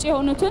ምንጭ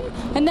የሆኑትን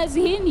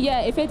እነዚህን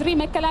የኢፌድሪ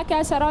መከላከያ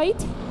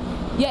ሰራዊት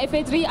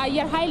የኢፌድሪ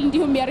አየር ኃይል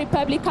እንዲሁም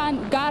የሪፐብሊካን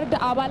ጋርድ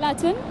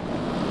አባላትን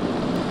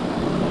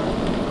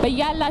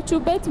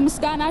በያላችሁበት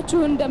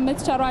ምስጋናችሁን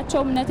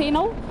እንደምትቸሯቸው እምነቴ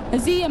ነው።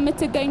 እዚህ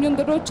የምትገኙ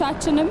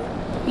እንግዶቻችንም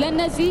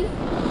ለነዚህ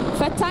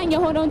ፈታኝ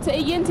የሆነውን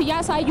ትዕይንት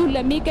ያሳዩ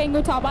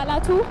ለሚገኙት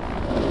አባላቱ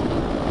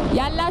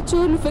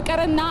ያላችሁን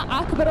ፍቅርና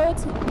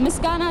አክብሮት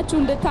ምስጋናችሁ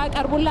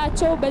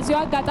እንድታቀርቡላቸው በዚሁ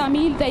አጋጣሚ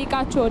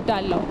ልጠይቃችሁ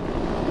እወዳለሁ።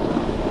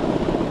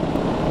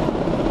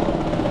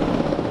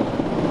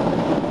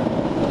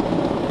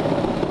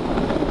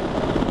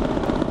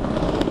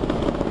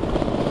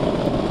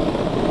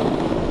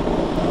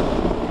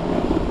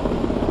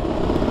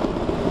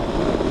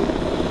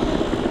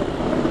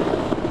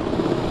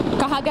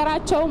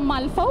 ከሀገራቸውም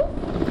አልፈው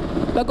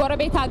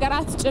በጎረቤት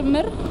ሀገራት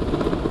ጭምር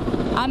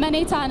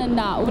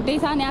አመኔታንና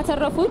ውዴታን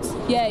ያተረፉት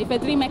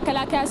የኢፌድሪ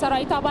መከላከያ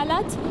ሰራዊት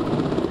አባላት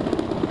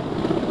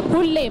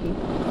ሁሌም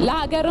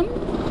ለሀገርም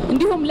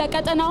እንዲሁም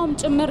ለቀጠናውም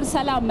ጭምር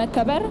ሰላም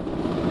መከበር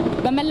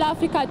በመላ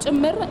አፍሪካ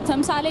ጭምር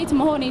ተምሳሌት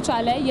መሆን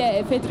የቻለ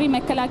የፌድሪ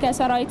መከላከያ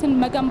ሰራዊትን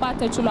መገንባት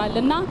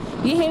ተችሏልና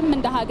ይሄም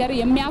እንደ ሀገር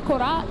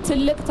የሚያኮራ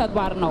ትልቅ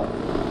ተግባር ነው።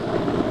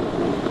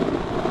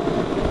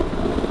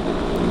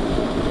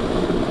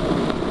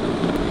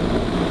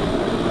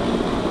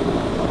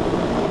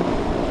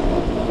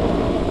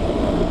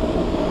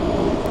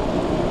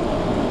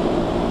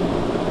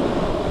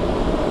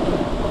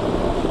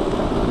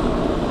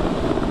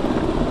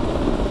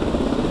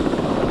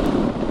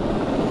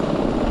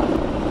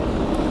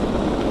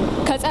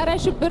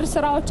 ሽብር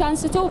ስራዎች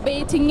አንስቶ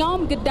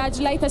በየትኛውም ግዳጅ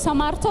ላይ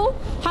ተሰማርተው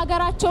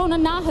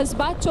ሀገራቸውንና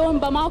ህዝባቸውን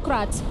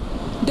በማኩራት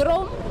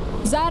ድሮም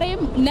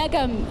ዛሬም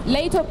ነገም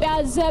ለኢትዮጵያ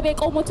ዘብ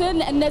የቆሙትን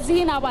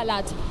እነዚህን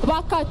አባላት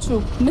ባካችሁ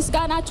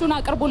ምስጋናችሁን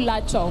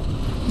አቅርቡላቸው።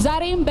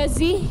 ዛሬም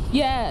በዚህ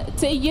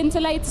የትዕይንት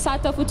ላይ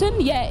የተሳተፉትን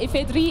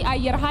የኢፌድሪ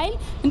አየር ኃይል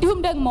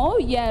እንዲሁም ደግሞ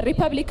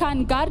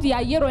የሪፐብሊካን ጋርድ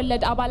የአየር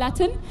ወለድ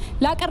አባላትን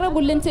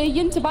ላቀረቡልን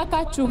ትዕይንት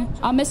ባካችሁ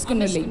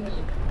አመስግኑልኝ።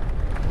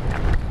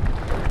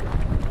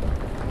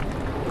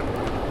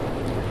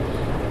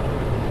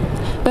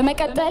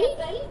 በመቀጠል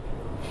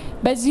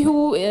በዚሁ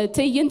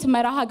ትዕይንት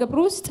መርሃ ግብር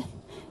ውስጥ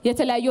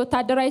የተለያዩ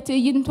ወታደራዊ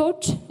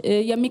ትዕይንቶች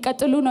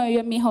የሚቀጥሉ ነው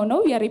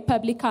የሚሆነው።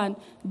 የሪፐብሊካን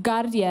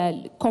ጋርድ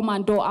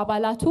የኮማንዶ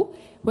አባላቱ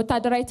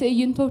ወታደራዊ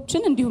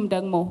ትዕይንቶችን እንዲሁም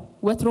ደግሞ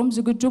ወትሮም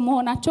ዝግጁ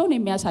መሆናቸውን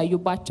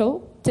የሚያሳዩባቸው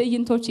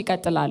ትዕይንቶች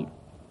ይቀጥላሉ።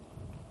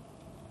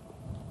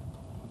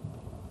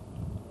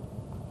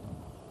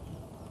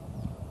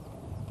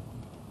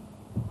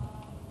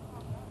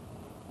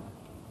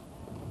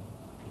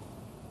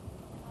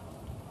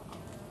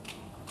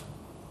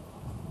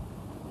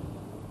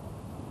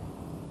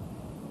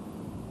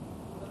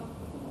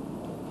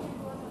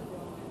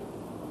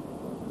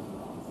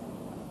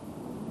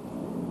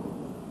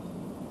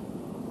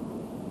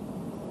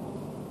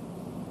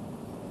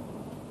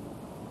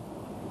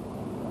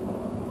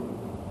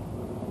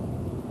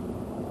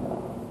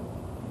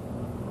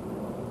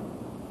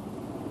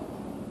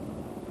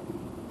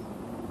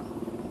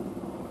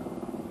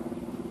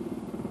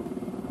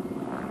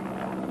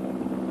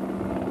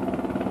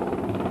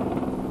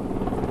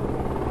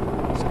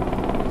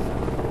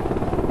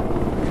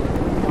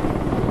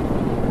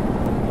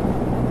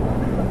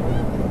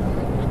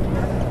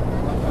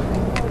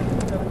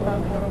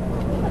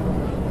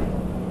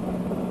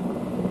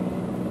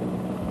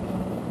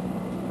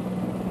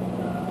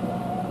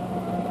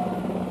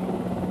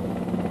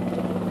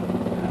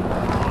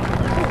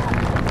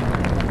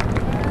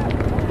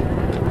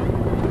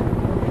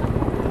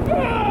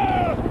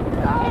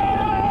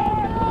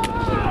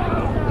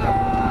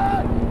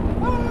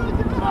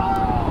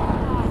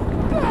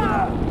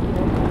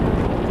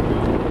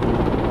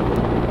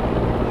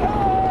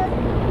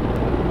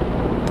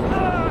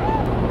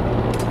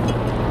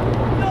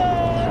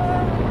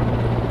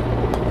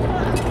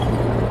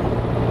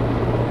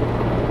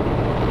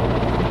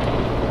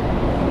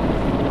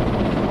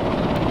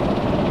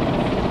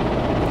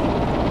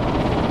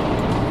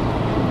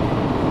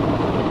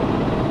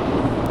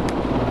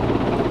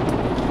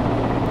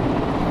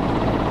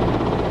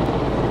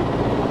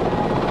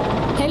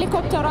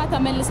 ሄሊኮፕተሯ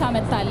ተመልሳ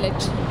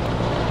መጣለች።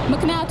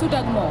 ምክንያቱ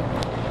ደግሞ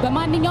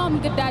በማንኛውም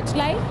ግዳጅ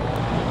ላይ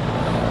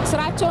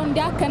ስራቸውን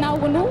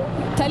እንዲያከናውኑ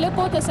ተልዕኮ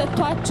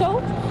ተሰጥቷቸው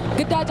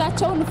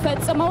ግዳጃቸውን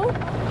ፈጽመው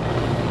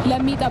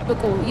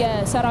ለሚጠብቁ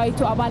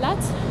የሰራዊቱ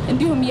አባላት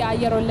እንዲሁም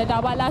የአየር ወለድ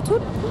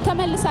አባላቱን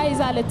ተመልሳ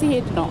ይዛ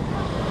ልትሄድ ነው።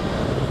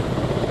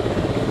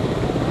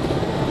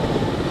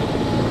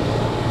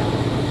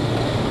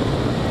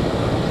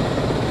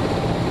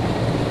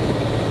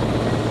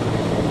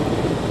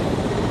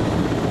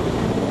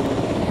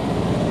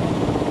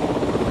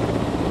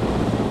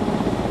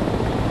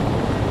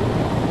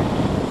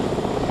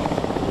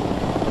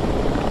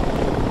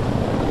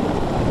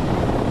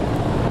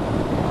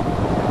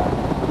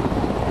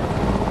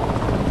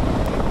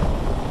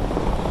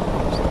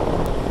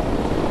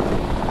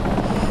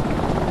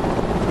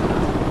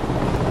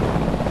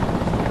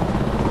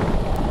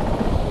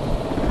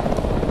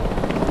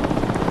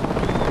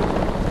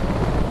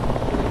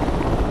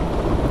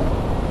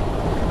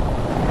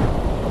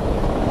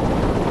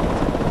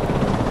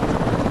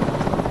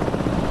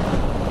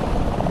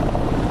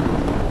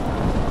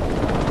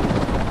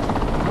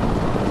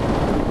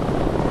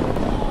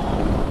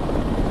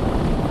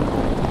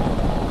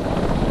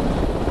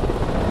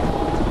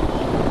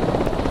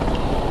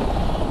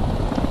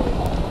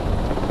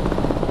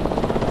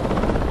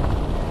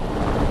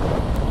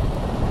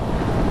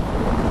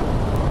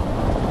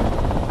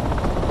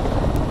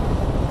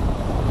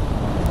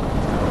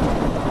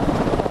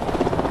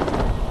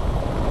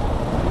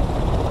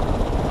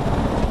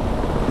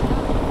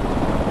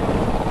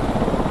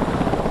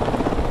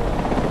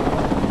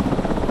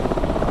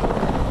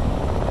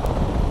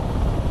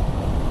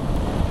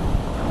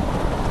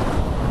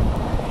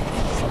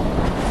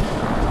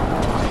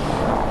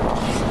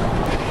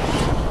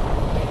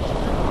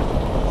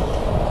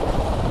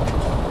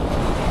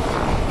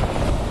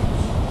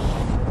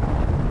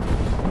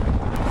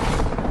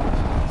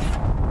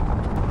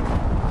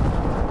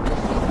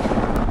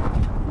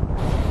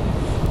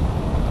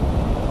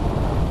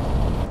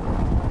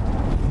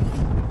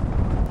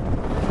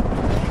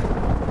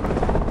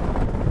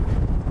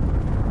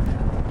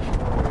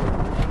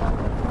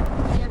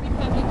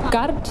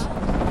 ጋርድ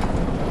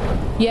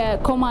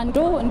የኮማንዶ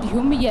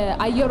እንዲሁም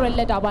የአየር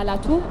ወለድ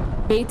አባላቱ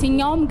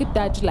በየትኛውም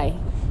ግዳጅ ላይ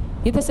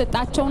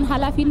የተሰጣቸውን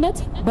ኃላፊነት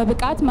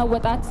በብቃት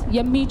መወጣት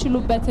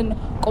የሚችሉበትን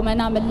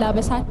ቁመና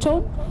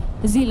መላበሳቸውን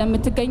እዚህ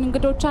ለምትገኙ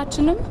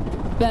እንግዶቻችንም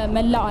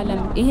በመላው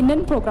ዓለም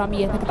ይህንን ፕሮግራም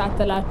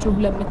እየተከታተላችሁ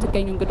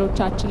ለምትገኙ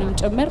እንግዶቻችንም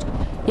ጭምር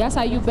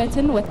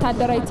ያሳዩበትን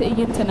ወታደራዊ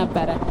ትዕይንት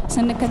ነበረ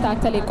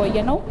ስንከታተል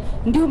የቆየነው።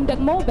 እንዲሁም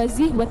ደግሞ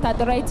በዚህ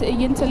ወታደራዊ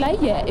ትዕይንት ላይ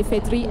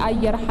የኢፌድሪ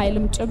አየር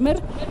ኃይልም ጭምር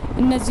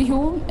እነዚሁ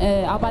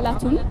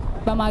አባላቱን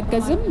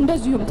በማገዝም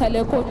እንደዚሁም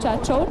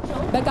ተልእኮቻቸውን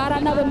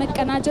በጋራና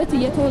በመቀናጀት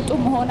እየተወጡ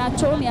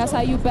መሆናቸውን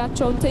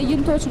ያሳዩባቸውን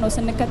ትዕይንቶች ነው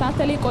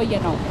ስንከታተል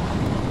የቆየነው።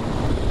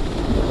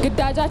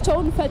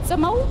 ግዳጃቸውን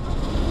ፈጽመው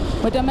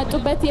ወደ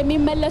መጡበት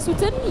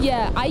የሚመለሱትን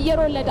የአየር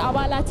ወለድ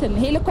አባላትን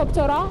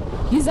ሄሊኮፕተሯ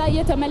ይዛ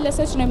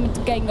እየተመለሰች ነው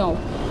የምትገኘው።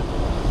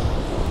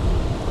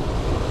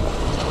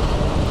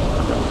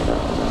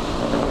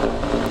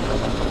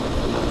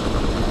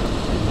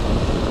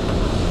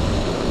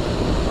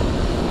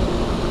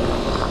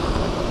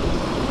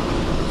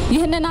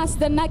 ይህንን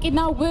አስደናቂና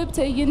ውብ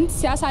ትዕይንት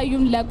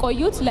ሲያሳዩን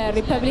ለቆዩት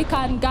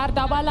ለሪፐብሊካን ጋርድ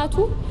አባላቱ፣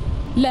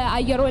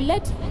 ለአየር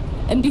ወለድ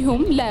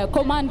እንዲሁም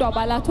ለኮማንዶ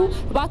አባላቱ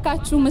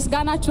ባካችሁ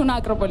ምስጋናችሁን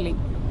አቅርቡልኝ።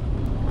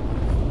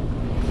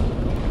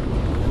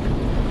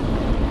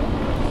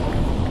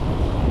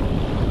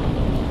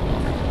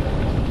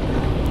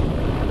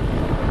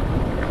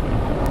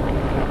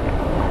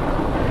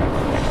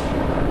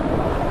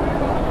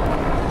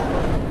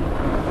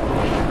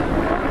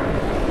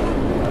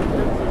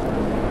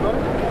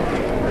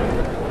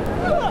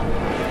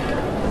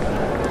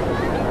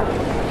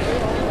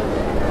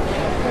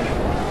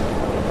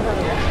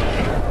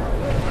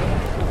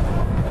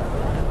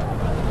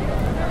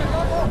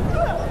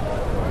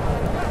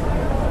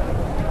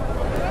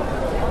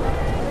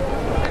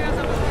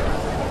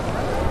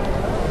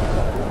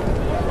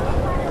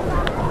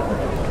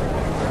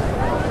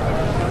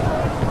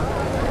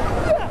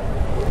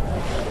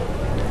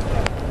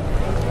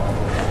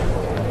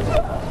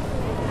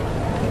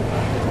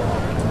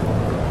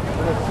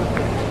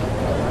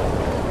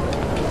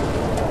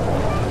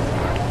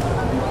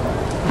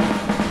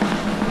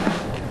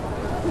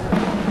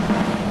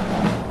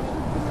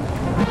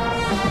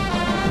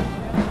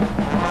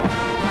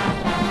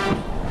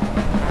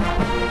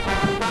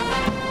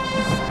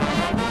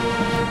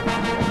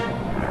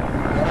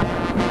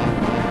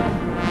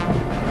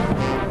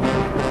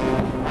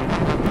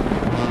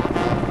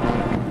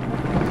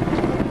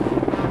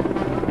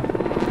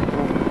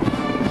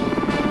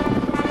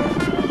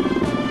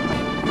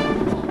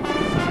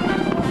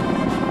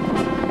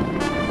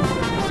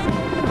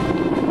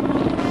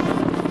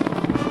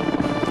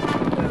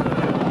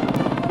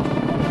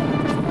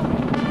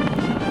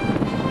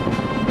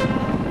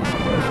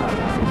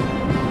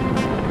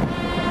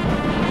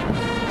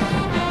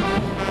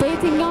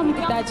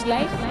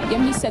 ላይ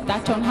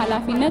የሚሰጣቸውን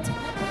ኃላፊነት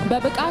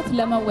በብቃት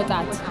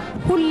ለመወጣት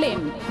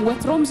ሁሌም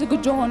ወትሮም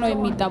ዝግጁ ሆነው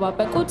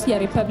የሚጠባበቁት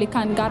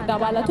የሪፐብሊካን ጋርድ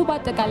አባላቱ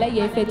በአጠቃላይ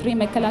የኢፌድሪ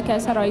መከላከያ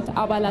ሰራዊት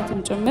አባላትም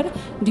ጭምር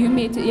እንዲሁም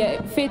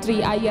የኢፌድሪ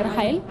አየር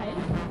ኃይል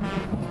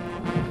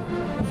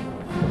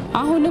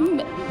አሁንም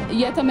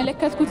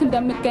እየተመለከትኩት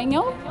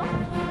እንደምገኘው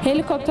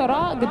ሄሊኮፕተሯ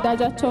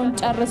ግዳጃቸውን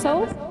ጨርሰው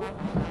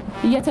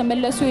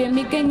እየተመለሱ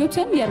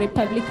የሚገኙትን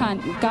የሪፐብሊካን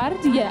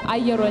ጋርድ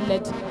የአየር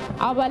ወለድ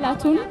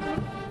አባላቱን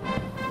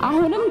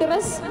አሁንም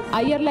ድረስ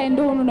አየር ላይ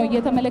እንደሆኑ ነው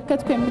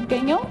እየተመለከትኩ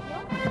የሚገኘው።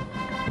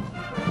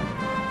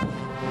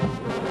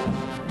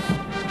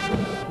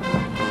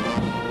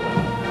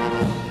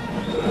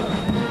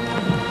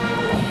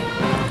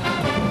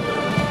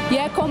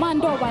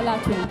 የኮማንዶ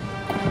አባላቱን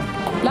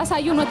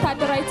ላሳዩን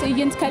ወታደራዊ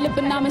ትዕይንት ከልብ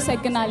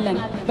እናመሰግናለን።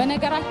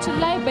 በነገራችን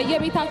ላይ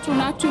በየቤታችሁ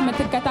ናችሁ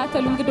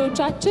የምትከታተሉ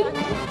እንግዶቻችን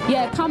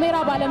የካሜራ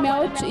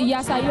ባለሙያዎች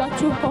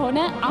እያሳያችሁ ከሆነ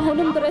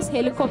አሁንም ድረስ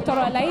ሄሊኮፕተሯ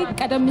ላይ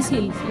ቀደም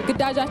ሲል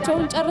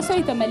ግዳጃቸውን ጨርሰው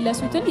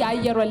የተመለሱትን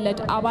የአየር ወለድ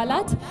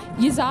አባላት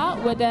ይዛ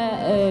ወደ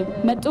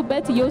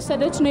መጡበት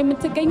እየወሰደች ነው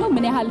የምትገኘው።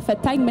 ምን ያህል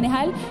ፈታኝ ምን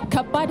ያህል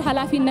ከባድ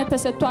ኃላፊነት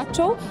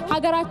ተሰጥቷቸው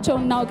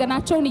ሀገራቸውንና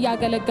ወገናቸውን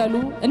እያገለገሉ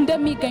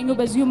እንደሚገኙ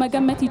በዚሁ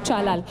መገመት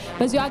ይቻላል።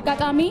 በዚሁ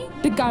አጋጣሚ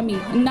ድጋሚ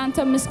እናንተ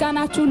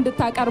ምስጋናችሁ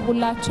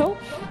እንድታቀርቡላቸው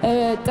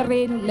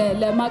ጥሬን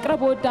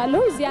ለማቅረብ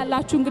ወዳለሁ። እዚህ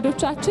ያላችሁ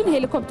እንግዶቻችን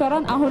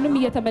ሄሊኮፕተሯን አሁንም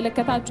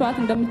እየተመለከታችኋት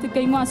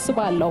እንደምትገኙ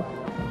አስባለሁ።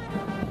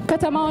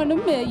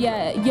 ከተማውንም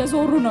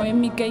እየዞሩ ነው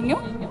የሚገኘው።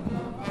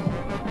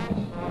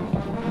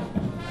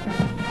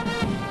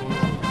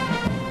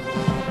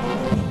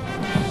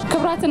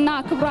 ክብራትና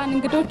ክብራን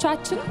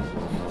እንግዶቻችን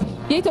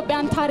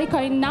የኢትዮጵያን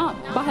ታሪካዊና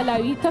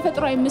ባህላዊ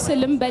ተፈጥሯዊ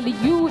ምስልም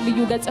በልዩ ልዩ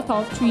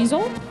ገጽታዎቹ ይዞ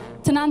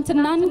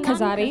ትናንትናን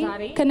ከዛሬ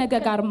ከነገ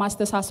ጋር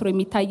ማስተሳስሮ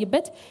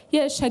የሚታይበት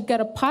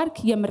የሸገር ፓርክ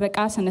የምረቃ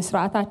ስነ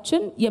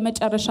ስርዓታችን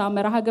የመጨረሻ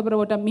መርሃ ግብር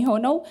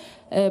ወደሚሆነው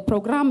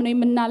ፕሮግራም ነው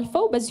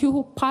የምናልፈው። በዚሁ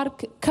ፓርክ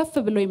ከፍ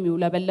ብሎ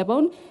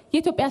የሚውለበለበውን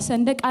የኢትዮጵያ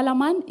ሰንደቅ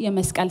ዓላማን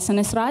የመስቀል ስነ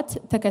ስርዓት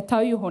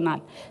ተከታዩ ይሆናል።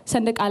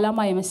 ሰንደቅ ዓላማ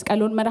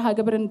የመስቀሉን መርሃ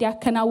ግብር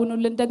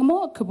እንዲያከናውኑልን ደግሞ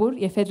ክቡር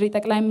የፌዴሪ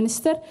ጠቅላይ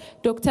ሚኒስትር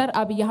ዶክተር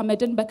አብይ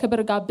አህመድን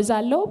በክብር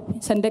ጋብዛለሁ።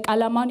 ሰንደቅ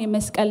ዓላማን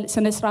የመስቀል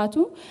ስነ ስርዓቱ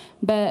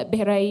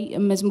በብሔራዊ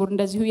መዝሙር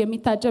እንደዚሁ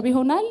የሚታጀብ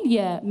ይሆናል።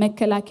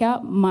 የመከላከያ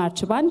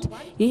ማርች ባንድ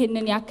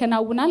ይህንን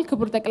ያከናውናል።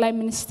 ክቡር ጠቅላይ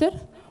ሚኒስትር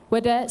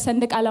ወደ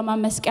ሰንደቅ ዓላማ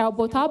መስቀያ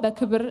ቦታ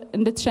በክብር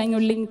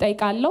እንድትሸኙልኝ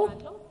ጠይቃለሁ።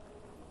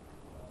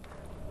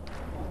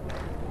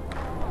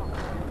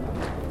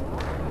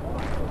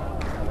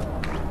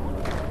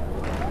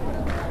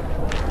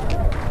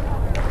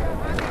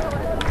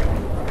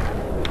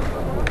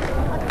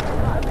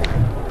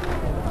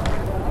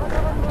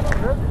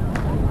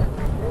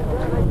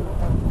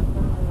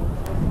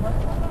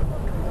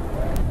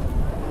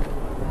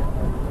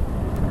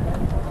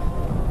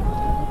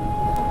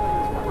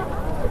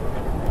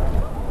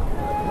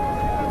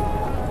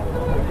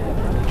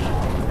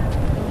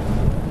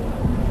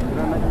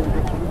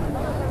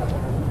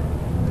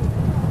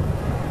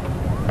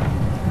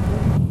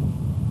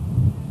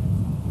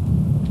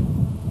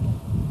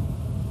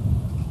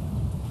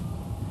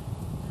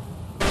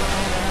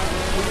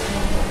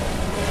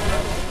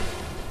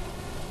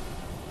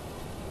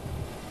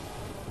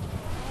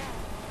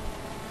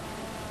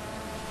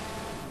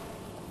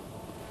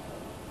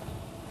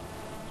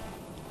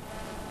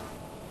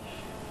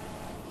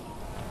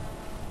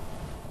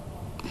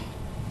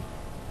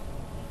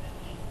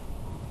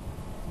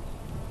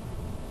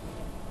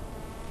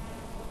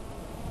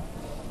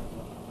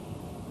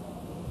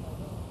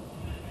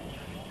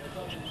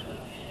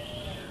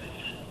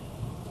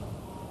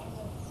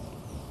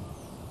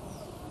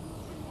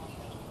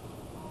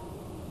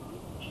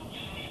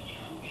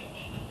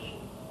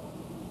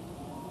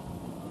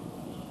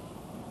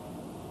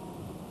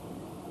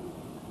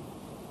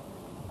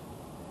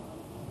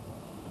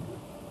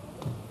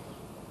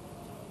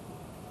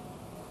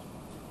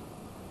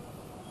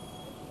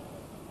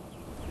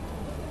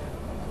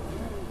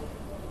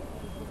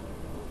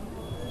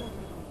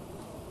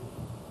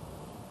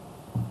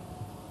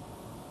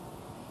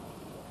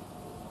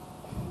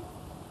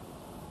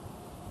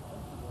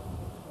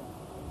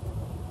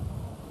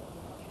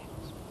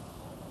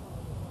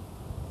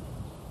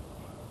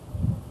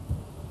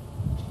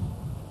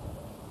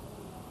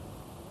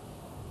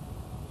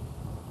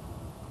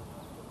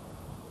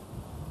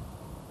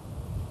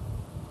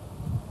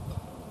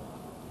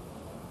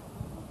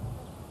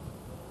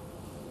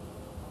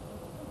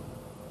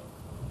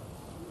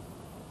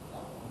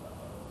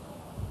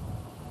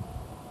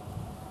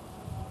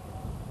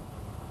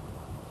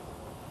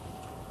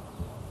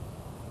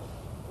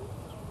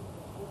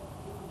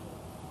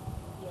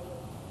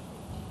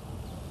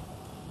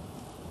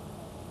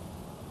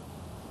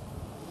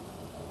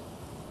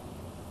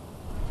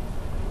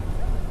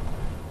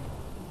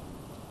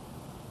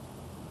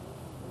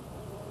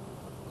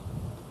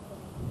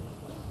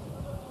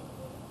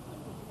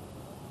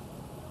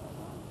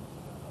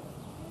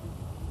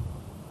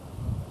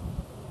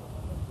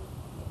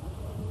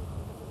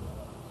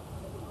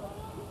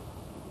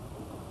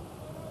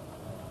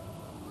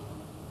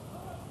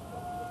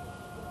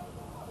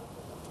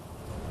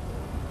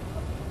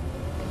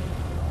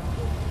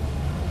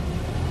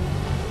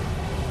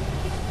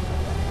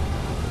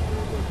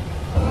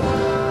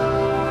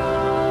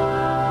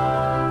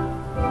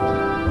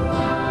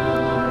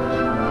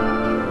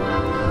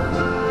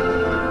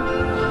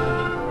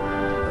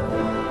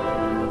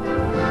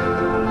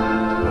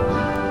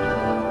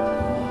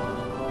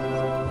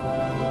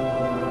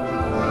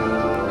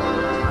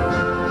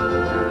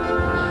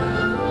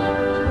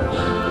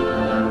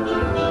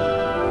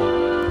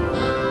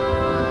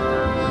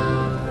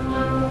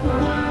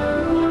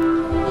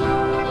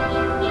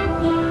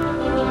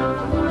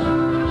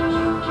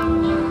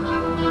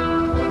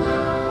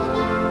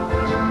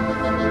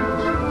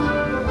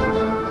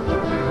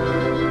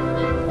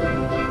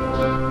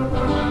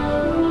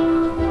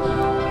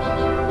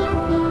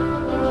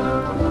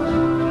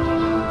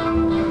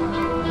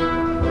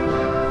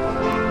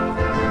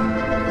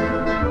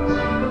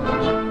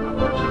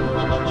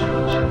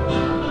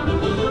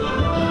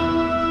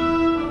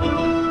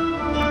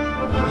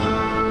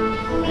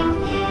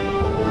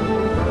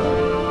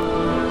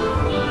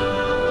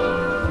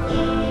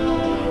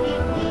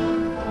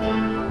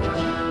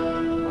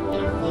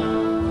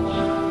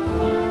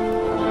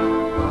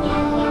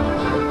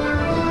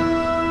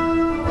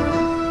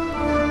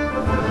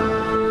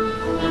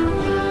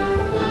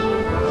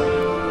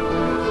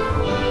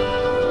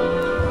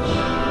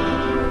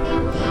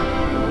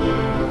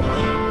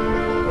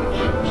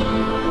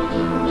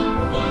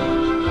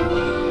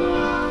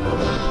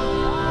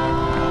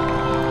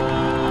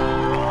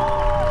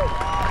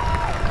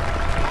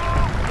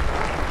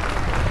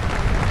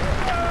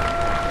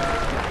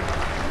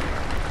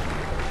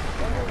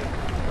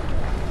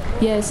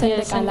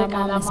 የሰንደቅ ዓላማ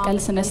መስቀል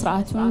ስነ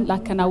ስርዓቱን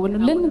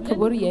ላከናውኑልን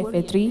ክቡር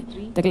የኢፌዴሪ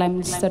ጠቅላይ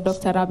ሚኒስትር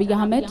ዶክተር አብይ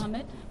አህመድ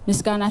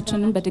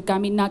ምስጋናችንን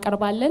በድጋሚ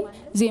እናቀርባለን።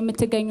 እዚህ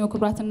የምትገኙ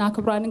ክቡራትና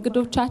ክቡራን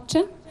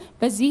እንግዶቻችን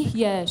በዚህ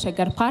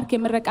የሸገር ፓርክ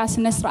የምረቃ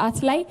ስነ ስርዓት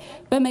ላይ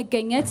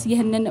በመገኘት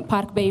ይህንን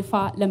ፓርክ በይፋ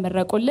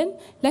ለመረቁልን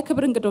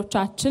ለክብር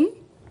እንግዶቻችን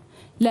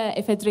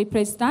ለኢፌዴሪ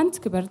ፕሬዝዳንት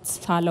ክብርት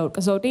ሳህለወርቅ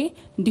ዘውዴ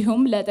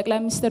እንዲሁም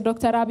ለጠቅላይ ሚኒስትር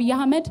ዶክተር አብይ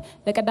አህመድ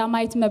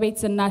ለቀዳማዊት እመቤት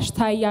ዝናሽ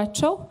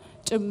ታያቸው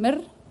ጭምር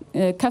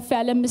ከፍ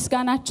ያለ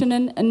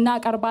ምስጋናችንን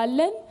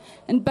እናቀርባለን።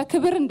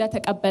 በክብር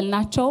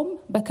እንደተቀበልናቸው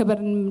በክብር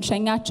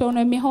እንሸኛቸው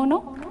ነው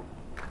የሚሆነው።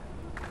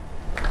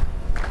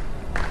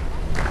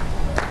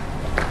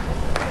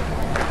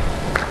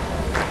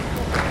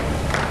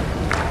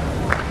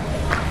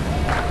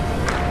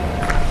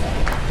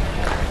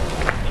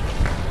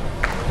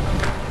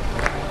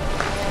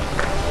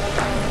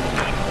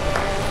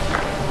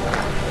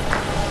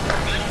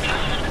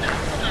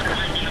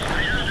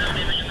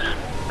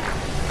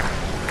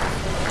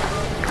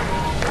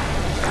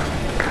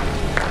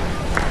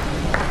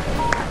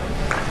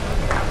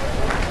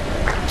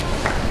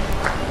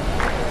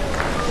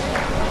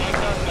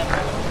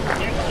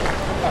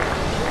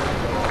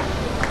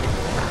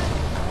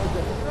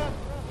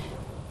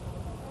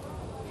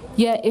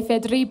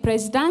 የኢፌዴሪ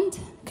ፕሬዝዳንት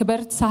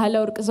ክብርት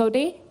ሳህለወርቅ ዘውዴ፣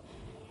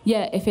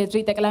 የኢፌዴሪ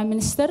ጠቅላይ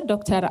ሚኒስትር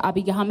ዶክተር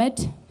አብይ አህመድ፣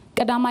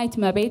 ቀዳማዊት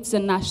እመቤት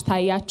ዝናሽ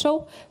ታያቸው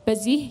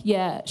በዚህ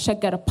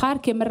የሸገር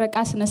ፓርክ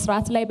የምረቃ ስነ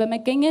ስርዓት ላይ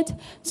በመገኘት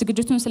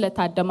ዝግጅቱን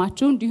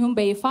ስለታደማችሁ እንዲሁም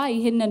በይፋ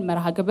ይህንን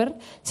መርሃ ግብር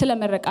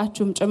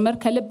ስለመረቃችሁም ጭምር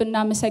ከልብ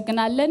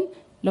እናመሰግናለን።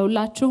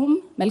 ለሁላችሁም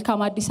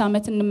መልካም አዲስ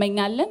ዓመት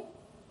እንመኛለን።